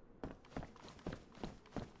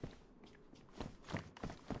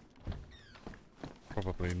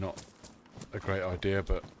 Probably not a great idea,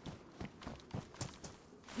 but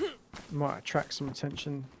Might attract some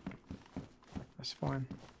attention. That's fine.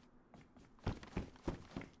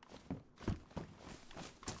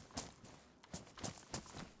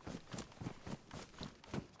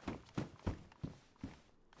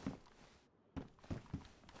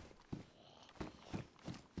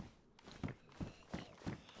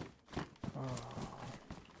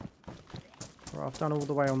 Right, I've done all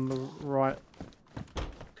the way on the right.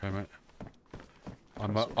 okay, mate.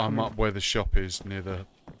 I'm up where the shop is near the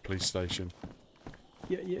police station.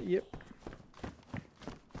 Yep.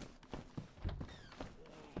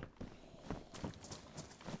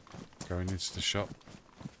 Going into the shop.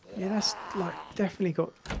 Yeah, that's like definitely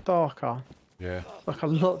got darker. Yeah. Like a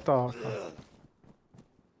lot darker.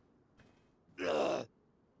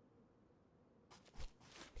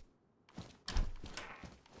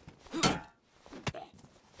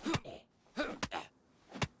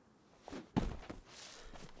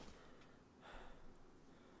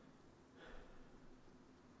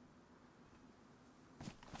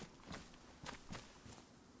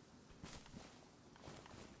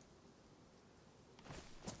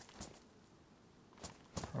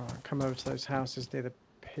 come over to those houses near the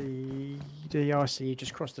PDRC. You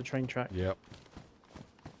just crossed the train track. Yep.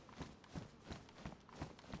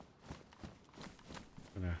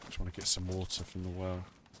 I just want to get some water from the well.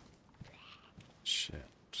 Shit,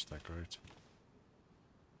 just aggroed.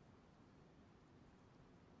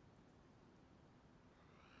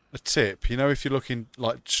 A tip, you know, if you're looking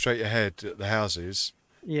like straight ahead at the houses,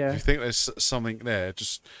 Yeah. if you think there's something there,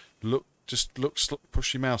 just look,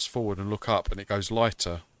 push your mouse forward and look up, and it goes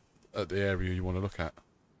lighter at the area you want to look at.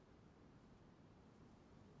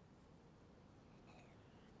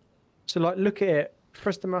 So like, look at it.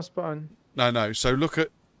 Press the mouse button. No. So look at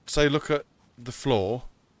the floor.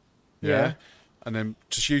 Yeah. And then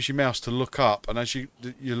just use your mouse to look up, and as you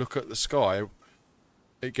look at the sky,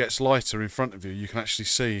 it gets lighter in front of you. You can actually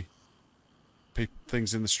see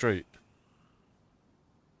things in the street.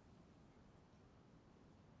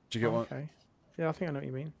 Do you get one? Okay. Yeah, I think I know what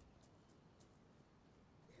you mean.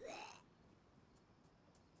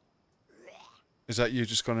 Is that you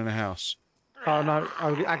just gone in a house? Oh no,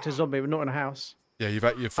 I would act as a zombie, but not in a house. Yeah,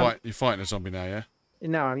 you're fighting a zombie now, yeah?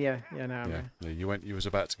 Now I'm now I'm Yeah. there. Yeah, you was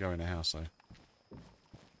about to go in a house though.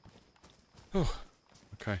 Oh,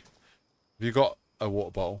 okay. Have you got a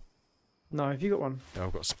water bottle? No, have you got one? Yeah,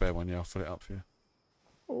 I've got a spare one. Yeah, I'll fill it up for you.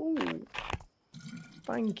 Oh,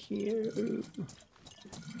 thank you.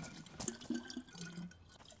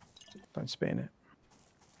 Don't spit in it.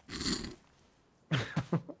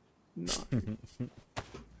 No.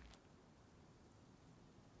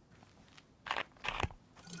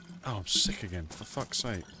 Oh, I'm sick again. For fuck's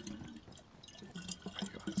sake.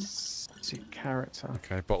 Sick character.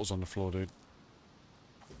 Okay, bottles on the floor, dude.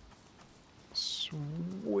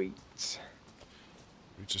 Sweet.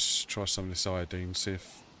 Let me just try some of this iodine, see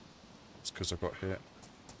if it's because I got hit.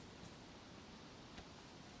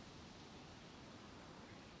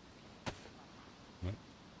 No.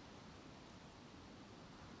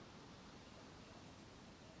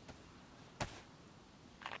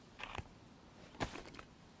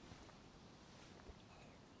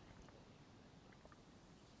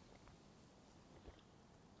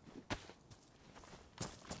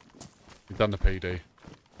 You've done the PD.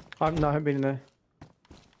 No, I haven't been in there.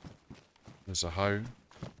 There's a hoe.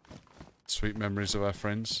 Sweet memories of our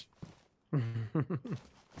friends.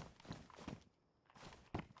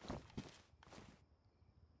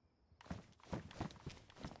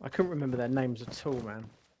 I couldn't remember their names at all, man.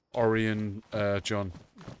 Ori and John.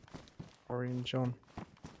 Ori and John.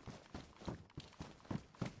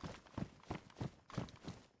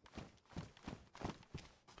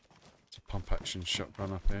 It's a pump action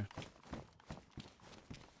shotgun up here.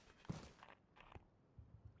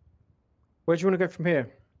 Where do you want to go from here?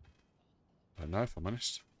 I don't know if I'm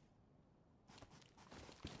honest.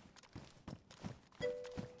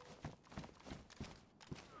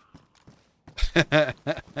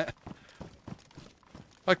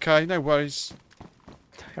 Okay, no worries.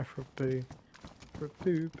 For a boo. For a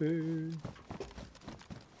boo boo.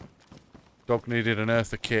 Dog needed an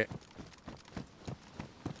earther kit.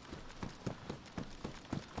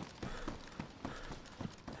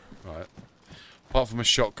 Right. Apart from a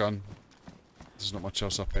shotgun, there's not much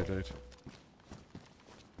else up here, dude.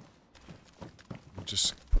 I'll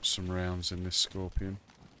just put some rounds in this scorpion.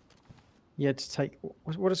 Yeah, to take.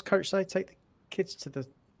 What does Coach say? Take the kids to the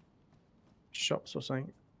shops or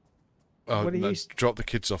something. Oh, What do no, you drop the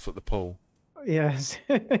kids off at the pool. Yes.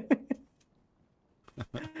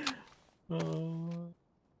 Oh.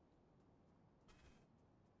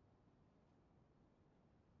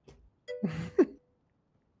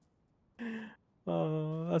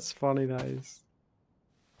 Oh, that's funny, that is.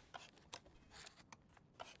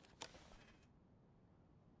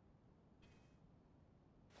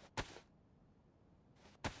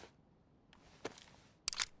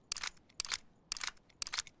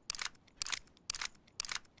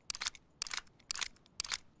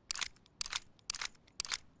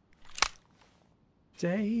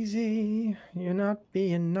 Daisy, you're not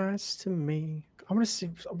being nice to me. I want to see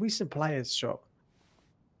recent players shot.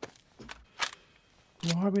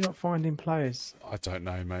 Why are we not finding players? I don't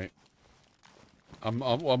know, mate. I'm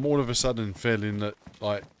all of a sudden feeling that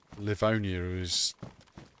like Livonia is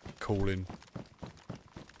calling.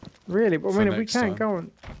 Really? But I For mean, we next can't time. go on.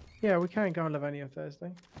 Yeah, we can't go on Livonia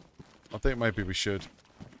Thursday. I think maybe we should.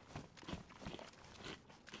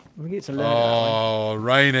 We get to learn. Oh,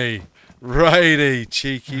 Rainy,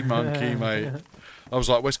 cheeky monkey, mate. I was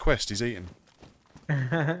like, "Where's Quest? He's eating."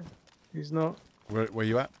 He's not. Where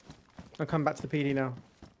you at? I'll come back to the PD now.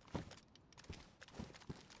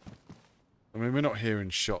 I mean, we're not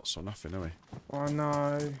hearing shots or nothing, are we? Oh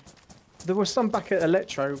no. There was some back at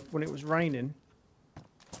Electro when it was raining.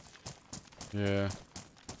 Yeah.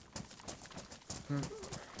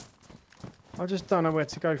 I just don't know where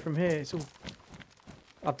to go from here. It's all.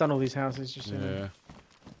 I've done all these houses just. Yeah.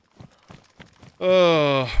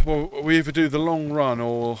 Well, we either do the long run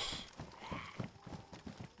or.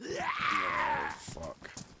 Oh, fuck.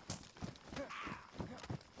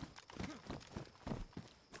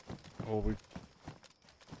 Or we.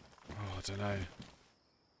 Oh, I don't know.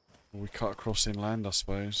 Or we cut across inland, I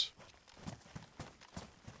suppose.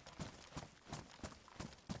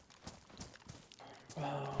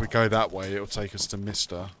 If we go that way, it'll take us to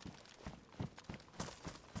Mister.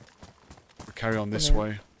 We carry on this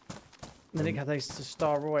way. Then it goes to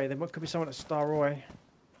Star Roy. There could be someone at Star Roy.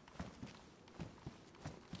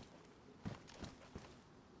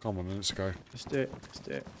 Come on, then, let's go. Let's do it. Let's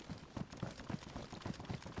do it.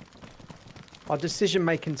 Our decision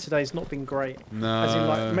making today's not been great. No. As in,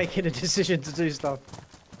 like, making a decision to do stuff.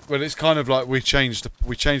 Well, it's kind of like we changed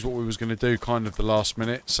what we was going to do kind of the last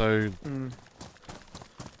minute, so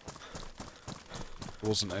there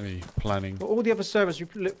wasn't any planning. But all the other servers we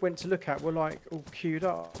went to look at were like all queued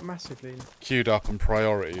up massively. Queued up and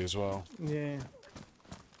priority as well. Yeah.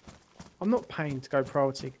 I'm not paying to go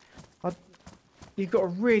priority. You've got to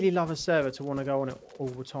really love a server to want to go on it all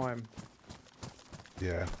the time.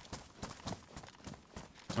 Yeah.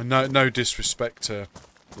 And no disrespect to,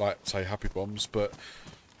 like, say, Happy Bombs, but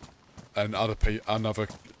and other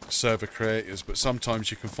server creators, but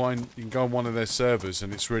sometimes you can go on one of their servers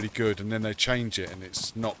and it's really good, and then they change it and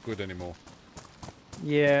it's not good anymore.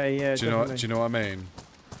 Yeah, yeah. Do you know what I mean?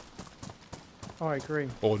 Oh, I agree.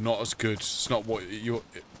 Or not as good. It's not what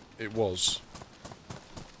it was.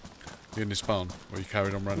 You in this barn, or you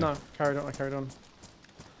carried on running? No, carried on. I carried on.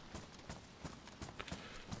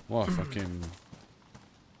 Wow, fucking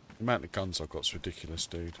the amount of guns I've got's ridiculous,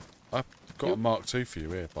 dude. I've got a Mark II for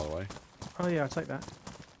you here, by the way. Oh yeah, I'll take that.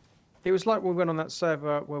 It was like when we went on that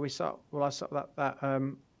server where I set up that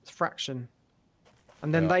fraction,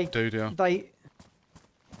 and then yeah, they.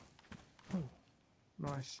 Oh,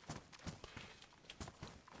 nice.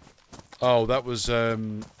 Oh, that was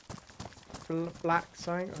Black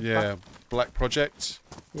something. yeah, Black Project.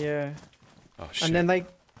 Yeah. Oh shit. And then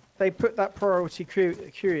they put that priority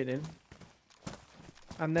queuing in,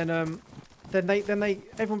 and then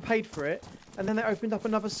everyone paid for it, and then they opened up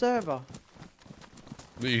another server.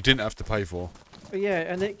 That you didn't have to pay for. Yeah,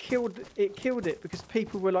 and it killed it because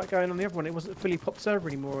people were like going on the other one. It wasn't a fully pop server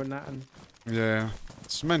anymore, and that and. Yeah,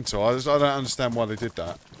 it's mental. I don't understand why they did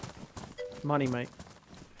that. Money, mate.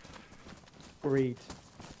 Greed.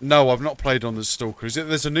 No, I've not played on the Stalker.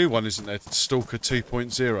 There's a new one, isn't there? Stalker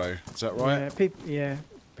 2.0. Is that right? Yeah,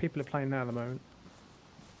 people are playing that at the moment.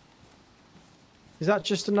 Is that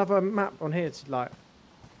just another map on here to like?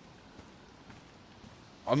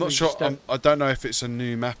 I'm not sure. I don't know if it's a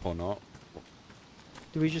new map or not.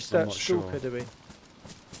 Do we just search Stalker? Do we?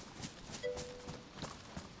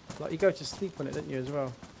 Like you go to sleep on it, didn't you, as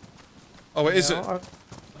well? Oh, it is it? Oh.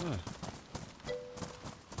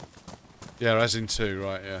 Yeah, as in 2,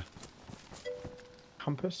 right? Yeah.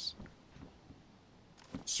 Compass.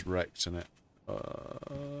 It's wrecked, isn't it?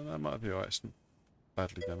 That might be alright. It's not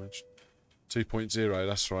badly damaged. 2.0.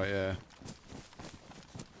 That's right. Yeah.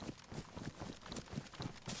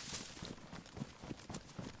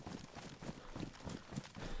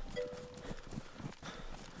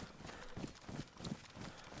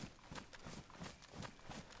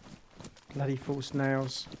 Bloody false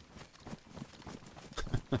nails.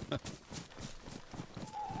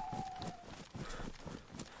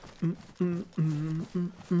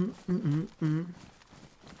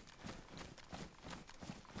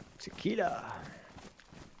 Tequila.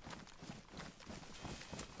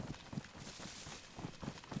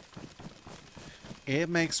 It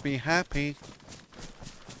makes me happy.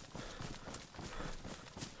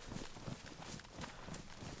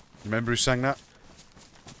 Remember who sang that?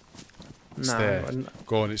 It's there.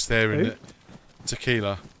 Go on, it's there in it.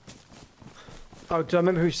 Tequila. Oh, do I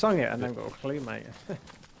remember who sung it? I haven't got a clue, mate.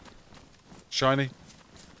 Shiny.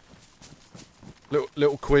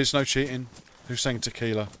 Little quiz, no cheating. Who sang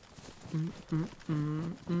Tequila?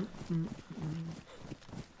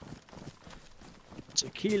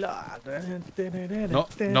 Tequila.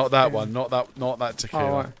 Not that one. Not that tequila.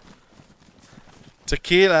 Oh, right.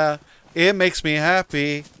 Tequila. It makes me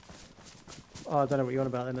happy. Oh, I don't know what you're on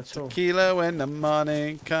about then at all. Tequila when the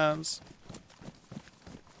morning comes.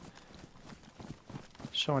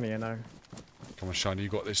 Shiny, I know. Come on, Shiny, you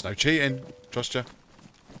got this. No cheating. Trust ya.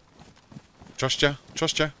 Trust ya.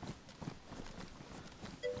 Trust ya.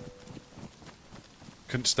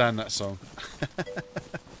 Couldn't stand that song.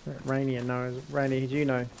 Rainy, I know. Rainy, do you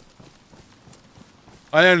know?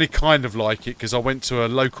 I only kind of like it because I went to a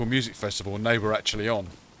local music festival and they were actually on.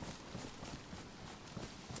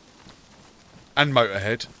 And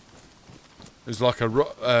Motorhead. It was like a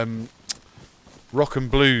rock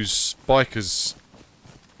and blues bikers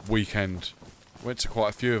weekend. Went to quite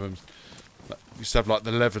a few of them. Used to have like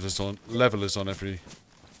the levelers on every.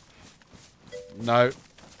 No.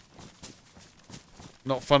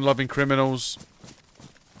 Not fun-loving criminals.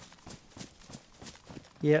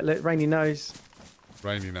 Yeah, look, Rainy knows.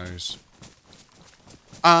 Rainy knows.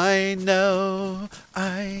 I know,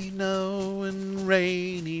 and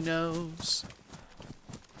Rainy knows.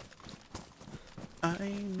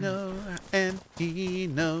 I know, and he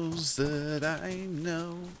knows that I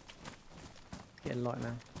know. It's getting light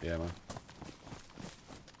now. Yeah, man.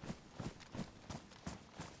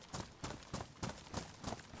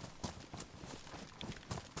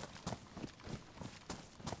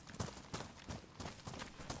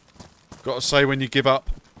 Got to say when you give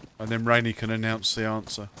up, and then Rainy can announce the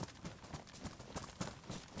answer.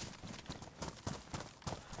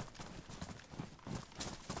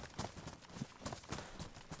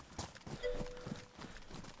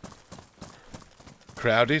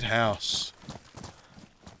 Crowded House.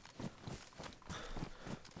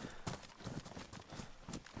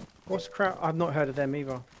 What's crowd? I've not heard of them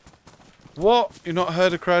either. What? You've not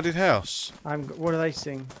heard of Crowded House? What do they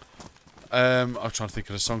sing? I'm trying to think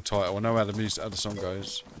of the song title. I know how the song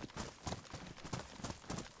goes.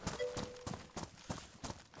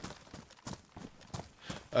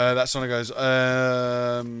 That song goes,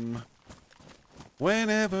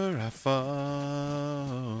 whenever I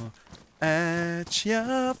fall at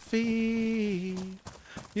your feet,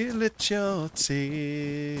 you let your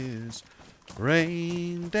tears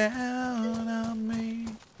rain down on me.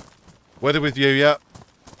 Weather with you, yeah.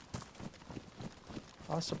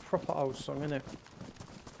 Oh, that's a proper old song, isn't it?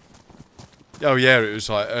 Oh yeah, it was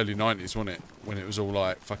like early 90s, wasn't it? When it was all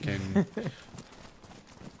like fucking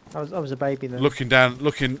I was a baby then. looking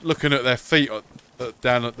at their feet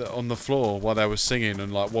down on the floor while they were singing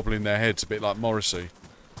and like wobbling their heads a bit like Morrissey.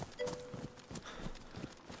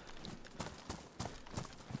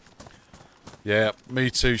 Yeah,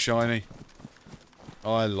 me too, Shiny.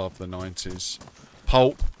 I love the 90s.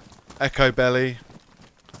 Pulp, Echo Belly,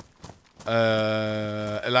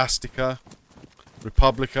 Elastica,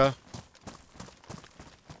 Republica,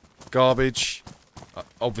 Garbage,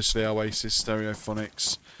 obviously Oasis,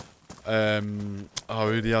 Stereophonics. Who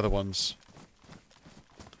are the other ones?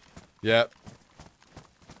 Yeah.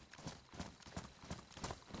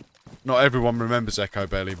 Not everyone remembers Echo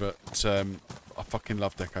Belly, but I fucking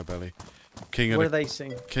loved Echo Belly. What do they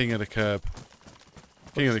sing? King of the Curb.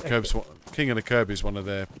 King of the Curb is one of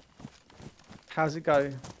their. How's it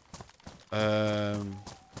go? Oh,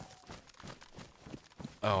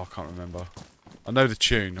 I can't remember. I know the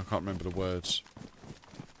tune. I can't remember the words.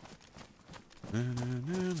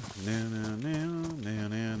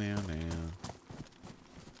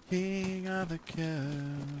 King of the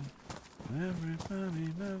Curb. Everybody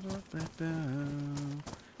knows what they do.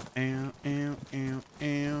 Ow, ow, ow,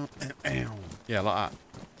 ow, ow, ow. Yeah, like that.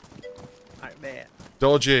 Like that.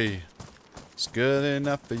 Dodgy. It's good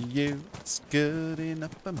enough for you. It's good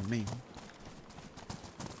enough for me.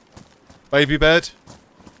 Baby Bed.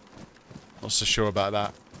 Not so sure about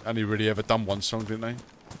that. Only really ever done one song, didn't they?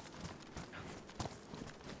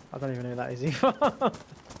 I don't even know who that is either.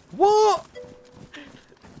 What?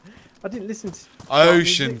 I didn't listen to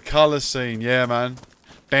Ocean Colour Scene, yeah, man.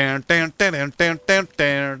 Down, down, down, down, down, down,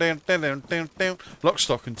 down, down, down, down, down, down. Lock,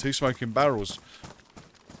 Stock and Two Smoking Barrels.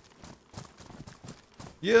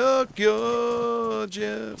 You're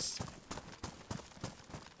gorgeous.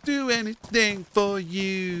 Do anything for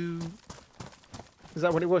you. Is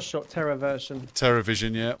that what it was? Shot Terror version.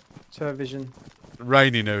 Terrorvision, yeah. Terrorvision.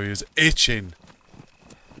 Rainy knew he was itching.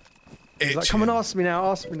 He's like, come and ask me now.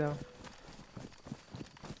 Ask me now.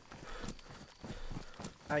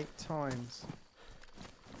 8 times.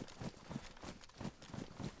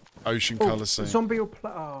 Ocean Colour Scene. Zombie or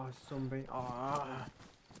zombie. Ah.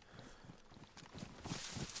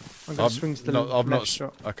 I'm going to swing to the left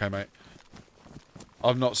shot. Okay, mate.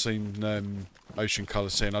 I've not seen Ocean Colour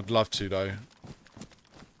Scene. I'd love to, though.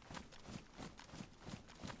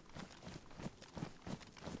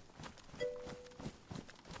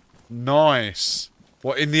 Nice.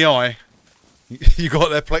 What, in the eye? You got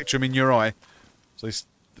their plectrum in your eye. So they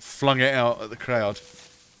flung it out at the crowd.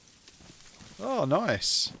 Oh,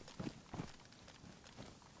 nice.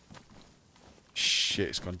 Shit,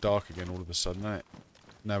 it's gone dark again all of a sudden, hasn't it?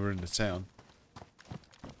 Now we're in the town.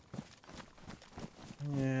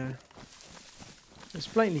 Yeah. It's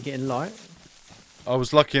blatantly getting light. I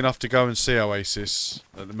was lucky enough to go and see Oasis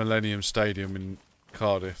at the Millennium Stadium in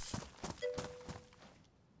Cardiff.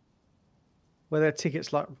 Were their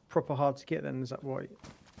tickets like proper hard to get then? Is that why?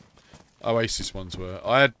 Oasis ones were.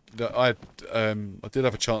 I did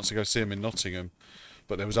have a chance to go see them in Nottingham,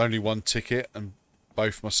 but there was only one ticket, and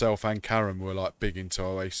both myself and Karen were like big into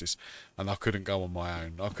Oasis, and I couldn't go on my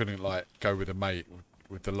own. I couldn't like go with a mate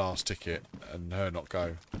with the last ticket and her not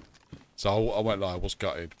go. So I won't lie, I was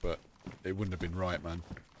gutted, but it wouldn't have been right, man.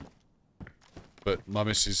 But my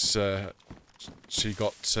missus, she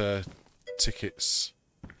got tickets.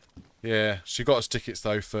 Yeah, she got us tickets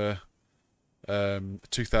though for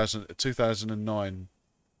 2009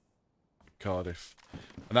 Cardiff,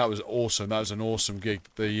 and that was awesome. That was an awesome gig.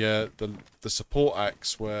 The support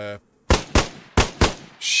acts were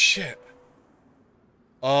shit.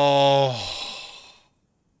 Oh,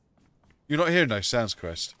 you're not hearing those sounds,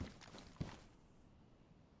 Crest?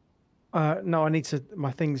 No, I need to.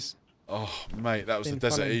 My things. Oh, mate, that was the Been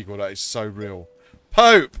Desert funny. Eagle. That is so real.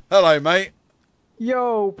 Pope, hello, mate.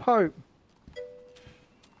 Yo, Pope.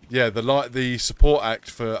 Yeah, the support act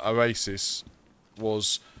for Oasis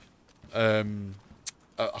was I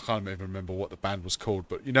can't even remember what the band was called,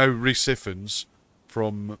 but you know Rhys Ifans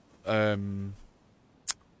from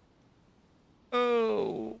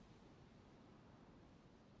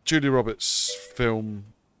Julia Roberts' film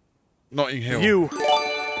Notting Hill. You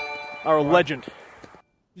are a legend.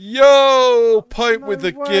 Yo, Pope with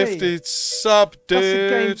the way. gifted sub, dude. That's a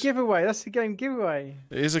game giveaway. That's a game giveaway.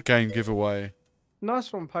 It is a game giveaway.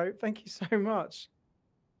 Nice one, Pope. Thank you so much.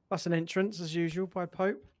 That's an entrance as usual by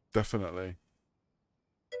Pope. Definitely.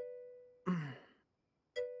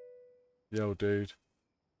 Yo, dude.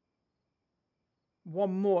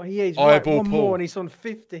 One more. He is Eyeball one Paul. more, and he's on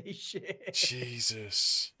 50. Shit.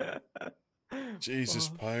 Jesus. Jesus,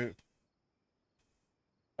 Pope.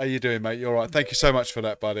 How you doing, mate? You all right? Thank you so much for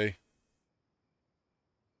that, buddy.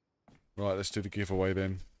 Right, let's do the giveaway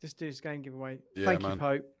then. Just do this game giveaway. Yeah, Thank man. you,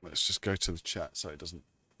 Pope. Let's just go to the chat so it doesn't...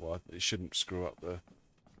 Well, it shouldn't screw up the...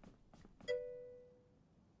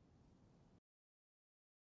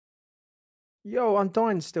 Yo,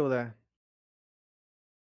 Undyne's still there.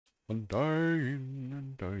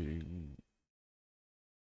 Undying.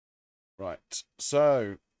 Right,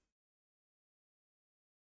 so...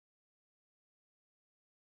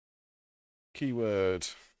 Keyword.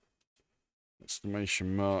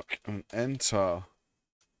 Exclamation mark and enter.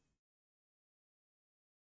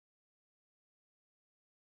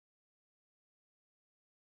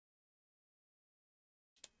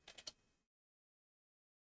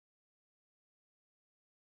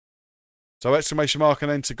 So exclamation mark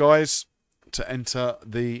and enter, guys, to enter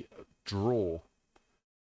the draw.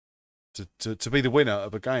 To be the winner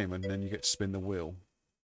of a game, and then you get to spin the wheel.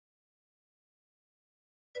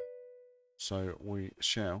 So we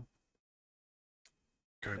shall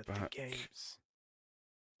go Let back. the games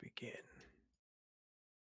begin.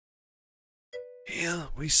 Here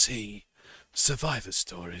we see survivor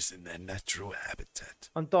stories in their natural habitat.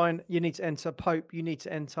 Undyne, you need to enter. Pope, you need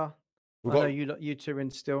to enter. We've I know got, you two are in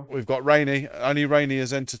still. we've got Rainy. Only Rainy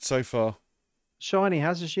has entered so far. Shiny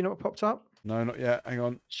has she not popped up? No, not yet. Hang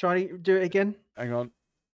on. Shiny, do it again. Hang on.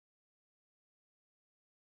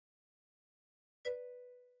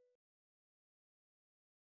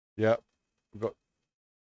 Yep. We've got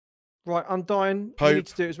Right, Undyne, Pope. you need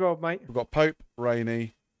to do it as well, mate. We've got Pope,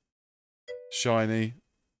 Rainy, Shiny.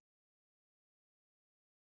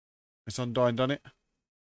 Has Undyne done it?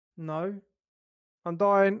 No.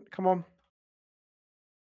 Undyne, come on.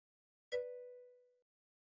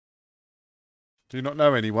 Do you not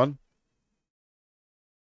know anyone?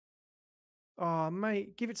 Oh,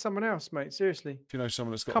 mate, give it to someone else, mate. Seriously. Do you know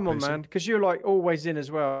someone that's got Come a on, PC? man, because you're like always in as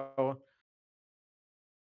well.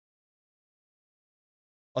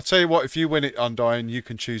 I'll tell you what, if you win it, Undyne, you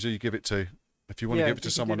can choose who you give it to. If you want to Yeah, give it to you can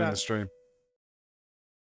do someone in the that. stream.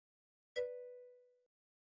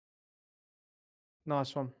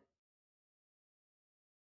 Nice one.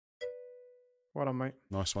 Well done, mate.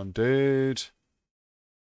 Nice one, dude.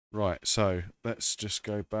 Right, so let's just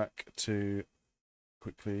go back to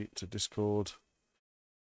quickly to Discord.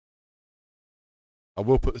 I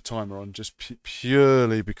will put the timer on just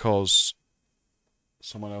purely because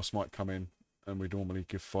someone else might come in, and we normally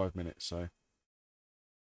give 5 minutes, so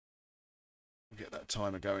we'll get that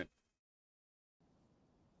timer going.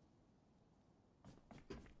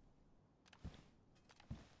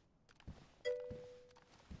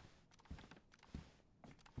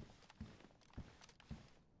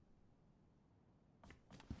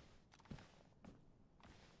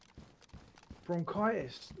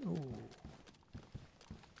 Bronchitis. Ooh.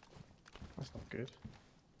 That's not good.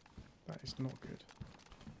 That is not good.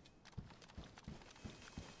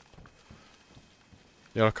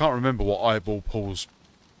 Yeah, I can't remember what eyeball pulls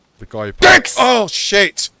the guy who Dicks! Oh,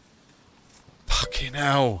 shit! Fucking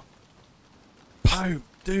hell. Pope,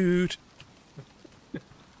 dude.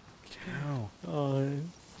 Hell. Oh,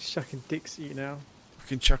 he's chucking dicks at you now.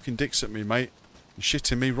 Fucking chucking dicks at me, mate. You're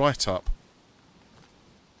shitting me right up.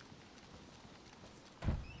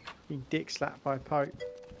 Being dick slapped by Pope.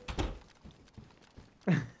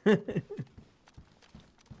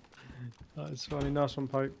 That's funny. Nice one,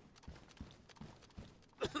 Pope.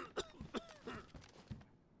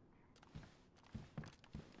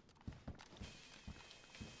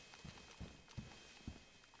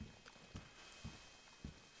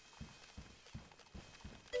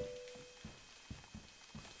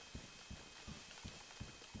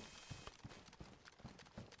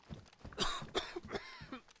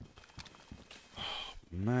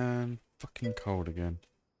 Man, fucking cold again.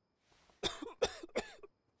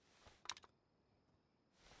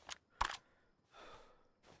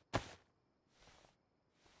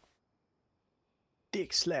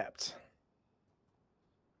 Dick slapped.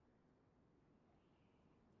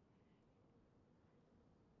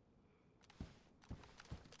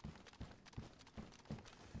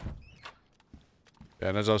 Yeah,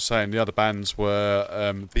 and as I was saying, the other bands were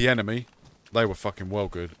The Enemy. They were fucking well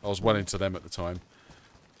good. I was well into them at the time.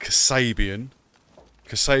 Kasabian.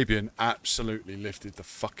 Kasabian absolutely lifted the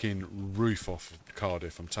fucking roof off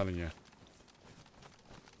Cardiff, I'm telling you.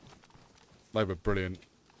 They were brilliant.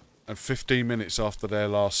 And 15 minutes after their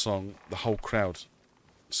last song, the whole crowd,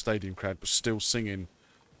 stadium crowd, was still singing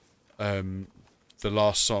the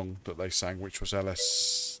last song that they sang, which was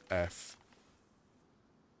LSF.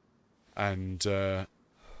 And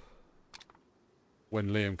when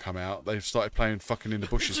Liam come out, they started playing fucking In the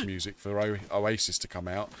Bushes music for Oasis to come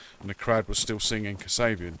out, and the crowd was still singing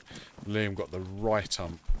Kasabian. Liam got the right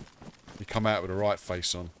hump. He come out with the right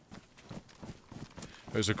face on.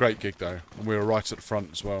 It was a great gig though, and we were right at the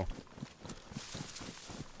front as well.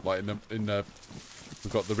 Like in the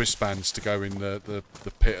we've got the wristbands to go in the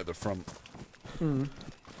pit at the front. Hmm.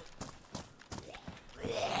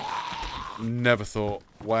 Never thought,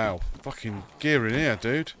 wow, fucking gear in here,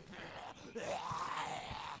 dude.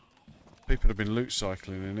 People have been loot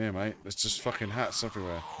cycling in here, mate. There's just fucking hats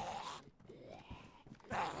everywhere.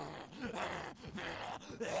 Trying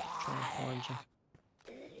to find you.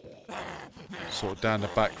 Sort of down the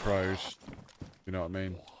back road. You know what I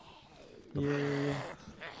mean? Yeah.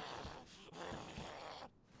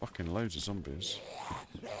 Fucking loads of zombies.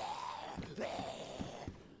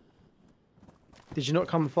 Did you not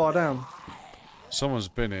come far down? Someone's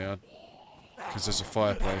been here because there's a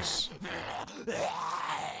fireplace.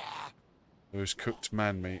 There was cooked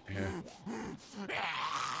man meat here.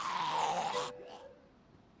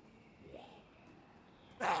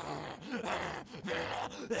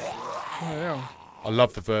 Oh, yeah. I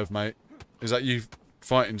love the Verve, mate. Is that you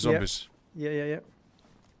fighting zombies? Yeah.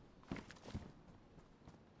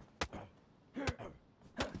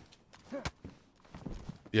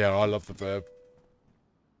 Yeah, I love the Verve.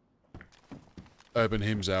 Urban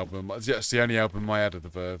Hymns album. That's the only album I had of the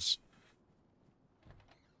Verves.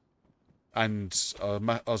 And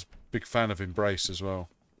I was a big fan of Embrace as well.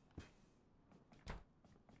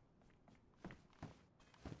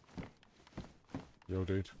 Yo,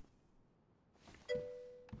 dude.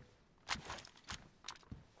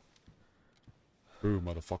 Ooh,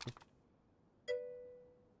 motherfucker.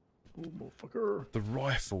 Ooh, motherfucker. The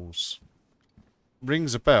rifles.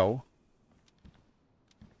 Rings a bell.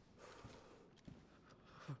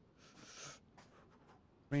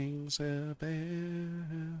 Rings a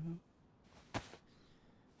bell.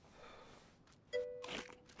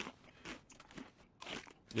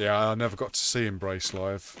 Yeah, I never got to see Embrace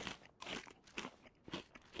live.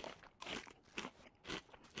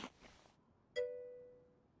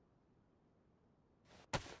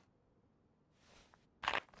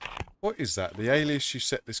 What is that? The alias you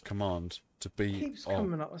set this command to be It keeps on.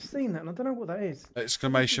 coming up. I've seen that and I don't know what that is.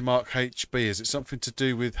 Exclamation mark HB. Is it something to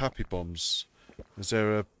do with Happy Bombs? Is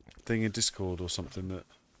there a thing in Discord or something that...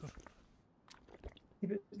 Yeah,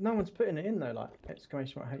 but no one's putting it in though, like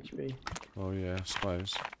exclamation mark HB. Oh yeah, I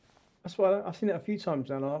suppose. That's why I've seen it a few times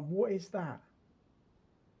now. And I'm like, what is that?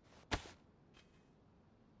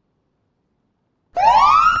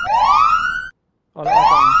 I'll go into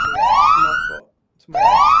Nightbot tomorrow.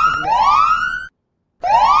 Have a look.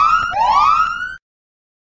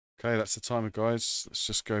 Okay, that's the timer, guys. Let's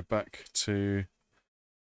just go back to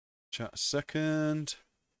chat a second.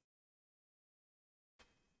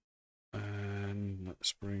 And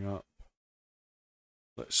let's bring up...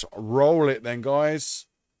 Let's roll it then, guys.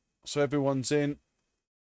 So everyone's in.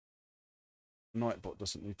 Nightbot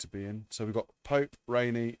doesn't need to be in. So we've got Pope,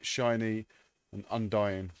 Rainy, Shiny, and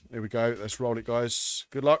Undying. Here we go. Let's roll it, guys.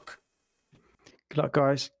 Good luck. Good luck,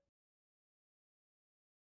 guys.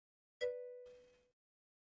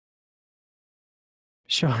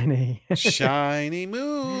 Shiny. Shiny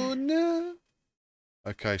moon.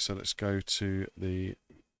 Okay, so let's go to the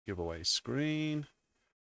giveaway screen.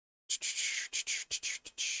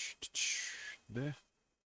 There.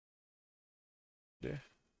 There.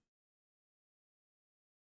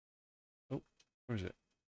 Oh, where is it?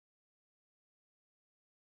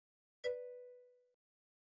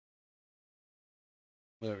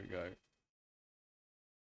 There we go.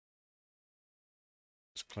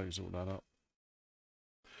 Let's close all that up.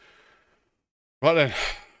 Right then.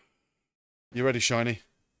 You ready, Shiny?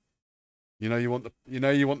 You know you want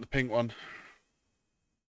the pink one.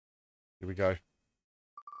 Here we go.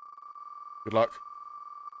 Good luck.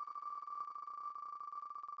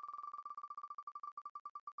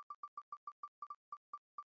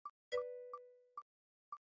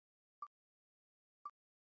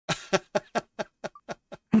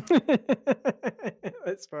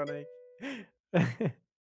 That's funny.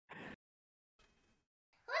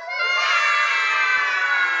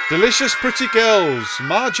 Delicious pretty girls,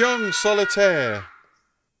 Mahjong Solitaire.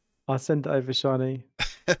 I'll send it over, Shiny.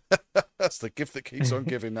 That's the gift that keeps on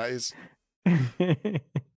giving, that is.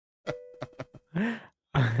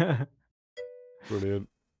 Brilliant.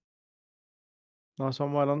 Nice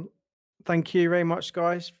one, well done. Thank you very much,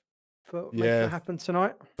 guys, for making it happen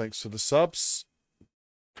tonight. Thanks for the subs.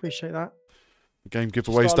 Appreciate that. The game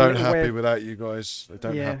giveaways don't happen without you guys. They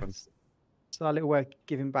don't happen. It's our little way of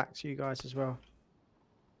giving back to you guys as well.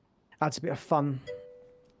 Adds a bit of fun.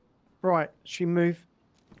 Right, should we move?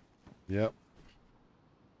 Yep.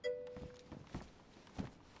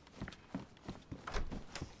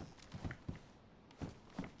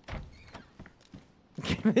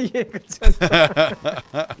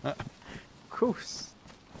 Of course.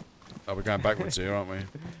 Oh, we're going backwards here, aren't we?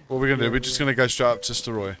 What are we going to do? We're just going to go straight up to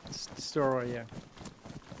Steroy. Steroy, yeah.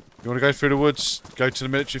 You want to go through the woods, go to the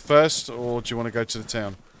military first, or do you want to go to the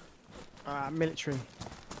town? Military.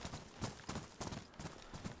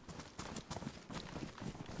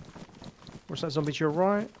 What's that zombie to your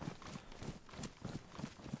right?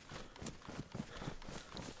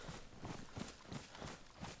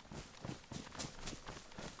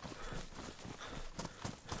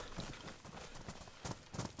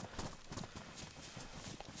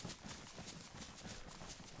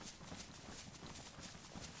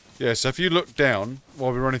 Yeah, so if you look down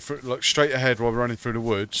while we're running through, look straight ahead while we're running through the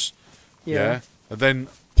woods, yeah, and then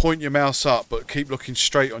point your mouse up, but keep looking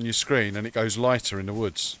straight on your screen, and it goes lighter in the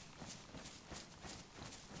woods.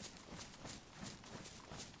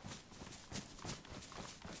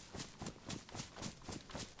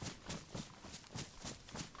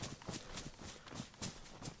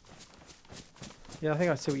 Yeah, I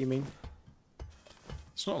think I see what you mean.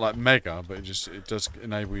 It's not like mega, but it does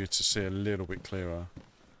enable you to see a little bit clearer.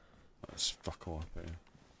 Let's fuck off here.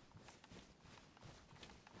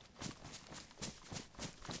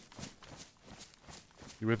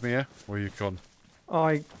 You with me here? Or are you gone?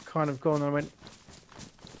 I kind of gone and I went,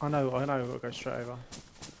 I know, I've got to go straight over.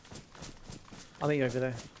 I think you're over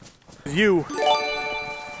there. You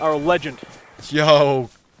are a legend. Yo,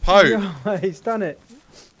 Pope! Yeah, he's done it.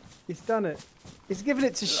 He's done it. He's given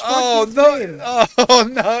it to Shot. Oh no! Oh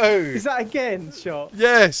no! Is that again, Shot?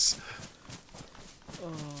 Yes!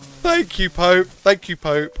 Oh. Thank you, Pope. Thank you,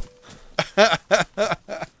 Pope.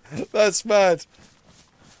 That's mad.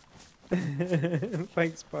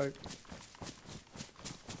 Thanks, Pope.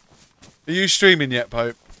 Are you streaming yet,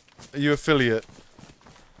 Pope? Are you affiliate?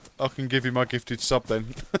 I can give you my gifted sub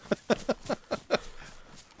then.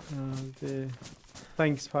 Oh dear.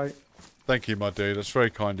 Thanks, Pope. Thank you, my dude. That's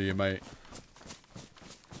very kind of you, mate.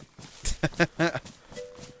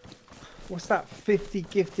 What's that? 50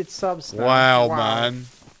 gifted subs now? Wow, man.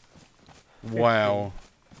 50. Wow.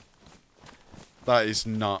 That is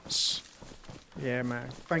nuts. Yeah, man.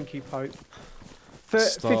 Thank you, Pope.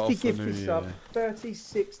 50 gifted subs.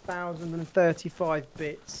 36,035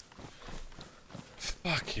 bits.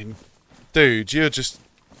 Fucking... Dude, you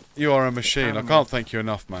are a machine. I can't thank you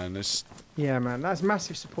enough, man. It's... Yeah, man. That's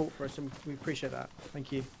massive support for us, and we appreciate that.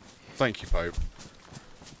 Thank you. Thank you, Pope.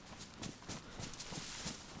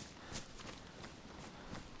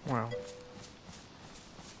 Wow.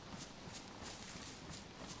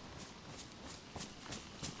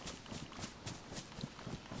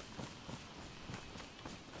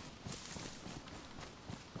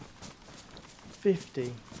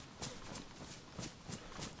 $50.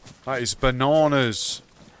 That is bananas.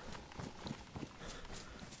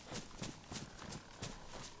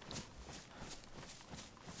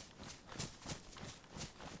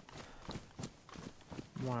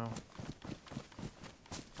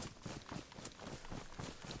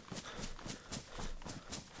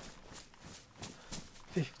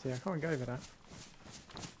 50. I can't go over that.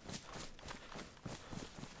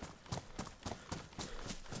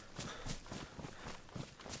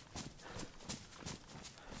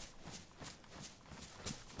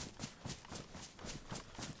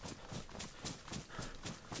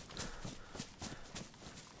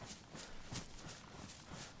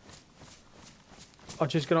 I've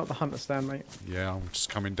just gone up the hunter stand, mate. Yeah, I'm just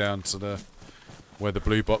coming down to the where the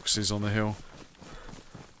blue box is on the hill.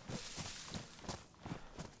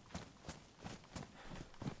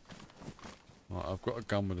 Right, I've got a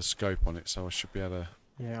gun with a scope on it, so I should be able to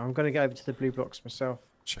Yeah, I'm going to go over to the blue box myself,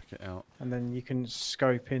 check it out. and then you can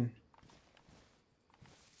scope in.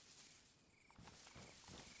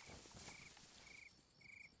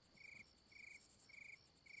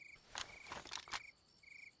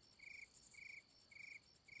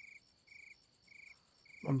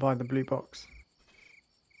 I'm by the blue box.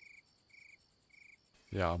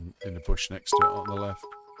 Yeah, I'm in the bush next to it on the left.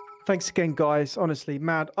 Thanks again, guys. Honestly,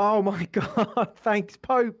 mad. Oh my god. Thanks,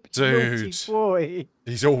 Pope. Dude. Naughty boy.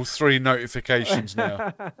 He's all 3 notifications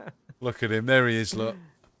now. Look at him. There he is, look.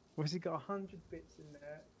 What's he got? 100 bits in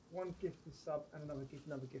there. 1 gifted sub and another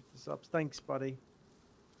gifted subs. Thanks, buddy.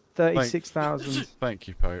 36,000. Thank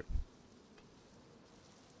you, Pope.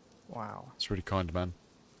 Wow. It's really kind, man.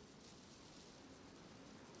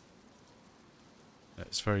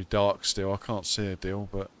 It's very dark still. I can't see a deal,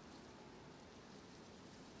 but...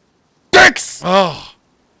 Dicks! Oh!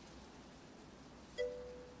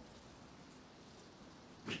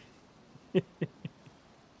 It's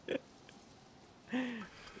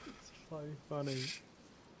so funny.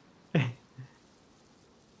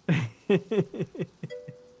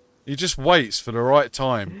 He just waits for the right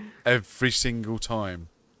time every single time.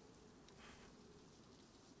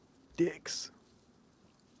 Dicks.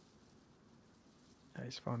 That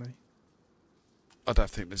is funny. I don't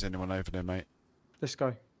think there's anyone over there, mate. Let's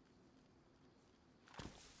go.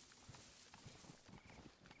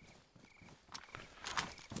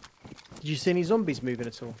 Did you see any zombies moving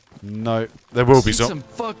at all? No, there will be some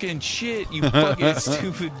fucking shit, you fucking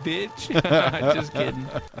stupid bitch. Just kidding.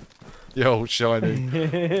 You old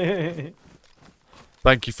shiny.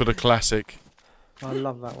 Thank you for the classic. I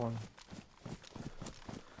love that one.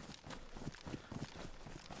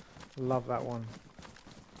 Love that one.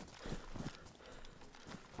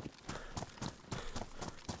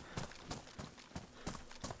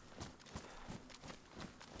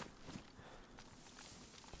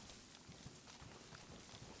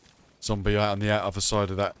 Zombie out on the other side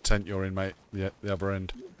of that tent you're in, mate. The other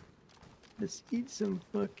end. Let's eat some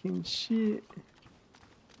fucking shit.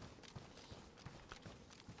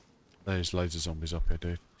 There's loads of zombies up here,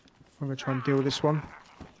 dude. I'm gonna try and deal with this one.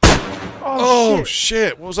 Oh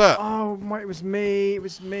shit! What was that? Oh, mate, it was me. It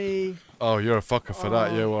was me. Oh, you're a fucker for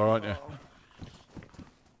that, you are, aren't you?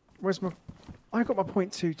 Where's my... I got my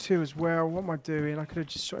 .22 as well. What am I doing? I could have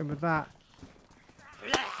just shot him with that.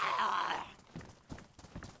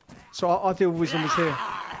 So I'll deal with zombies here.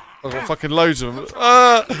 I've got fucking loads of them.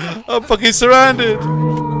 Ah! I'm fucking surrounded!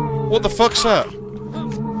 What the fuck's that?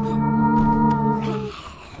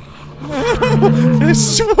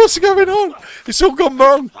 What's going on? It's all gone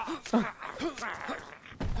wrong.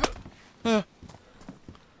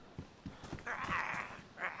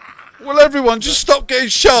 Well, everyone, just stop getting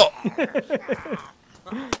shot.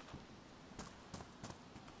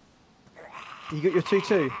 You got your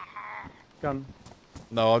 2-2 gun.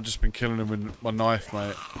 No, I've just been killing them with my knife,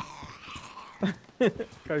 mate.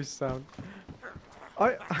 Ghost sound.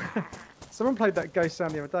 Someone played that ghost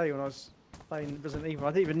sound the other day when I was playing Resident Evil.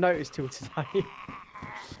 I didn't even notice till today.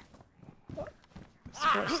 It's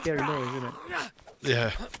quite a scary noise, isn't it?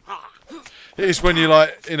 Yeah. It is when you're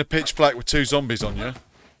like in a pitch black with 2 zombies on you,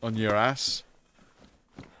 on your ass.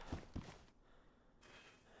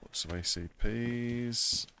 Lots of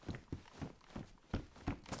ACPs.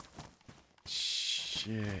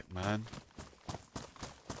 Shit, man.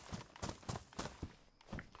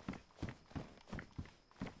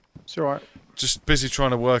 It's alright. Just busy trying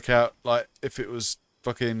to work out, like, if it was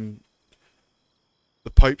fucking the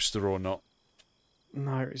Popester or not.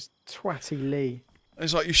 No, it was Twatty Lee.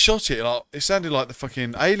 It's like you shot it, like it sounded like the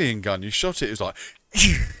fucking alien gun. You shot it, it was like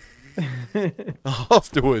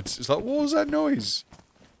afterwards. It's like, what was that noise?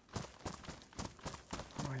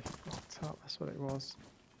 I fucked up. That's what it was.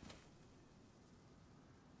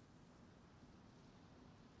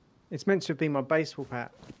 It's meant to have been my baseball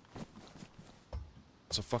bat.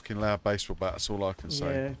 It's a fucking loud baseball bat. That's all I can say.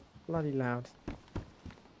 Yeah, bloody loud.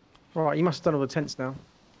 Right, you must have done all the tents now.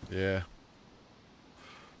 Yeah.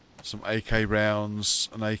 Some AK rounds,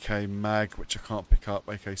 an AK mag, which I can't pick up,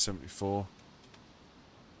 AK-74.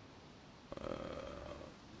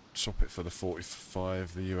 swap it for the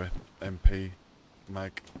 45, the UMP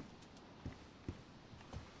mag.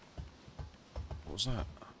 What was that?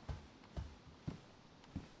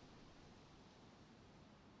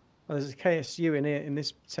 Oh, there's a KSU in here, in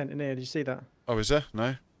this tent in here. Did you see that? Oh, is there?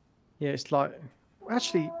 No? Yeah, it's like...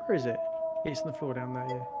 Actually, where is it? Yeah, it's on the floor down there,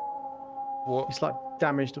 yeah. What? It's like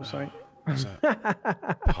damaged or something. What's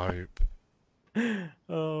that? Pope.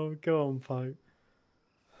 Oh, go on, Pope.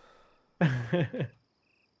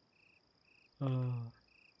 Oh.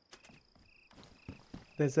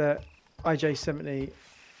 There's a IJ-70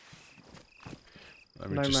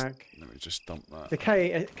 Let me just dump that. The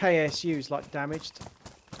KSU is like damaged.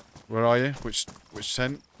 Where are you? Which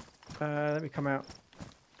tent? Let me come out.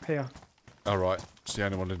 Here. Oh, right. It's the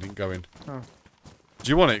only one that didn't go in. Oh. Do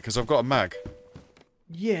you want it? Because I've got a mag.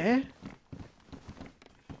 Yeah.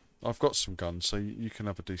 I've got some guns, so you can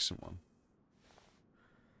have a decent one.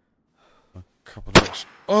 A couple of...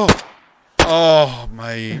 Oh! Oh,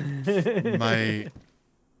 mate. Mate.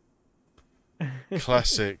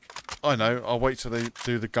 Classic. I know. I'll wait till they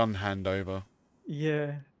do the gun handover.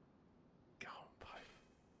 Yeah. Go on, Pope.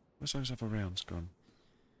 Where's those other rounds gone?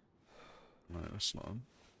 No, that's not them.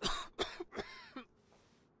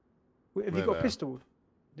 Have you got a pistol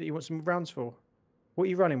that you want some rounds for? What are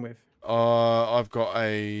you running with? I've got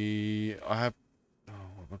a... I have... Oh,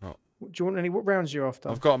 what have I got? Do you want any... What rounds are you after?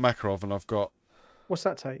 I've got a Makarov and I've got... What's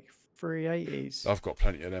that take? 380s? I've got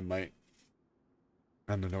plenty of them, mate.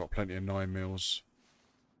 And then I've got plenty of 9mm.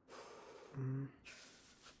 Mm.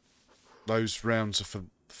 Those rounds are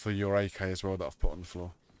for your AK as well that I've put on the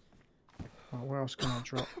floor. Oh, where else can I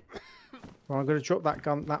drop? Well, I'm going to drop that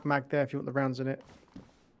gun, that mag there if you want the rounds in it.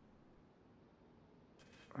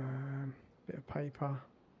 Bit of paper.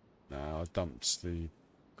 No, I dumped the...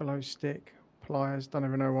 Glow stick. Pliers. Don't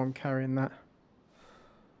even know why I'm carrying that.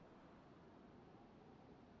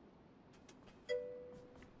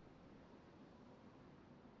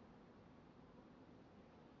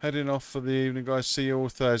 Heading off for the evening, guys. See you all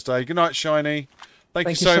Thursday. Good night, Shiny. Thank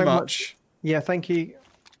you so much. Yeah, thank you.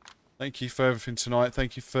 Thank you for everything tonight.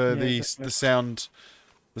 Thank you for the sound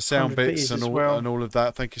bits and all of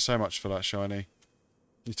that. Thank you so much for that, Shiny.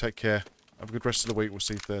 You take care. Have a good rest of the week. We'll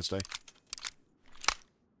see you Thursday.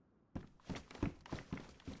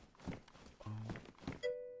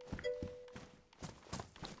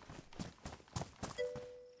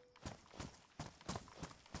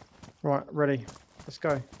 Right, ready. Let's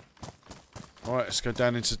go. All right, let's go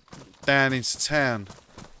down into town.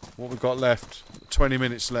 What we got left? 20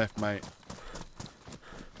 minutes left, mate.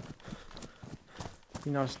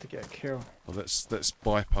 Be nice to get a kill. Well, let's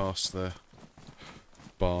bypass the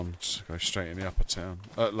barn. Just go straight in the upper town,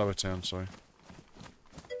 lower town. Sorry.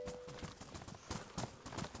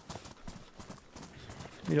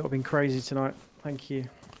 You lot have been crazy tonight. Thank you.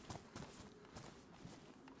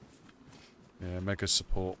 Yeah, mega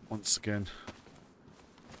support once again.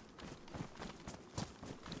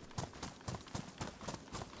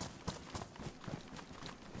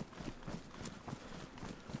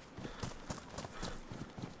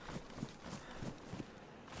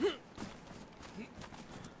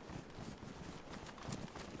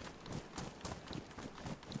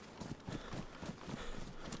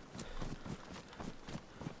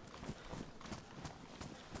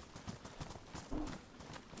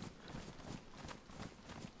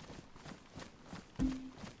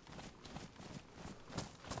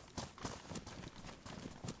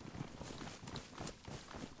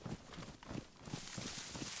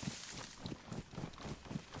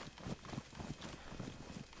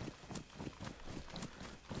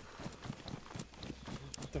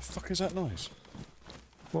 The fuck is that noise?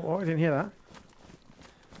 What? I didn't hear that.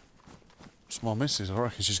 It's my missus. I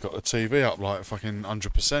reckon she's got the TV up like fucking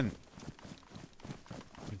 100%.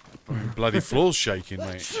 Bloody floor's shaking,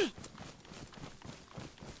 mate.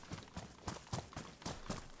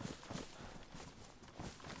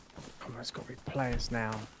 Come on, it's got to be players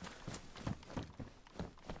now.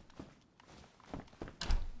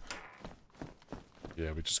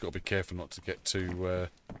 Yeah, we just got to be careful not to get too...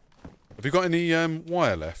 Have you got any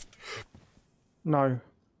wire left? No.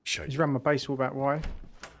 Show He's you. ran my baseball bat. Why?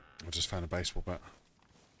 I just found a baseball bat.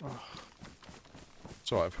 Oh.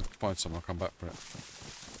 It's alright, if we can find some, I'll come back for it.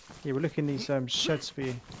 Yeah, we're looking these sheds for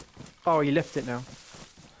you. Oh, you left it now.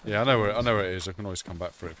 Yeah, I know where it is. I can always come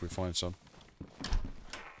back for it if we find some.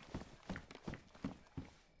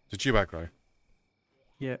 Did you aggro?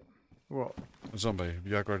 Yeah. What? A zombie? Have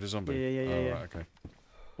you aggroed a zombie? Yeah. Oh, right, okay.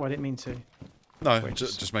 Well, I didn't mean to. No, Wait,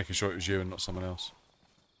 just making sure it was you and not someone else.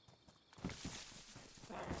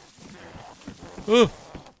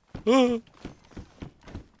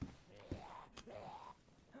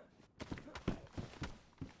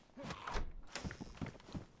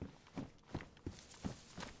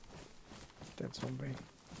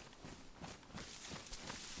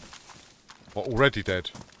 What, already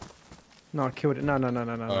dead? No, I killed it. No. Oh,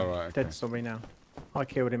 right, okay. Dead zombie now. I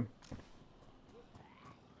killed him.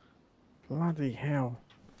 Bloody hell.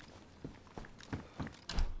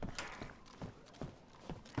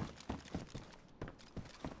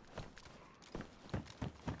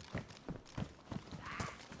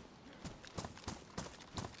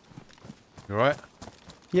 You alright?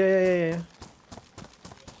 Yeah.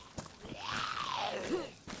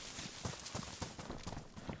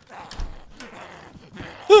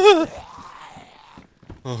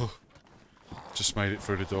 Oh, just made it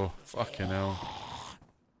through the door. Fucking hell.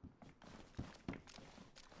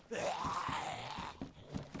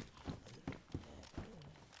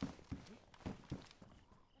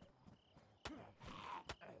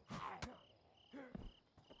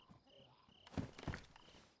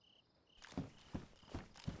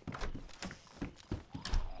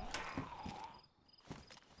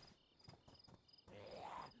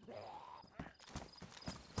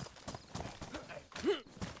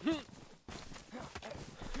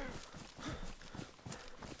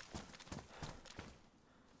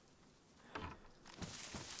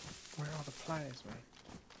 Where are the players, man?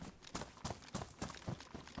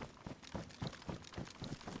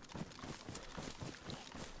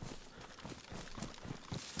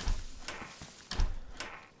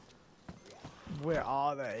 Where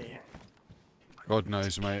are they? God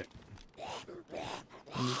knows, mate.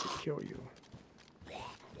 I need to kill you.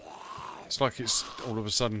 It's like it's all of a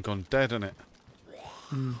sudden gone dead, isn't it?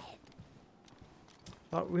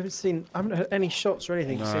 Like, we haven't heard any shots or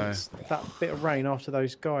anything No. since that bit of rain after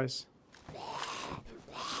those guys.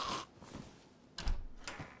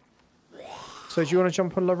 So do you want to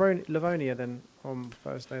jump on Livonia then on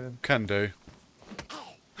Thursday then? Can do.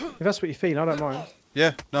 If that's what you feel, I don't mind.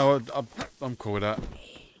 Yeah, no, I'm cool with that.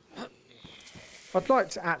 I'd like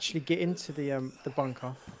to actually get into the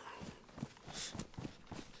bunker.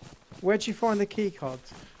 Where'd you find the key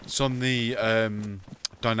cards? It's on the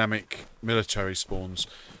dynamic military spawns.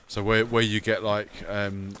 So where you get like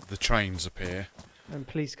the trains appear. And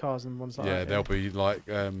police cars and ones like Yeah, that. there'll be like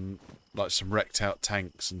some wrecked out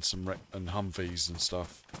tanks and and Humvees and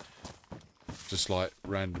stuff. Just like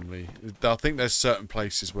randomly. I think there's certain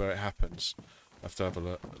places where it happens. I have to have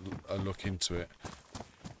a look into it.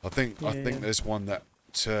 I think there's one that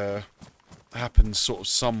happens sort of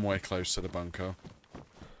somewhere close to the bunker.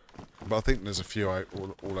 But I think there's a few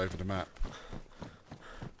all over the map.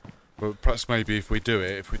 But perhaps maybe if we do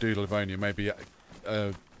Livonia, maybe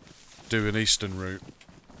do an eastern route.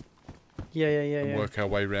 Yeah. And work our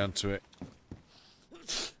way round to it.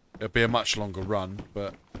 It'll be a much longer run,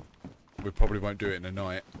 but we probably won't do it in a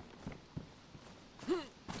night.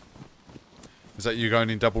 Is that you going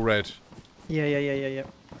in double red? Yeah.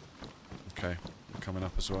 Okay, coming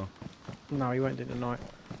up as well. No, he won't do it tonight.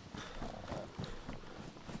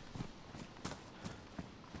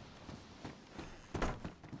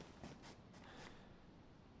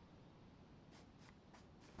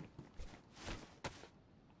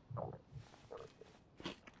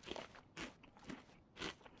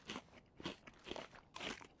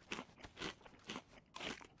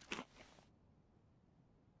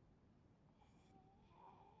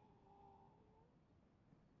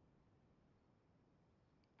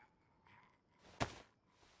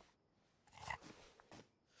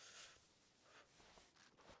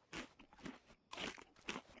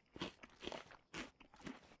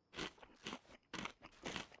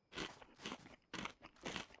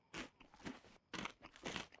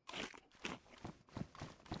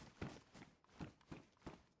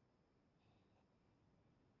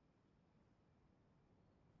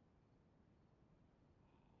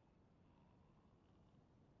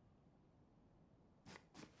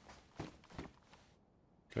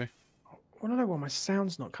 Okay. I don't know why my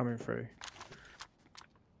sound's not coming through.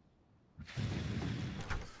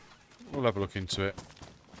 We'll have a look into it.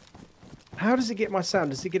 How does it get my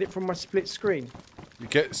sound? Does it get it from my split screen?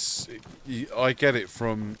 I get it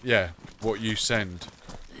from what you send.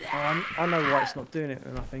 Oh, I know why it's not doing it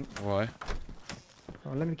then, I think. Why?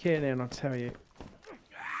 Oh, let me get in there and I'll tell you.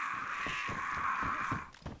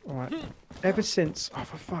 Alright. Ever since... Oh,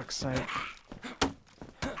 for fuck's sake.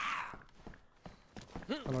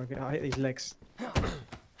 I hit these legs.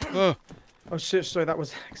 Oh, sorry, that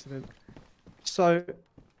was an accident. So,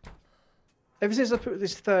 ever since I put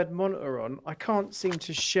this third monitor on, I can't seem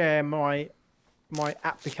to share my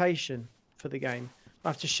application for the game. I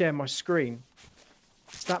have to share my screen.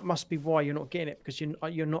 So that must be why you're not getting it, because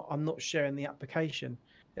I'm not sharing the application,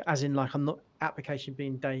 as in like I'm not application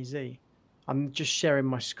being DayZ. I'm just sharing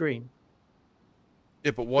my screen.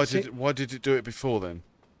 yeah, but why did it do it before then?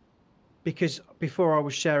 because before I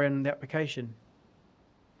was sharing the application.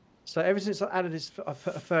 So ever since I added this, I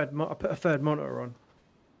put a third monitor on.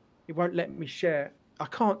 It won't let me share. I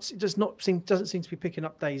can't. It doesn't seem to be picking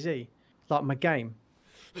up DayZ, like my game.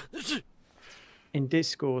 In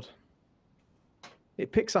Discord,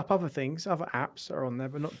 it picks up other things, other apps that are on there,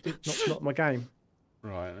 but not my game.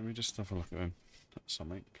 Right, let me just have a look at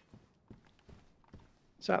something.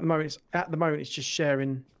 So at the moment it's just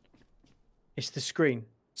sharing. It's the screen.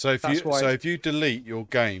 So if you delete your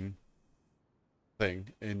game thing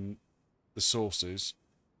in the sources,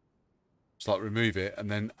 it's like remove it and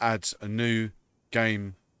then add a new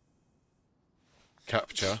game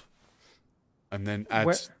capture, and then add.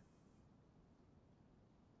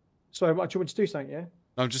 Sorry, what do you want to do something? Yeah.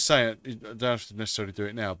 I'm just saying, you don't have to necessarily do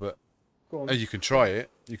it now, but Go on. you can try it.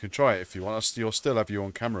 You can try it if you want. You'll still have you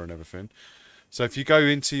on camera and everything. So if you go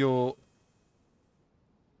into your...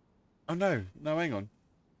 Oh no, hang on.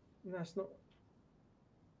 No, it's not.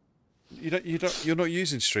 You're not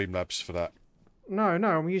using Streamlabs for that. No,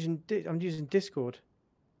 I'm using Discord.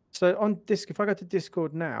 So on if I go to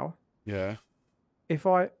Discord now, Yeah. if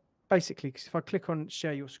I click on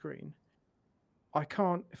share your screen, I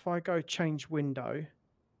can't. If I go change window,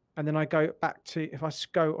 and then I go back to, if I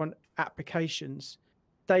go on applications,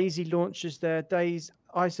 Daisy launches there.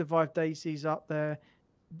 I Survive Daisy's up there.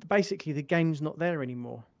 Basically, the game's not there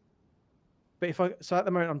anymore. But so at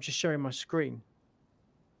the moment, I'm just sharing my screen.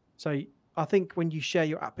 So I think when you share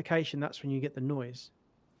your application, that's when you get the noise.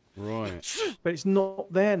 Right. But it's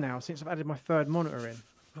not there now since I've added my third monitor in.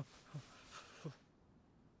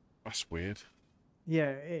 That's weird. Yeah,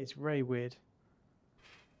 it is very weird.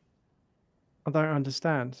 I don't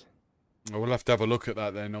understand. We'll have to have a look at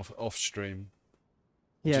that then off stream.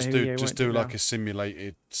 Yeah, just do like a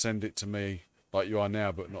simulated, send it to me like you are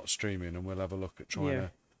now, but not streaming, and we'll have a look at trying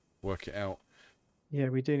to work it out. Yeah,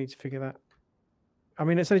 we do need to figure that. I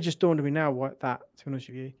mean, it's only just dawned on me now what that, to be honest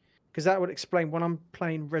with you, because that would explain when I'm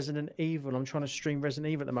playing Resident Evil. I'm trying to stream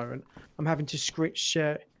Resident Evil at the moment. I'm having to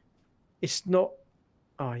share. It's not.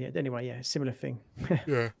 Oh yeah. Anyway, yeah, similar thing.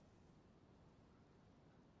 Yeah.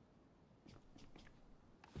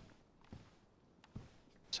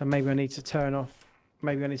 So maybe I need to turn off.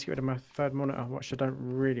 Maybe I need to get rid of my third monitor, which I don't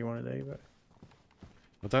really want to do. But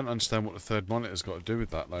I don't understand what the third monitor's got to do with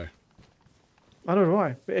that, though. I don't know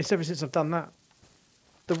why, but it's ever since I've done that.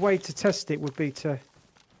 The way to test it would be to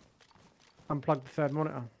unplug the third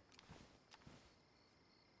monitor.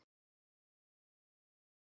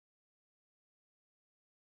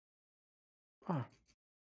 Oh.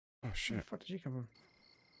 Oh, shit. Where the fuck did you come from?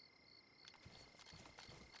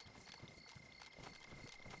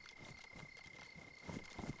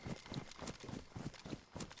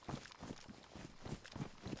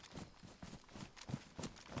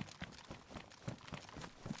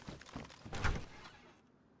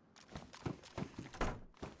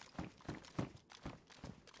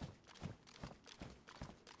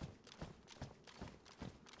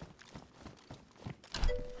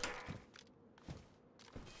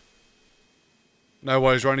 No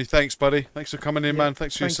worries, Ronnie. Thanks, buddy. Thanks for coming in, man.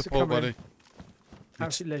 Thanks for your support, buddy.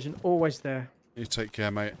 Absolute legend. Always there. You take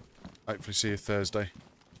care, mate. Hopefully see you Thursday.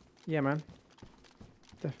 Yeah, man.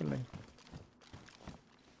 Definitely.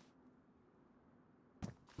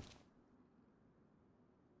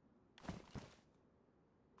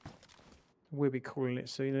 We'll be calling it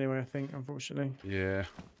soon anyway, I think, unfortunately. Yeah.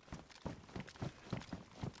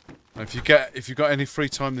 If you got any free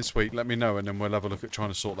time this week, let me know, and then we'll have a look at trying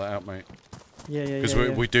to sort that out, mate. Yeah. Because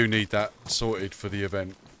we do need that sorted for the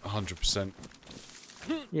event, 100%.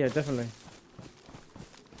 Yeah, definitely.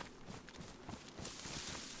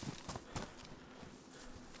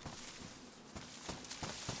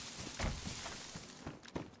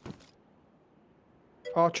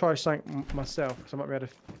 I'll try something myself, because I might be able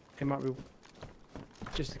to. It might be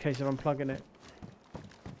just a case of unplugging it.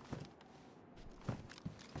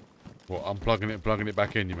 What, unplugging it and plugging it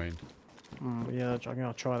back in, you mean? Yeah, I think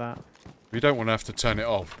I'll try that. You don't want to have to turn it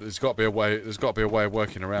off. There's got to be a way. There's got to be a way of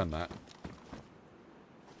working around that.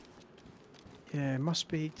 Yeah, it must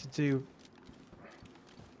be to do.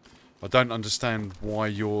 I don't understand why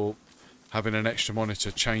you're having an extra monitor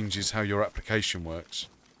changes how your application works.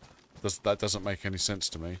 That doesn't make any sense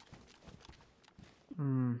to me.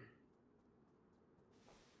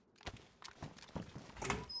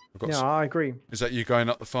 Yeah, I agree. Is that you going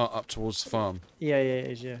up towards the farm? Yeah,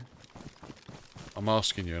 it is. Yeah. I'm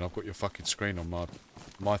asking you, and I've got your fucking screen on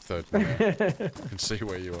my third monitor. I can see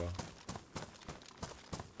where you are.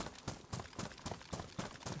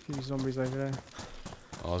 A few zombies over there.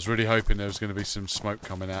 I was really hoping there was going to be some smoke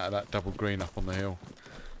coming out of that double green up on the hill.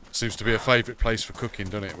 Seems to be a favourite place for cooking,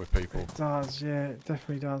 doesn't it, with people? It does, yeah, it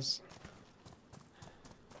definitely does.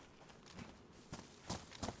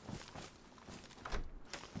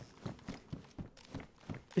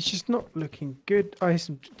 It's just not looking good. Oh, here's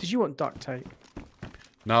some. Did you want duct tape?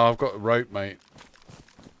 No, I've got a rope, mate.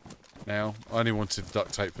 Now, I only wanted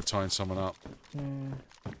duct tape for tying someone up.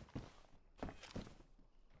 Yeah.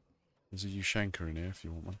 There's a Ushanka in here if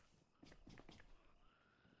you want one.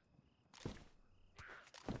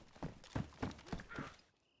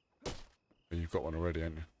 Oh, you've got one already,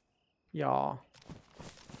 haven't you? Yeah.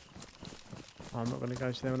 I'm not going to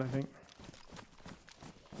go to them, I don't think.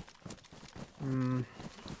 Hmm.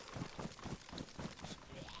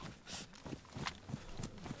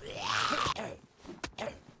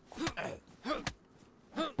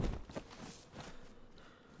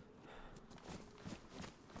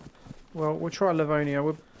 Well, we'll try Livonia.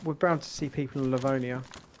 We're bound to see people in Livonia.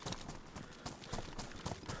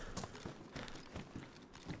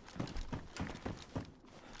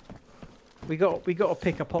 We got to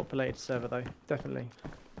pick a populated server though, definitely.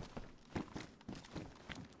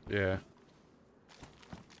 Yeah.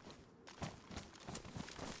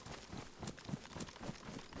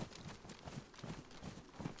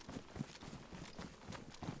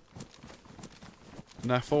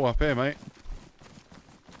 Naffle up here, mate.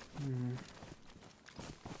 Mm.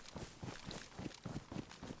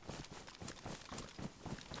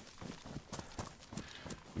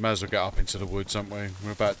 Might as well get up into the woods, aren't we?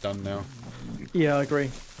 We're about done now. Yeah, I agree.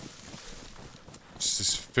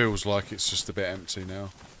 This feels like it's just a bit empty now.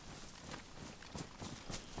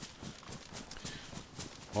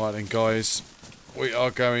 Alright then, guys. We are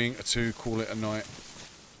going to call it a night.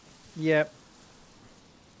 Yep.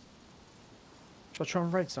 Shall I try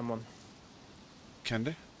and raid someone? Can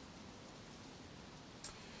do.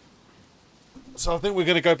 So I think we're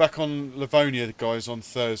going to go back on Livonia, guys, on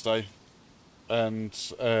Thursday. And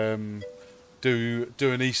do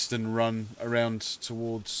an eastern run around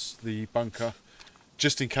towards the bunker.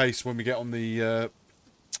 Just in case when we get on the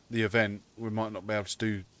event, we might not be able to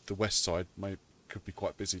do the west side. Could be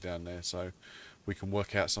quite busy down there, so we can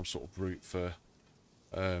work out some sort of route for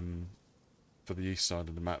the east side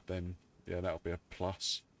of the map. Then, yeah, that'll be a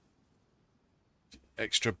plus.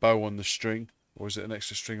 Extra bow on the string, or is it an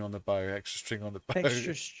extra string on the bow? Extra string on the bow.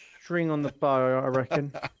 Extra string on the bow, I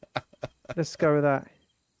reckon. Let's go with that.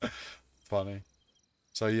 Funny.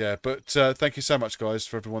 So yeah, but thank you so much, guys,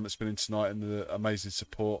 for everyone that's been in tonight and the amazing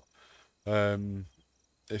support.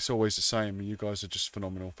 It's always the same. You guys are just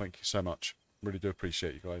phenomenal. Thank you so much. Really do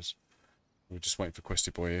appreciate you guys. We're just waiting for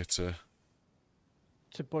Questy Boy here to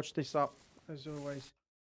botch this up, as always.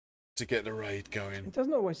 To get the raid going. It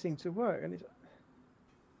doesn't always seem to work, and it's.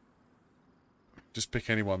 Just pick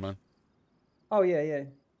anyone, man. Oh yeah, yeah.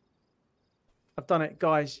 I've done it,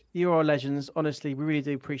 guys. You are legends. Honestly, we really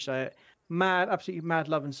do appreciate it. Mad, absolutely mad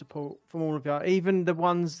love and support from all of you. Even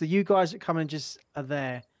the you guys that come and just are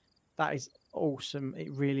there. That is awesome.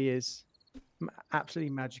 It really is.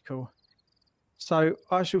 Absolutely magical. So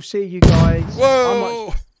I shall see you guys.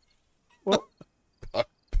 Whoa! What?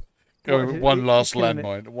 Go with one last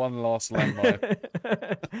landmine. One last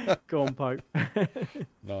landmine. Go on, Pope.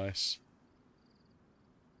 Nice.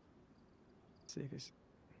 See if it's.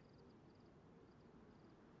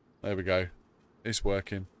 There we go. It's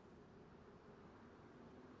working.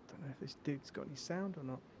 Don't know if this dude's got any sound or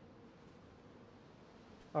not.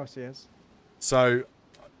 Oh, yes, he has. So,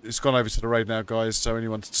 it's gone over to the raid now, guys. So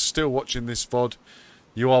anyone still watching this VOD,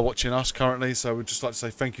 you are watching us currently. So we'd just like to say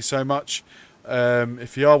thank you so much.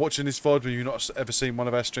 If you are watching this VOD and you've not ever seen one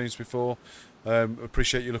of our streams before,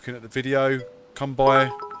 appreciate you looking at the video. Come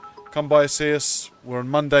by and see us. We're on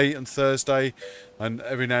Monday and Thursday, and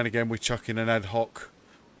every now and again we chuck in an ad hoc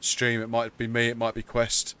stream. It might be me, it might be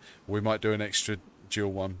Quest. We might do an extra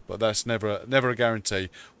dual one, but that's never a guarantee.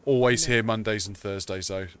 Always here Mondays and Thursdays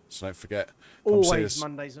though, so don't forget. Come see us. Always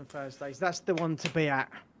Mondays and Thursdays. That's the one to be at.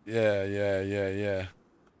 Yeah.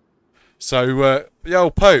 So, yo,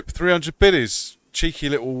 Pope, 300 biddies. Cheeky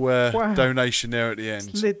little Wow. donation there at the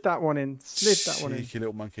end. Slid that one in. Cheeky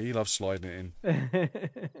little monkey. He loves sliding it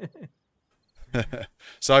in.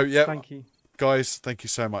 So, yeah. Thank you. Guys, thank you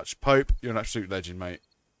so much. Pope, you're an absolute legend, mate.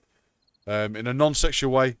 In a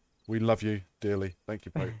non-sexual way, we love you dearly. Thank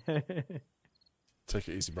you, Pope. Take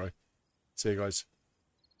it easy, bro. See you guys.